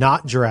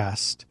 Not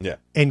dressed. Yeah.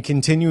 And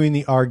continuing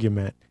the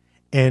argument.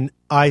 And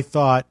I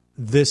thought,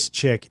 this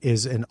chick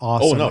is an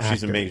awesome actor.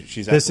 She's amazing.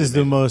 She's this is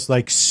the most,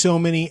 like, so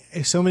many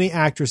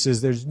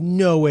actresses, there's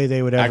no way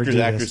they would ever do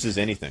this. Actresses,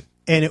 anything.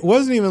 And it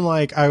wasn't even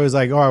like I was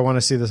like, oh, I want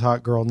to see this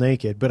hot girl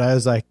naked. But I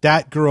was like,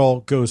 that girl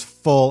goes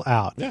full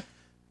out. Yeah.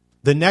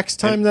 The next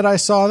time that I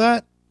saw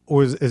that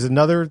is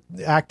another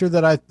actor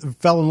that I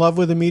fell in love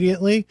with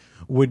immediately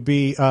would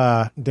be,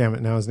 damn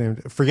it, now his name,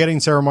 forgetting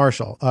Sarah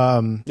Marshall.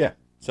 Yeah.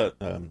 So,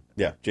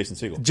 Jason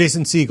Segel.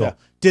 Jason Segel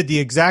did the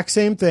exact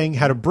same thing,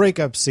 had a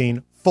breakup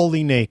scene,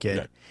 fully naked.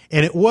 Right.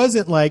 And it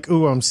wasn't like,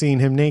 ooh, I'm seeing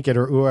him naked,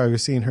 or ooh, I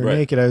was seeing her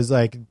naked. I was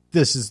like,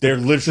 this is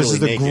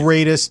the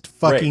greatest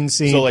fucking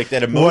scene. So like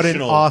that emotional, what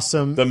an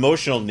awesome, the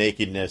emotional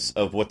nakedness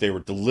of what they were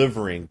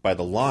delivering by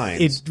the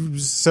lines.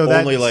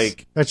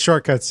 That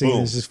shortcut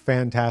scene is just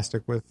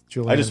fantastic with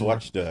Julianne. I just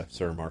watched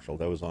Sarah Marshall.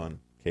 That was on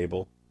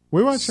cable.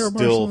 We watched Sarah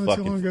Marshall not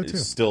too long ago too.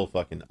 It's still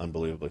fucking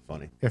unbelievably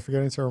funny. Yeah,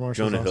 forgetting Sarah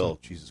Marshall. Jonah Hill,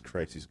 Jesus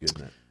Christ, he's good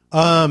in that.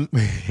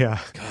 Yeah.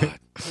 God,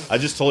 I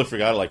just totally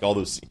forgot like all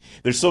those.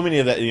 There's so many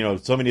of that,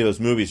 so many of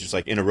those movies just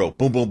like in a row,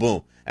 boom, boom,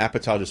 boom.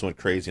 Apatow just went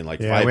crazy in like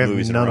 5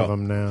 movies in a row. None of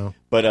them now.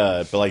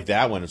 But like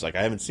that one is like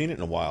I haven't seen it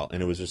in a while,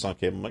 and it was just on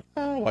cable. I'm like,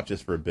 I'll watch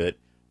this for a bit.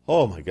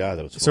 Oh my God,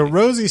 that was funny. So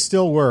Rosie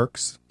still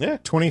works. Yeah.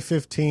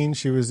 2015,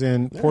 she was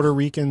in Puerto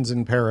Ricans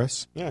in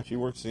Paris. Yeah, she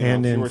works.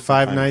 And in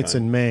Five Nights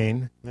in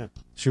Maine. Yeah.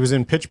 She was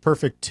in Pitch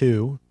Perfect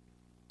 2.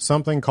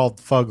 Something called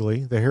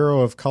Fugly, The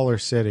Hero of Color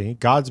City,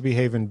 God's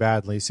Behaving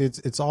Badly. See,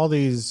 it's all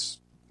these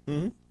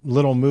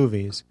little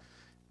movies.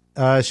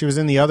 She was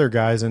in The Other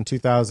Guys in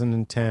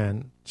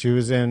 2010. She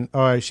was in.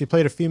 She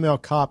played a female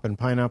cop in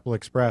Pineapple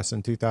Express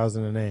in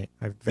 2008.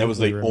 That was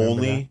the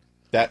only.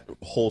 That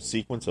whole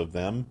sequence of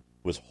them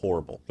was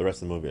horrible. The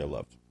rest of the movie I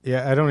loved.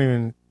 Yeah, I don't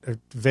even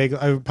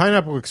vaguely.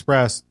 Pineapple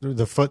Express,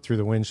 the foot through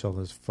the windshield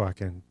is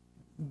fucking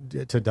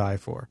to die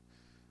for.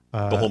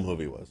 The whole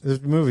movie was.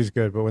 The movie's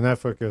good, but when that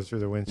foot goes through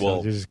the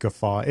windshield, you just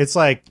guffaw. It's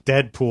like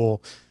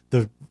Deadpool,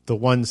 the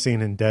one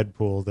scene in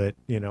Deadpool that,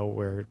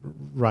 where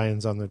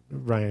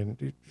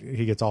Ryan,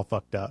 he gets all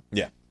fucked up.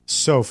 Yeah.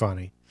 So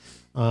funny.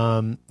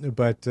 Home,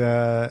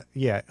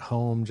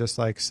 Just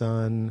Like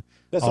Son.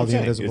 That's all what the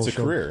I'm saying. It's a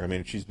career. I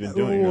mean, she's been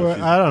doing it.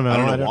 I don't know. I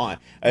don't know why.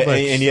 I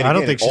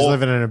don't think she's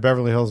living in a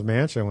Beverly Hills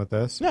mansion with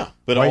this. No,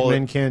 but White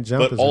Men Can't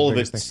Jump. But all of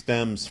it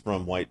stems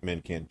from White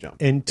Men Can't Jump.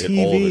 And TV,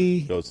 all of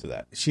it goes to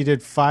that. She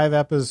did 5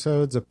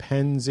 episodes of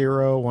Penn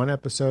Zero, 1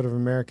 episode of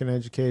American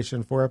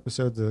Education, 4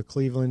 episodes of The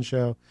Cleveland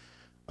Show.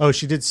 Oh,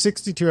 she did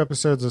 62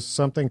 episodes of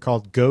something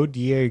called Go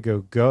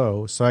Diego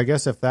Go. So I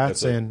guess if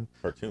that's in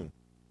cartoon.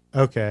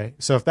 Okay,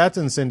 so if that's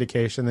in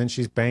syndication, then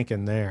she's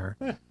banking there.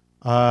 Yeah.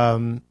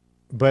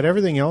 But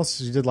everything else,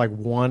 she did like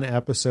 1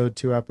 episode,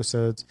 2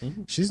 episodes.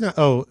 Mm-hmm. She's not.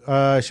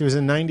 She was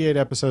in 98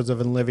 episodes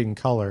of In Living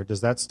Color. Does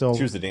that still?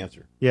 She was the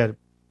dancer. Yeah.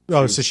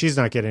 So she's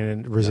not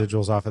getting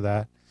residuals off of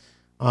that.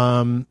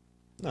 No,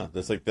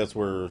 that's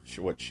where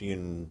she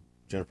and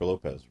Jennifer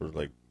Lopez were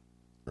like,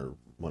 or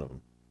one of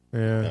them.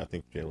 Yeah, I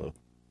think J-Lo.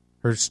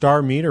 Her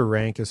star meter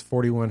rank is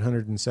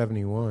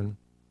 4,171.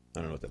 I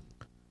don't know what that.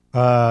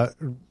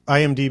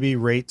 IMDb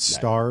rates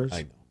stars.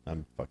 I know.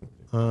 I'm fucking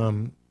with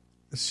you.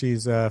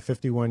 She's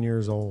 51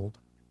 years old.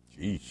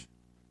 Jeez.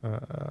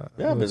 But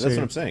that's what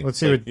I'm saying. Let's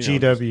see what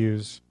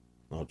GW's.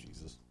 Oh,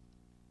 Jesus.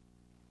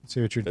 Let's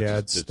see what your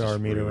dad's star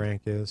meter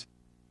rank is.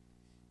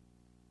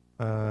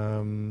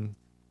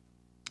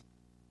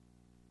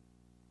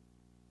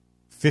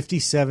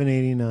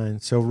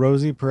 5789. So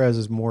Rosie Perez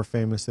is more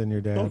famous than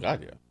your dad. Oh,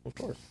 God, yeah. Of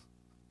course.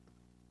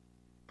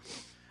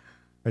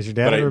 Has your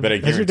dad ever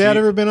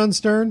been on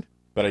Stern?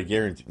 But I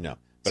guarantee, no.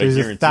 But So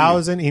he's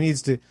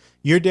 1,000.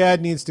 Your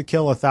dad needs to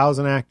kill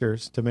 1,000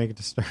 actors to make it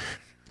to Stern.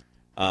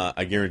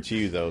 I guarantee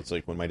you, though, it's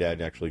like when my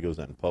dad actually goes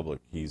out in public,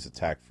 he's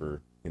attacked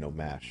for,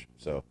 MASH.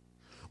 So,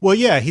 Well,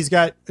 yeah, he's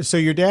got. So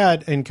your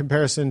dad, in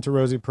comparison to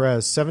Rosie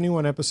Perez,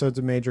 71 episodes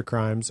of Major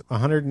Crimes,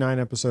 109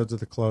 episodes of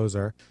The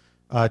Closer,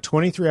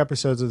 23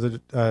 episodes of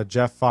the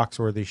Jeff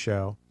Foxworthy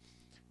Show,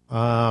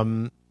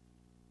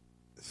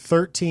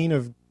 13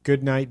 of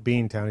Goodnight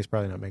Beantown. He's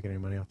probably not making any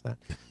money off that.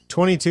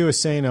 22 of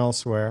Sane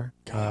Elsewhere.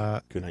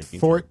 Goodnight Beantown.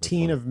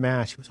 14 of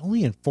MASH. He was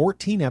only in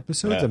 14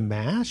 episodes of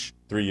MASH?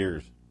 3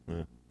 years.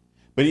 Yeah.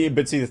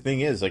 But see, the thing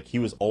is, like, he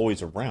was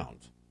always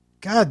around.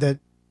 God, that...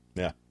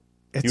 Yeah.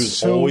 It's he was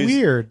so always,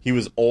 weird. He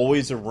was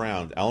always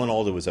around. Alan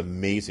Alda was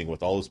amazing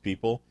with all those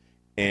people,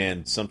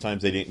 and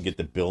sometimes they didn't get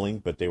the billing,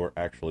 but they were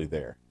actually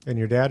there. And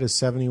your dad is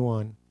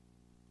 71.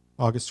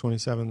 August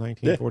 27,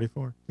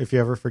 1944. Yeah. If you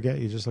ever forget,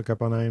 you just look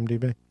up on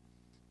IMDb.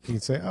 You can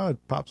say, oh,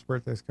 Pop's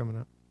birthday's coming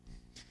up.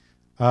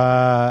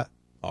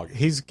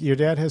 Your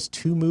dad has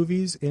 2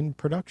 movies in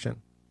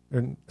production.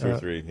 2 or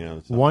 3, yeah.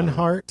 One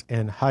Heart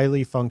and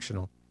Highly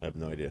Functional. I have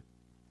no idea.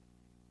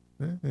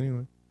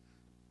 Anyway.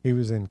 He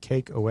was in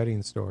Cake, A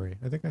Wedding Story.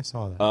 I think I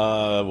saw that.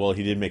 Well,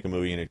 he did make a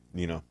movie, and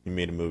he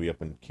made a movie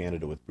up in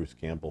Canada with Bruce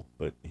Campbell,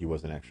 but he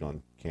wasn't actually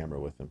on camera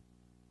with him.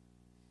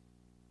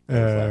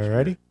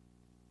 Ready?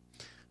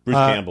 Bruce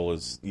Campbell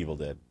is Evil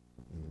Dead.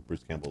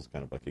 Bruce Campbell is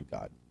kind of like a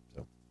god.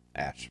 So,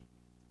 Ash.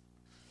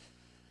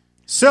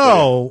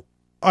 So,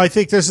 I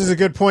think this is a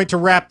good point to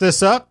wrap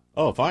this up.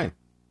 Oh, fine.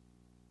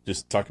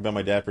 Just talk about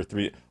my dad for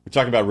 3... We're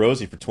talking about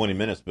Rosie for 20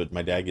 minutes, but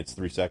my dad gets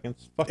 3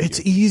 seconds? Fuck It's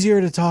you.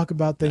 easier to talk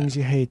about things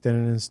you hate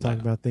than it is to talk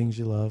about things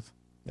you love.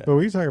 Yeah. But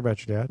we can talk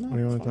about your dad. No, what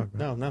do you want to talk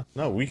about?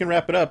 No. We can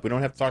wrap it up. We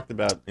don't have to talk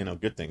about,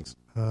 good things.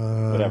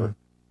 Whatever.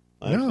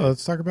 No,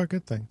 let's talk about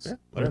good things. Yeah,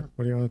 whatever.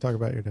 What do you want to talk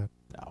about your dad?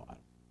 No.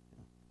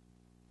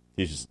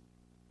 He's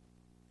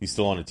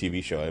still on a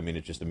TV show. I mean,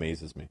 it just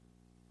amazes me.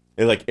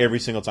 Like every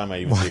single time I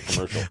even see a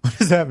commercial. What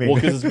does that mean? Well,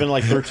 because it's been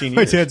like 13 years.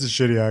 My dad's a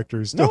shitty actor.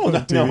 He's still on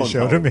a TV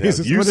show. It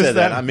amazes. You what said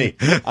that, not me.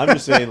 I'm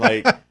just saying,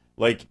 like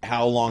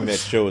how long that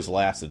show has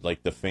lasted.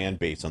 Like the fan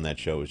base on that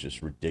show is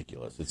just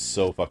ridiculous. It's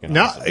so fucking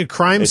awesome.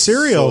 Crime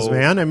serials,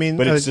 man. I mean,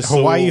 but it's just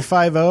Hawaii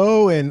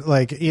Five-0 and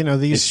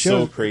these it's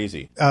shows. So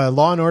crazy.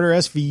 Law and Order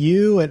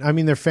SVU, and I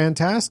mean they're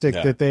fantastic.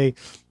 Yeah. That they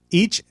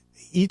each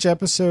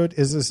episode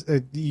is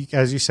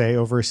as you say,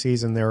 over a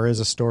season there is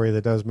a story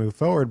that does move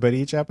forward, but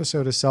each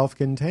episode is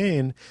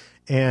self-contained.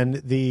 And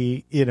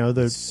the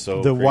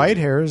white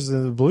hairs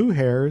and the blue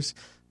hairs,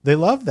 they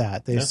love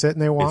that. They sit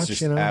and they watch. It's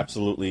just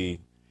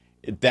absolutely.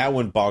 That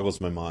one boggles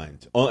my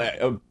mind.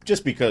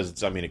 Just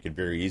because it could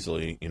very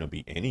easily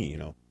be any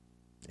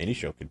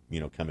show could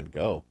come and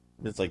go.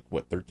 It's like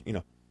what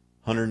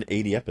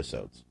 180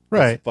 episodes.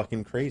 Right. It's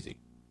fucking crazy.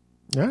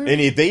 Right.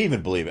 And if they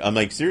even believe it, I'm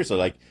like seriously.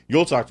 Like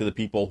you'll talk to the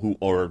people who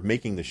are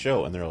making the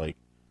show, and they're like,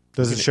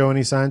 does it show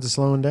any signs of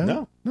slowing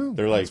down? No.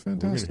 They're like, we're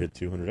going to hit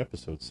 200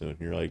 episodes soon.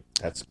 You're like,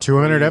 that's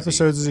 200 crazy.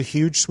 Episodes is a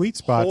huge sweet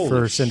spot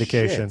for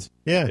syndication. Shit.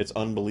 Yeah. It's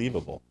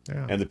unbelievable.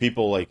 Yeah. And the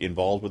people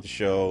involved with the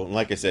show, and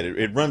like I said,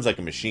 it runs like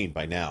a machine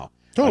by now.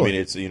 Totally. I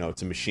mean,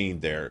 it's a machine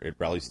there at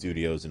Raleigh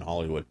Studios in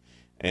Hollywood.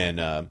 And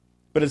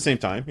but at the same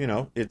time,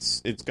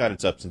 it's got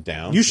its ups and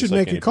downs. You should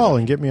make a call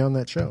and get me on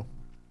that show.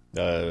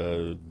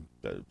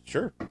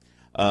 Sure.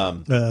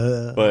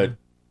 But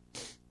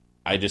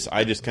I just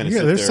kind of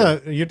sit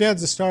there. Your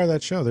dad's the star of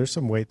that show. There's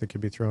some weight that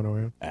could be thrown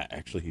away.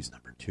 Actually, he's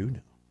number 2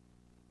 now.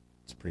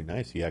 It's pretty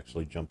nice. He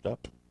actually jumped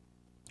up.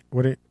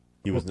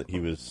 He was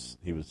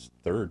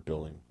 3rd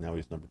billing. Now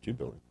he's number 2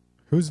 billing.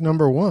 Who's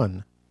number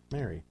 1?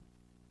 Mary.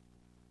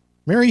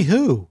 Mary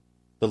who?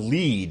 The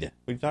lead.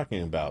 What are you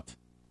talking about?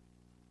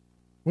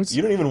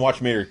 You don't even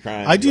watch Major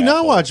Crimes. I do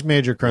not watch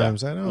Major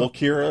Crimes. Yeah. I know. Well,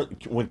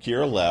 when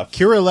Kira left.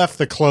 Kira left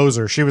The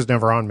Closer. She was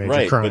never on Major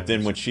Crimes. Right, but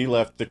then when she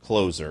left The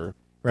Closer,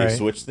 right. They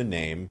switched the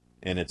name,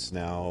 and it's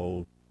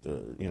now,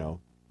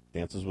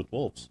 Dances with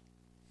Wolves.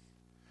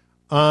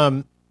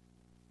 What?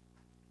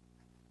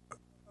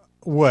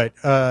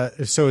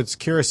 So it's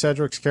Kira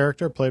Sedgwick's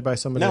character played by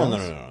somebody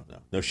else?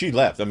 No, she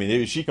left. I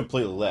mean, she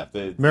completely left.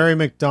 Mary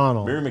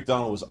McDonnell. Mary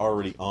McDonnell was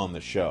already on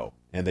the show,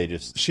 and they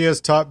just... She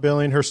has top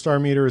billing. Her star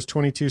meter is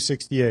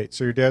 2268,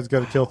 so your dad's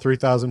got to kill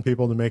 3,000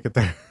 people to make it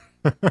there.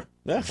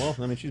 Yeah, well,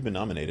 I mean, she's been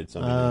nominated.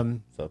 So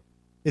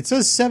it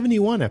says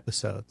 71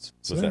 episodes.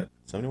 What's that?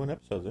 71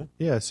 episodes, yeah?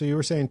 Yeah, so you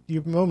were saying, a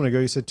moment ago,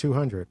 you said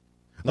 200.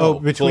 No,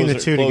 between the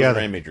two together.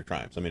 And Major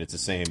Crimes. I mean, it's the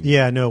same.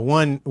 Yeah, no,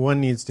 one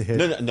needs to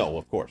hit. No,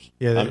 of course.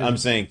 Yeah, I'm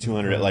saying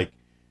 200,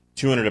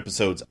 200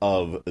 episodes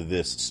of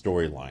this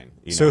storyline.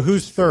 So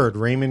who's third?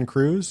 Raymond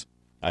Cruz?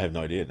 I have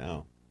no idea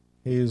now.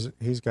 He's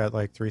got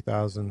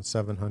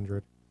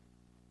 3,700.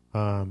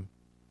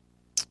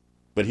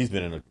 But he's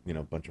been in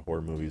a bunch of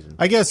horror movies. And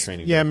I guess,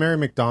 yeah, Mary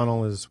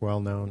McDonnell is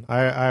well known.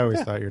 I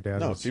always thought your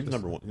dad was. No, she was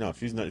number 1. No,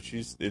 she's not.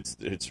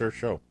 It's her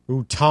show.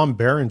 Ooh, Tom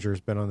Berenger's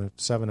been on the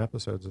 7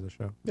 episodes of the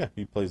show. Yeah,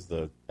 he plays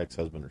the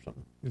ex-husband or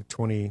something.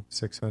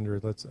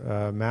 2,600. Let's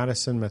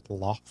Madison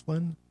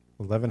McLaughlin,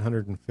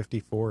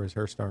 1,154 is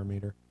her star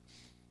meter.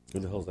 Who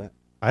the hell is that?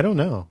 I don't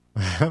know.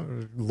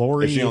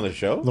 Lori, is she on the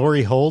show?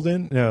 Lori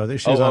Holden? No,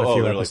 she was on a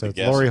few episodes.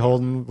 Like Lori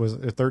Holden was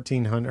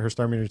 1,300. Her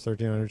star meter is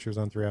 1,300. She was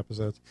on 3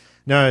 episodes.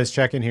 No, I was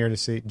checking here to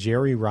see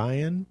Jerry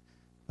Ryan,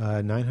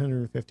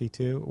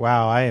 952.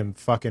 Wow, I am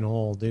fucking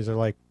old. These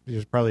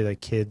probably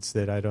like kids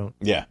that I don't.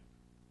 Yeah.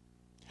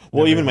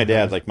 Well, even my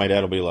dad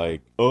will be like,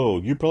 "Oh,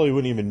 you probably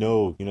wouldn't even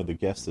know, the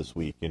guest this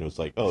week." And it was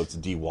like, "Oh, it's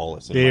Dee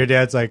Wallace." And your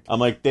dad's like,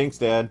 I'm like, "Thanks,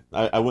 Dad.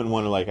 I wouldn't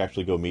want to like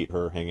actually go meet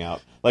her, hang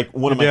out." Like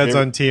one of my dad's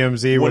on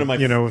TMZ with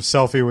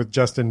selfie with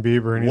Justin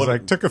Bieber, and he's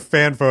like, took a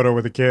fan photo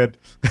with a kid.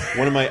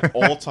 One of my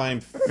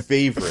all-time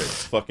favorite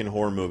fucking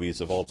horror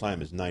movies of all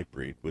time is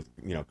Nightbreed with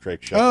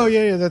Craig Sheffer. Oh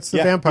yeah, that's the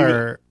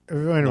vampire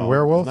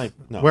werewolf.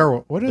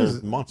 Werewolf. What is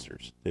it?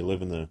 Monsters? They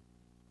live in the.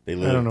 They're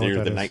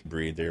the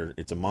Nightbreed.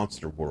 It's a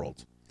monster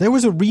world. There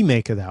was a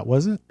remake of that,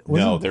 wasn't it?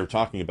 No, they were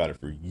talking about it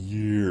for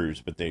years,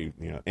 but they,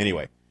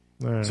 anyway.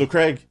 Right. So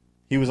Craig,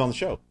 he was on the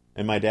show,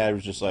 and my dad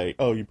was just like,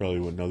 "Oh, you probably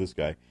wouldn't know this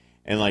guy."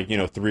 And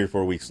 3 or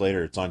 4 weeks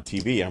later, it's on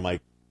TV, and I'm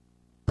like,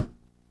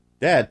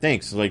 "Dad,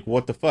 thanks." Like,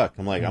 what the fuck?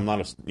 I'm like, I'm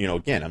not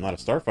I'm not a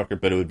star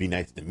fucker, but it would be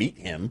nice to meet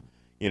him.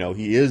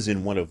 He is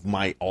in one of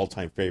my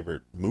all-time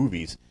favorite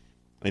movies,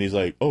 and he's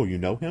like, "Oh, you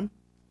know him?"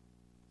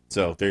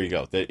 So there you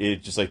go.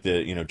 It's just like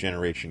the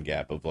generation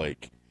gap of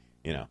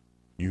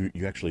You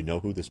actually know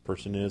who this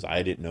person is?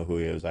 I didn't know who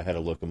he is. I had to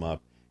look him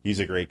up. He's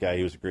a great guy.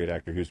 He was a great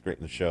actor. He was great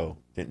in the show.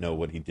 Didn't know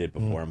what he did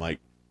before. I'm like,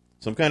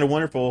 some kind of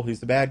wonderful. He's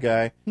the bad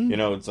guy.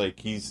 It's like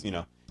he's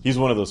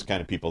one of those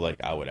kind of people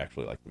like I would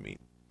actually like to meet.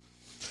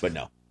 But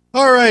no.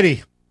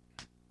 Alrighty.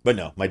 But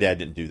no, my dad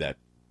didn't do that.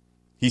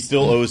 He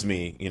still owes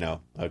me,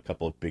 a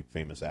couple of big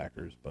famous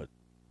actors, but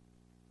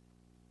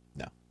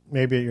no.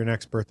 Maybe at your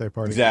next birthday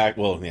party.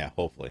 Exactly. Well, yeah,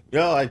 hopefully.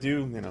 Yeah, I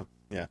do,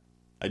 yeah.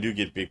 I do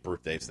get big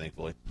birthdays,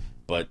 thankfully.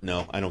 But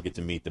no, I don't get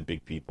to meet the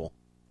big people.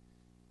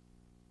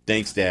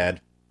 Thanks,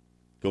 Dad.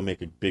 Go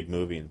make a big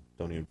movie and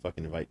don't even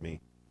fucking invite me.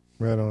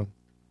 Right on.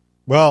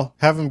 Well,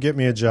 have him get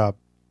me a job.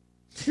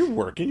 You're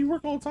working. You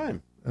work all the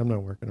time. I'm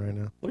not working right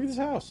now. Look at this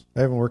house.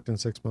 I haven't worked in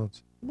 6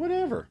 months.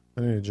 Whatever.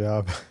 I need a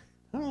job.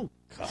 Oh,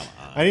 come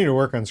on. I need to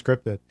work on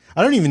scripted.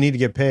 I don't even need to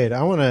get paid.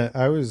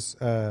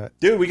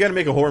 Dude, we got to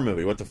make a horror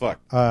movie. What the fuck?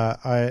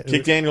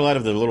 Kick Daniel out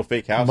of the little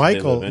fake house.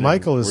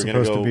 Michael is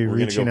supposed to be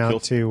reaching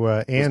out to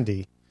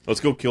Andy. Let's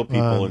go kill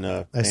people.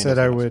 I said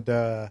I would.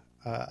 I'd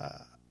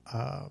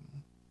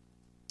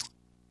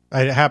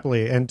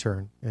happily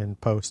intern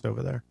and post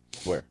over there.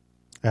 Where?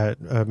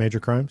 At Major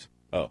Crimes.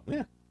 Oh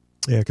yeah.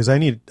 Yeah, because I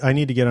need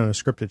to get on a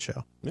scripted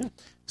show. Yeah.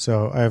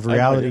 So I have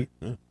reality.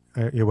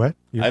 You what?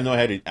 I have no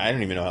idea. I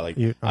don't even know how.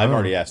 I've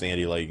already asked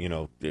Andy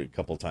a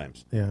couple of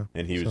times. Yeah.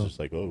 And he was just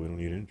like, "Oh, we don't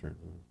need an intern."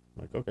 I'm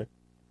like, okay.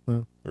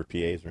 Or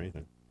PAs or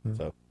anything.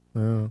 So.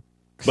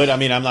 But I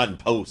mean, I'm not in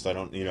post. I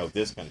don't,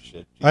 this kind of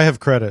shit. I have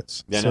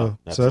credits, yeah, so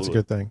that's a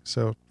good thing.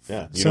 So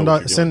yeah, send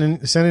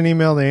an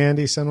email to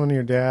Andy. Send one to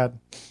your dad.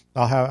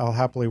 I'll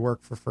happily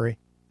work for free.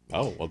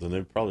 Oh well, then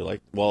they probably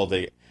like. Well,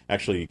 you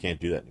can't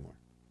do that anymore.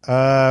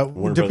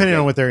 Depending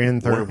on what they're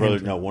in.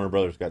 Warner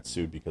Brothers got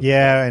sued because.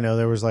 Yeah, I know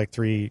there was like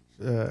three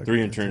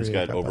interns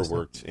got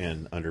overworked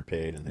and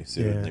underpaid, and they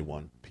sued and they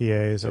won.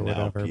 PAs or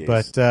whatever,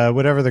 but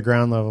whatever the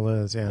ground level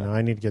is, no,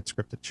 I need to get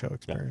scripted show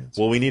experience.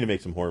 Yeah. Well, we need to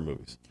make some horror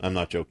movies. I'm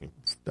not joking.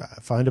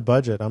 Find a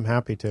budget. I'm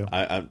happy to.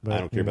 I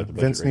don't care about the budget.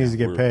 Vince needs to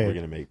get paid. We're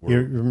gonna make. You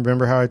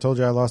remember how I told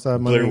you I lost that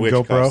money in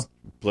GoPro?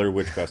 Blair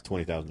Witch cost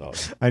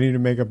 $20,000. I need to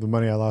make up the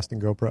money I lost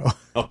in GoPro.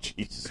 Oh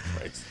Jesus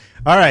Christ!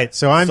 All right,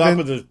 so stop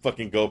with the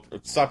fucking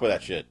GoPro. Stop with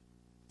that shit.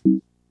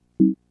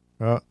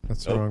 Oh,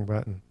 that's the wrong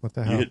button. What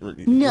the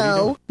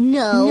hell?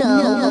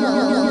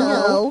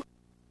 No.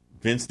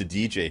 Vince, the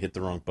DJ, hit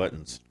the wrong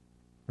buttons.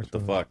 What the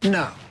fuck?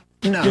 No.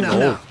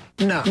 Can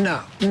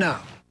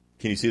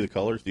you see the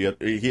colors? Do you have,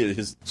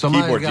 his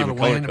Somebody's keyboard's got even a way,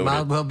 color and it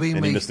might well be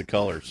and me. he missed the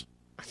colors.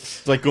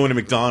 It's like going to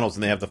McDonald's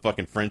and they have the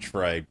fucking French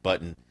fry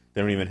button.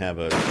 They don't even have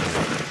a.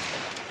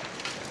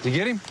 Did you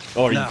get him?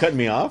 Oh, are you cutting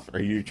me off?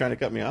 Are you trying to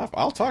cut me off?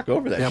 I'll talk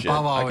over that shit. Yep,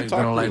 I've always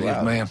been a ladies'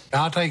 man.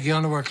 I'll take your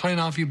underwear clean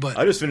off your butt.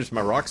 I just finished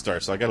my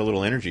Rockstar, so I got a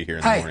little energy here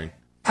in the morning.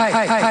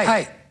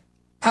 Hey.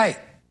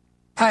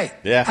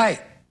 Yeah. Hey.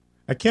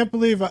 I can't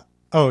believe.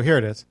 Here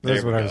it is.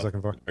 That's what I was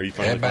looking for. Are you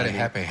Everybody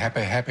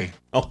happy.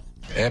 Oh.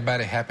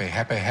 Everybody happy.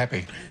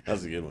 That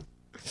was a good one.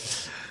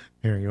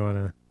 Here, you want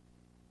to.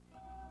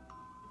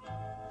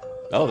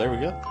 Oh, there we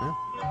go.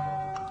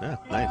 Yeah,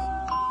 nice.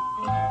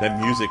 That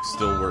music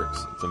still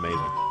works. It's amazing.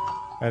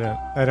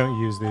 I don't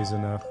use these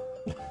enough.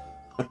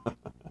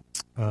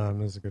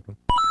 This is a good one.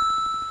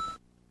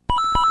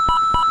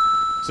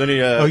 So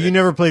you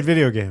never played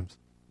video games?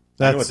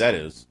 I know what that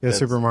is. Yeah,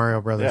 Super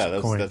Mario Brothers.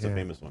 Yeah, coin. That's a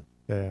famous one.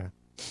 Yeah.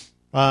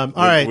 All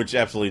right. Which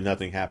absolutely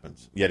nothing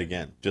happens yet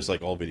again, just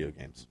like all video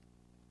games.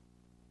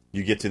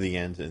 You get to the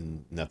end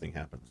and nothing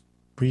happens.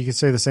 But you could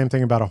say the same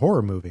thing about a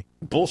horror movie.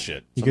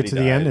 Bullshit. You get to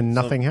the end and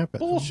nothing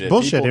happens.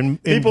 Bullshit. In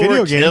people video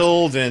were games,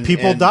 killed and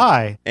people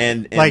die.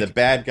 And like, the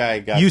bad guy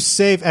got you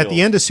save killed. At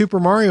the end of Super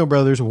Mario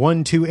Brothers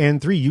 1, 2,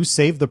 and 3. You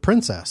save the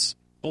princess.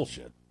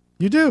 Bullshit.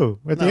 You do.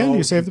 At the end,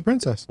 you save the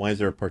princess. Why is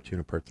there a part 2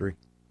 and a part 3?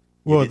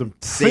 Well, the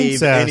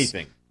princess.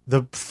 Anything.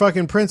 the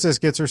fucking princess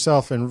gets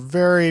herself in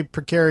very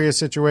precarious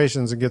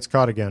situations and gets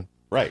caught again.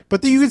 Right.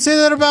 But you could say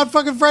that about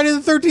fucking Friday the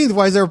 13th.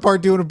 Why is there a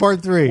part 2 and a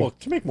part 3? Well,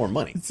 to make more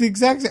money. It's the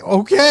exact same.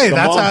 Okay,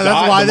 that's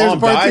why there's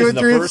part 2 and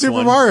 3 in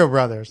Super Mario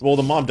Brothers. Well,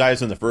 the mom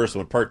dies in the first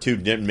one. Part 2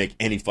 didn't make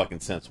any fucking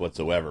sense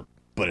whatsoever,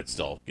 but it's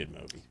still a good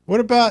movie. What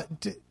about...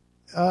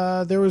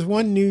 there was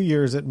one New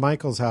Year's at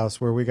Michael's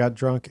house where we got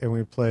drunk and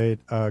we played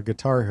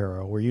Guitar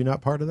Hero. Were you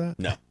not part of that?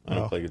 No, I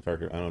don't play Guitar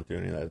Hero. I don't do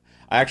any of that.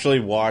 I actually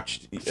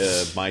watched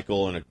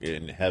Michael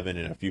in Heaven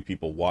and a few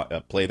people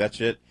play that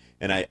shit,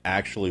 and I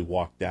actually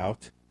walked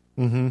out,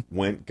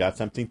 went, got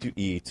something to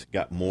eat,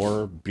 got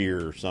more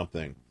beer or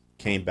something,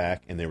 came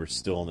back, and they were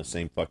still in the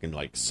same fucking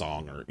like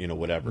song or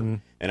whatever.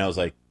 And I was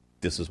like,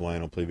 this is why I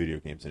don't play video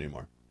games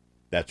anymore.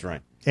 That's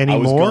right.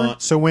 Anymore?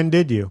 So when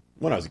did you?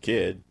 When I was a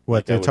kid.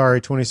 What, the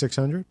Atari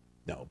 2600?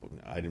 No,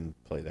 I didn't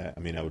play that. I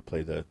mean, I would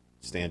play the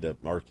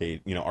stand-up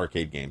arcade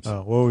games.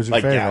 Oh, what was your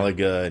like favorite?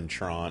 Galaga and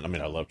Tron. I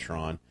mean, I love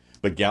Tron,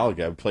 but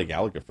Galaga, I would play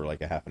Galaga for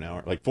like a half an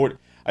hour. Like 40.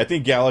 I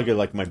think Galaga,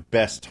 like my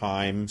best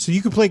time. So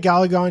you could play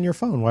Galaga on your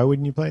phone. Why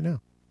wouldn't you play it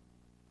now?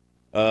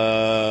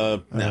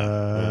 No.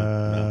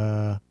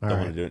 Don't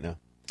want to do it now.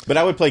 But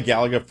I would play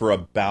Galaga for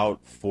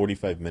about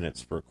 45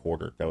 minutes for a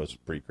quarter. That was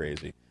pretty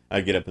crazy.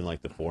 I'd get up in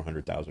like the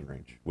 400,000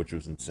 range, which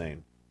was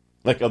insane.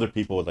 Like other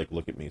people would like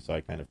look at me, so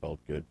I kind of felt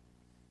good.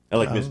 I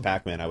like Miss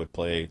Pac-Man. I would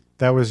play.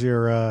 That was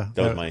your. That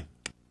was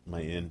my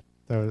in.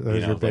 That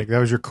was your big. That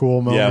was your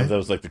cool moment. Yeah, that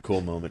was like the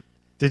cool moment.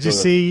 Did you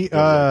see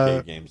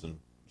games and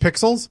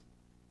Pixels?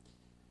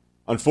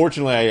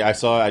 Unfortunately,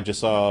 I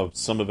just saw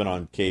some of it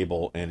on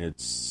cable, and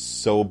it's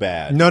so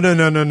bad. No.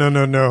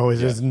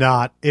 It is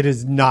not. It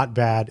is not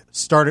bad.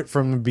 Start it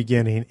from the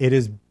beginning. It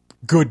is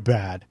good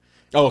bad.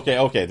 Oh,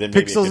 okay. Then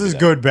maybe Pixels is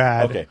good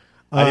bad. Okay.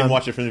 I didn't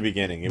watch it from the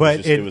beginning. It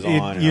was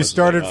on. You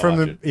started from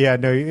the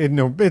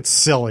it's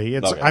silly.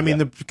 It's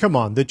okay, come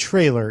on, the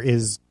trailer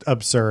is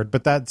absurd,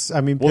 but that's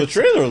the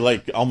trailer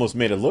like almost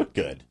made it look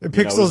good.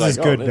 Pixels is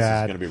good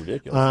bad. This is going to be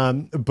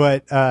ridiculous.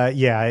 But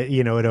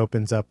it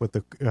opens up with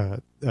the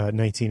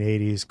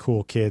 1980s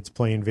cool kids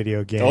playing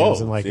video games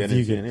and like if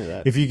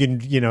you can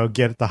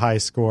get the high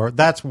score,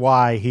 that's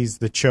why he's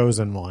the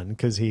chosen one,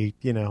 because he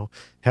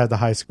had the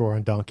high score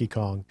on Donkey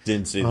Kong.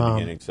 Didn't see the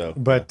beginning, so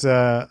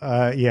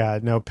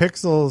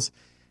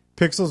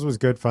Pixels was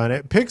good fun.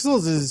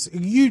 Pixels is,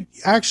 you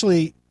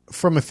actually,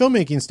 from a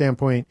filmmaking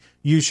standpoint,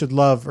 you should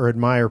love or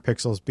admire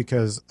Pixels,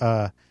 because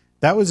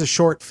that was a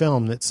short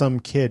film that some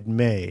kid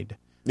made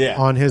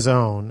on his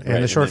own,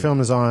 and the short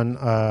film is on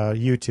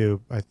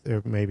YouTube,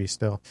 maybe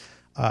still.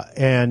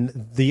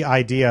 And the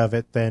idea of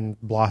it then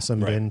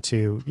blossomed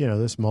into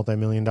this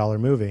multi-million-dollar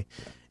movie.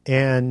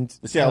 And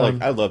see,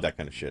 I love that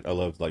kind of shit. I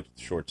love like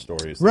short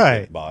stories that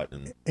get bought,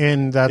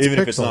 and that's even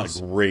Pixels. If it's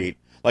not great.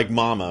 Like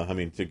Mama,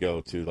 to go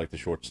to like the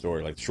short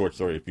story.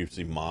 If you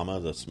see Mama,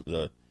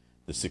 the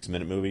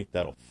 6-minute movie,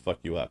 that'll fuck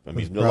you up. I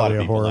mean, a lot of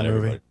people, not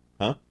everybody.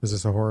 Huh? Is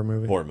this a horror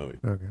movie? Horror movie.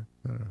 Okay.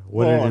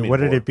 What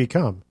did it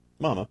become?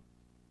 Mama.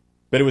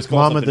 But it was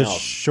called Mama the else.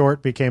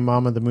 Short became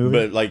Mama the movie.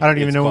 But like, I don't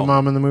even know what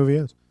Mama the movie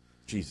is.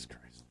 Jesus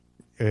Christ.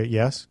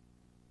 Yes.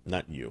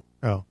 Not you.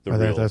 Oh,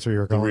 that's what you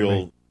were calling the real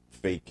me.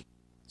 Fake.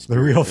 The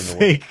real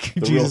fake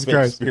the Jesus real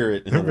Christ fake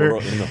spirit in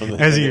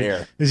the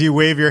air. As you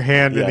wave your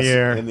hand in the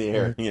air. In the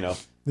air,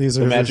 These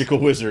are the magical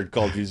wizard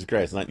called Jesus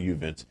Christ, not you,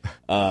 Vince.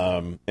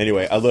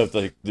 Anyway, I love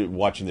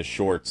watching the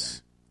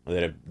shorts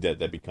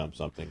that become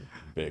something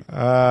big.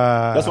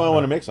 That's why I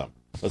want to make some.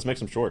 Let's make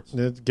some shorts.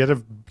 Get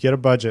a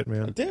budget,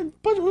 man. What do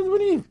you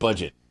mean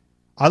budget?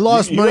 I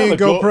lost money in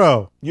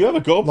GoPro. You have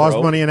a GoPro. Lost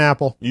money in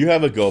Apple. You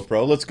have a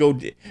GoPro.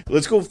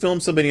 Let's go film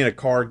somebody in a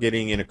car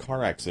getting in a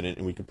car accident,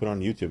 and we can put it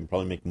on YouTube and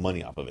probably make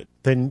money off of it.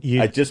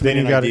 I just made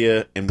an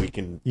idea, and we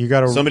can.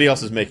 Somebody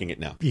else is making it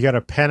now. You got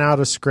to pen out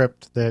a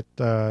script that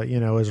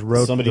is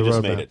wrote. Somebody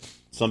just made it.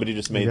 Somebody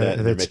just made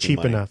that. That's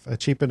cheap enough. A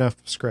cheap enough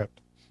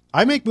script.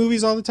 I make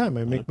movies all the time.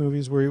 I make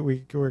movies where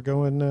we're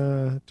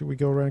going. We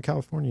go around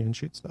California and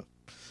shoot stuff.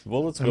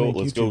 Well, let's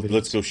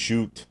go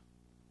shoot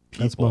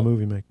people. That's my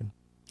movie making.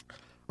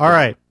 All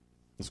right.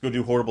 Let's go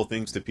do horrible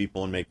things to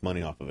people and make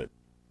money off of it.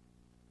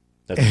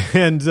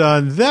 And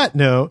on that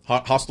note...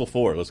 Hostel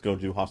 4. Let's go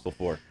do Hostel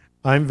 4.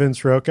 I'm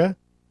Vince Roca.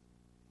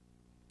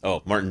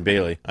 Oh, Martin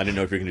Bailey. I didn't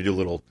know if you were going to do a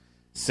little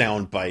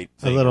sound bite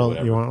thing.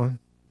 You want one?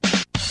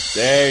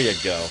 There you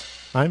go.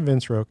 I'm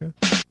Vince Roca.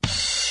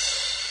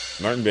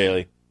 Martin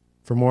Bailey.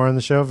 For more on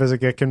the show,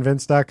 visit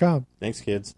getconvinced.com. Thanks, kids.